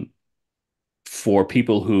 For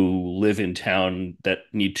people who live in town that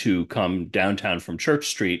need to come downtown from Church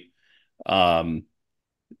Street,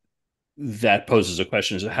 that poses a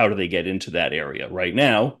question: is how do they get into that area right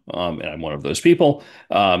now? And I'm one of those people.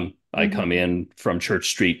 I come in from Church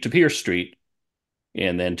Street to Pierce Street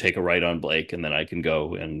and then take a right on Blake, and then I can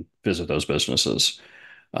go and visit those businesses.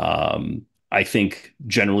 I think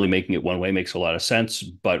generally making it one way makes a lot of sense,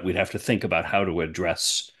 but we'd have to think about how to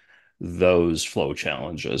address those flow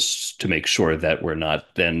challenges to make sure that we're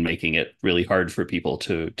not then making it really hard for people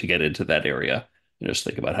to get into that area. And just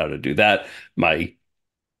think about how to do that. My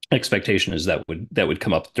expectation is that would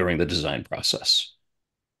come up during the design process.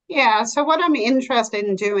 Yeah, so what I'm interested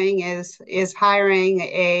in doing is hiring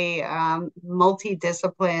a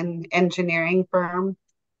multidiscipline engineering firm.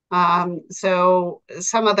 So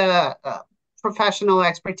some of the professional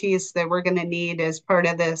expertise that we're going to need as part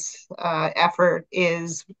of this effort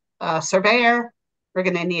is a surveyor. We're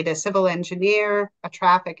going to need a civil engineer, a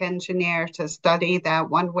traffic engineer to study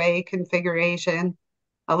that one-way configuration,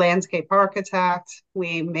 a landscape architect.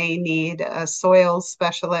 We may need a soil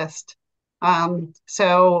specialist.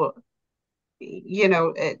 So, you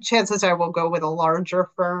know, chances are we'll go with a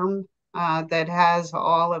larger firm that has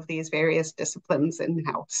all of these various disciplines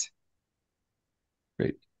in-house.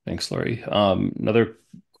 Great. Thanks, Lori. Another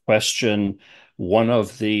question. One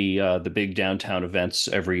of the big downtown events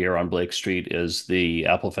every year on Blake Street is the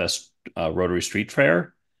Applefest Rotary Street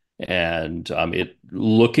Fair. And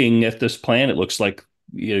looking at this plan, it looks like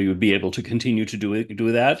you would be able to continue to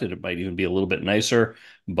do that, and it might even be a little bit nicer.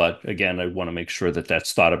 But again, I want to make sure that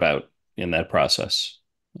that's thought about in that process.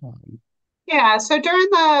 Yeah, so during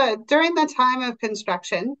the time of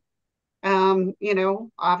construction, you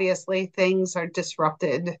know, obviously things are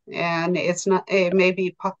disrupted, and it may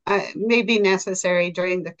be necessary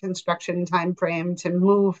during the construction time frame to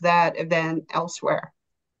move that event elsewhere.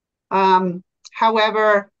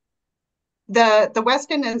 However, the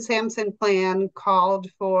Weston and Sampson plan called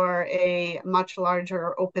for a much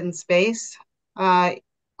larger open space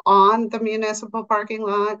on the municipal parking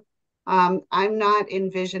lot. I'm not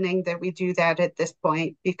envisioning that we do that at this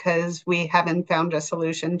point because we haven't found a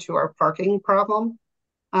solution to our parking problem.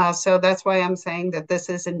 So that's why I'm saying that this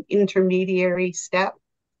is an intermediary step.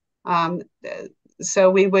 So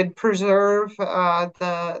we would preserve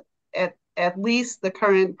at least the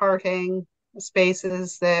current parking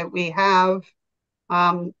spaces that we have.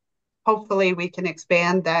 Hopefully we can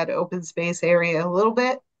expand that open space area a little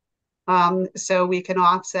bit. So we can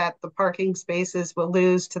offset the parking spaces we'll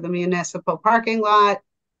lose to the municipal parking lot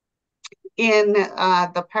in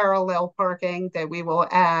the parallel parking that we will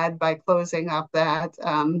add by closing up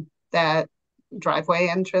that driveway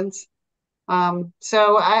entrance.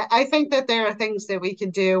 So I think that there are things that we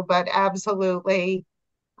could do, but absolutely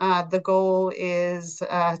the goal is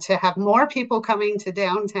to have more people coming to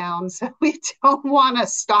downtown, so we don't want to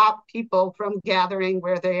stop people from gathering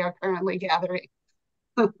where they are currently gathering.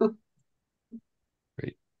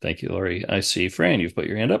 Great. Thank you, Lori. I see Fran, you've put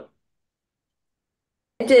your hand up.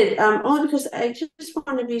 I did, only because I just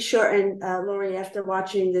want to be sure. And Lori, after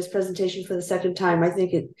watching this presentation for the second time,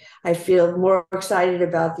 I feel more excited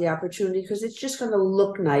about the opportunity because it's just going to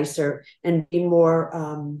look nicer and be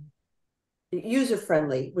more user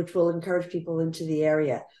friendly, which will encourage people into the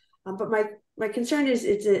area. But my concern is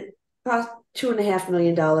it's a cost $2.5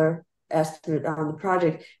 million estimate on the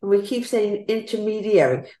project, and we keep saying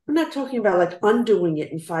intermediary. We're not talking about like undoing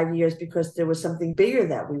it in 5 years because there was something bigger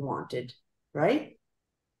that we wanted, right?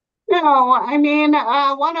 No, I mean,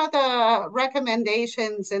 one of the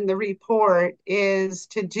recommendations in the report is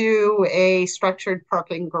to do a structured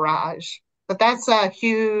parking garage, but that's a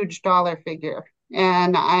huge dollar figure.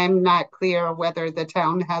 And I'm not clear whether the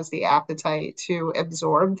town has the appetite to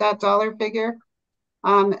absorb that dollar figure.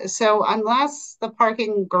 So unless the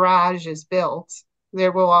parking garage is built,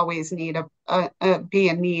 there will always be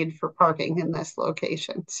a need for parking in this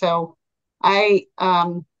location. So I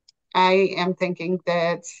am thinking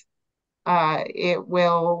that it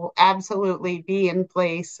will absolutely be in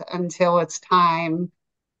place until it's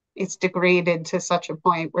degraded to such a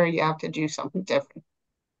point where you have to do something different.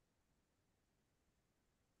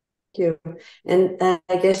 Thank you. And I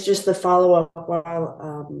guess just the follow-up,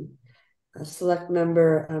 while a select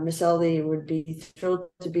member, Ms. Eldy, would be thrilled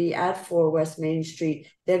to be at 4 West Main Street.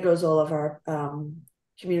 There goes all of our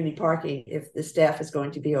community parking if the staff is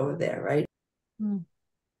going to be over there, right?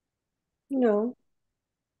 No.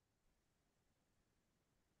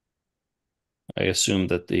 I assume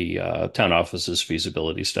that the town office's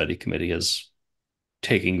feasibility study committee is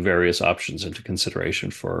taking various options into consideration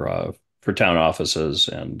for town offices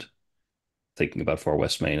and thinking about 4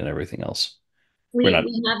 West Main and everything else. We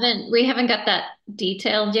haven't got that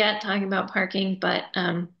detailed yet, talking about parking, but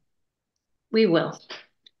we will.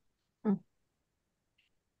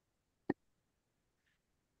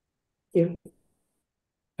 Yeah.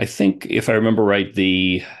 I think if I remember right,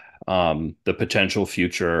 the potential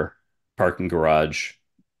future parking garage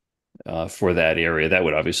for that area, that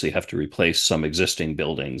would obviously have to replace some existing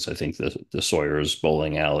buildings. I think the Sawyer's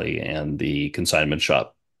bowling alley and the consignment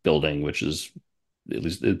shop building, which is, at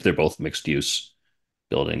least they're both mixed use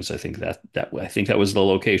buildings. I think that was the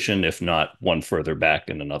location, if not one further back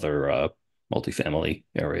in another multifamily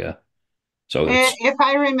area. So if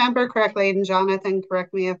I remember correctly, and Jonathan,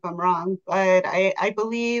 correct me if I'm wrong, but I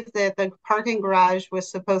believe that the parking garage was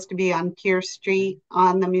supposed to be on Pierce Street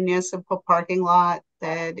on the municipal parking lot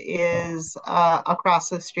that is across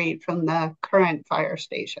the street from the current fire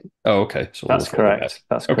station. Oh, okay. So that's correct.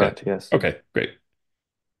 That's correct. Yes. Okay, great.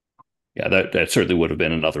 Yeah, that certainly would have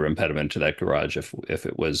been another impediment to that garage if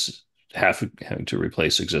it was having to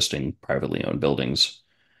replace existing privately owned buildings.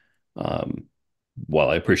 While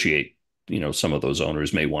I appreciate, some of those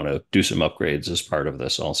owners may want to do some upgrades as part of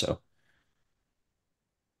this also,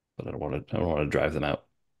 but I don't want to drive them out.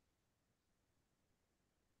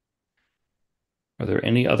 Are there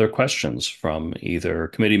any other questions from either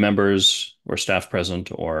committee members or staff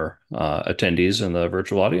present or attendees in the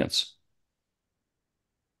virtual audience?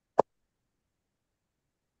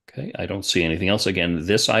 Okay, I don't see anything else. Again,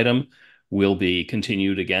 this item will be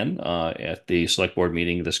continued again at the select board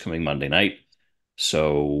meeting this coming Monday night.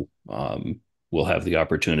 So we'll have the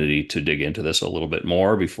opportunity to dig into this a little bit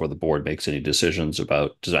more before the board makes any decisions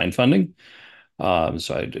about design funding. So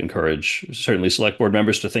I'd encourage certainly select board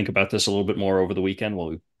members to think about this a little bit more over the weekend while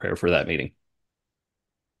we prepare for that meeting.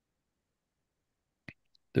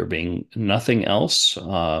 There being nothing else,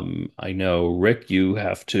 I know, Rick, you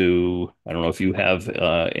have to, I don't know if you have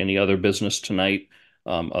any other business tonight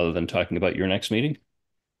other than talking about your next meeting?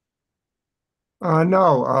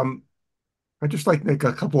 No, I'd just like to make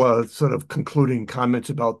a couple of sort of concluding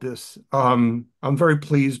comments about this. I'm very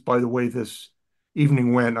pleased by the way this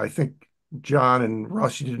evening went. I think John and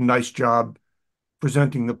Russ, you did a nice job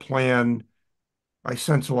presenting the plan. I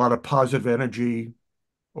sense a lot of positive energy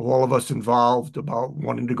of all of us involved about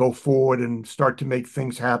wanting to go forward and start to make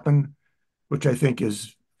things happen, which I think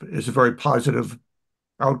is a very positive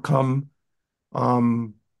outcome.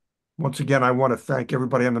 Once again, I want to thank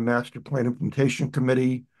everybody on the Master Plan Implementation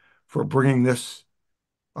Committee for bringing this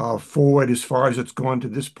forward as far as it's gone to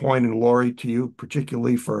this point, and Lori, to you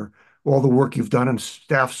particularly for all the work you've done and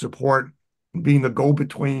staff support, and being the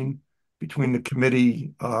go-between between the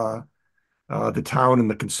committee, the town, and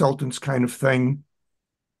the consultants kind of thing.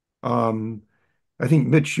 I think,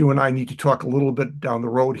 Mitch, you and I need to talk a little bit down the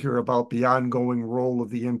road here about the ongoing role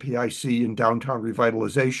of the MPIC in downtown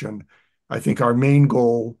revitalization. I think our main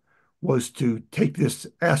goal was to take this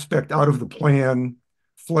aspect out of the plan,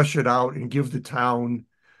 flesh it out, and give the town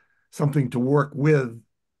something to work with.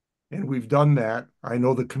 And we've done that. I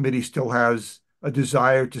know the committee still has a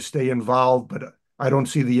desire to stay involved, but I don't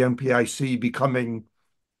see the MPIC becoming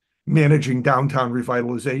managing downtown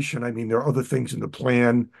revitalization. I mean, there are other things in the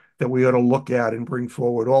plan that we ought to look at and bring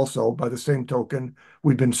forward also. By the same token,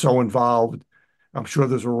 we've been so involved. I'm sure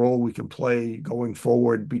there's a role we can play going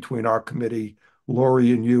forward between our committee,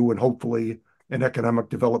 Lori and you, and hopefully an economic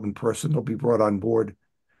development person will be brought on board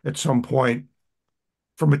at some point.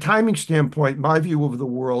 From a timing standpoint, my view of the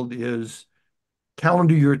world is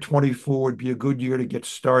calendar year 24 would be a good year to get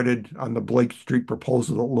started on the Blake Street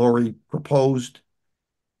proposal that Lori proposed.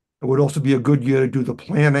 It would also be a good year to do the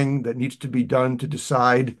planning that needs to be done to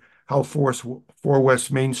decide how 4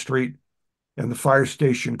 West Main Street and the fire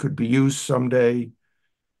station could be used someday,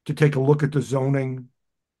 to take a look at the zoning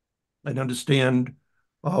and understand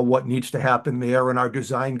what needs to happen there in our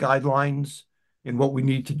design guidelines and what we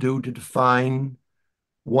need to do to define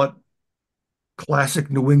what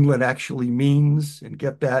classic New England actually means and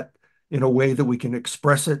get that in a way that we can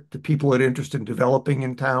express it to people that are interested in developing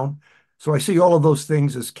in town. So I see all of those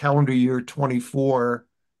things as calendar year 24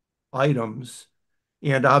 items,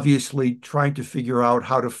 and obviously trying to figure out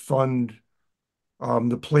how to fund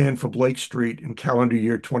the plan for Blake Street in calendar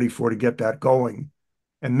year 24 to get that going.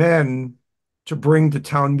 And then to bring to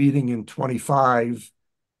town meeting in 25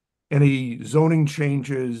 any zoning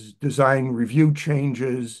changes, design review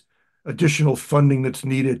changes, additional funding that's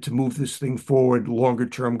needed to move this thing forward longer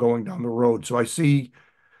term going down the road. So I see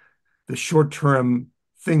the short term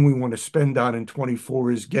thing we want to spend on in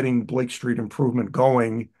 24 is getting Blake Street improvement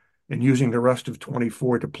going and using the rest of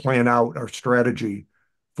 24 to plan out our strategy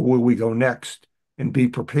for where we go next, and be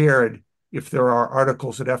prepared if there are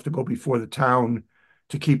articles that have to go before the town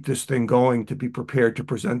to keep this thing going, to be prepared to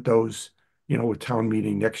present those, at town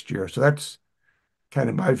meeting next year. So that's kind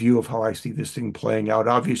of my view of how I see this thing playing out.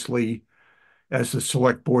 Obviously, as the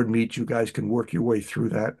select board meets, you guys can work your way through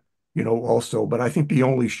that, also. But I think the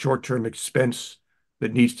only short-term expense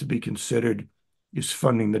that needs to be considered is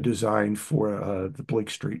funding the design for the Blake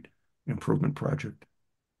Street improvement project.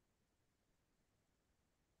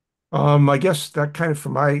 I guess that kind of,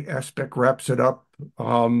 from my aspect, wraps it up.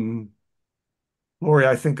 Lori,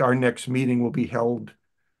 I think our next meeting will be held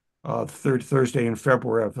third Thursday in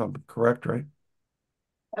February, if I'm correct, right?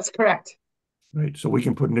 That's correct. Right, so we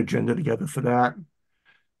can put an agenda together for that.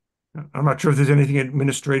 I'm not sure if there's anything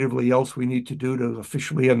administratively else we need to do to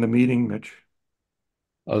officially end the meeting, Mitch.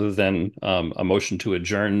 Other than a motion to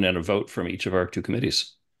adjourn and a vote from each of our two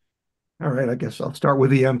committees. All right, I guess I'll start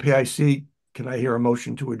with the MPIC. Can I hear a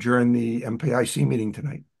motion to adjourn the MPIC meeting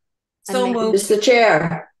tonight? So moved. Mr.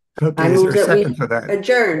 Chair. Okay, I is move there a that we second for that?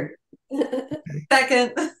 adjourn.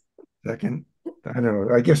 Second. Second. I don't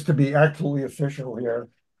know. I guess to be actually official here,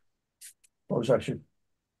 suppose I should.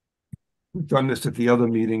 We've done this at the other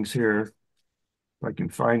meetings here. If I can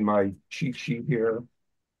find my cheat sheet here.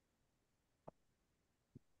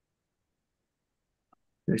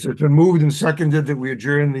 Okay, so it's been moved and seconded that we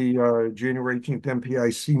adjourn the January 18th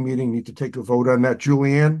MPIC meeting. Need to take a vote on that.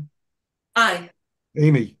 Julianne? Aye.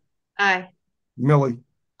 Amy? Aye. Millie?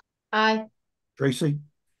 Aye. Tracy?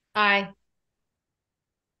 Aye.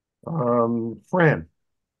 Fran?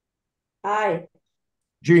 Aye.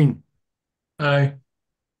 Gene? Aye.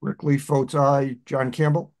 Rick Leaf votes aye. John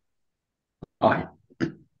Campbell? Aye.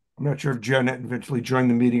 I'm not sure if Jen eventually joined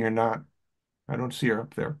the meeting or not. I don't see her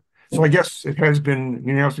up there. So I guess it has been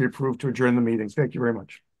unanimously approved to adjourn the meeting. Thank you very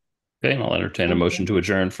much. Okay, and I'll entertain a motion to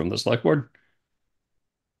adjourn from the select board.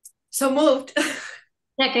 So moved.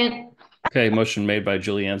 Second. Okay, motion made by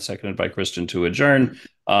Julianne, seconded by Kristen to adjourn.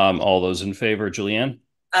 All those in favor, Julianne?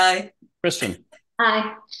 Aye. Kristen?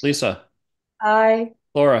 Aye. Lisa? Aye.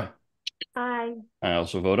 Laura? Aye. I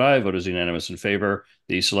also vote aye. Vote is unanimous in favor.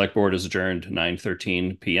 The select board is adjourned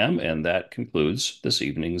 9:13 p.m. and that concludes this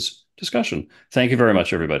evening's discussion. Thank you very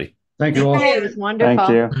much, everybody. Thank you all. It was wonderful. Thank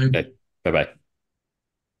you. Okay, bye-bye.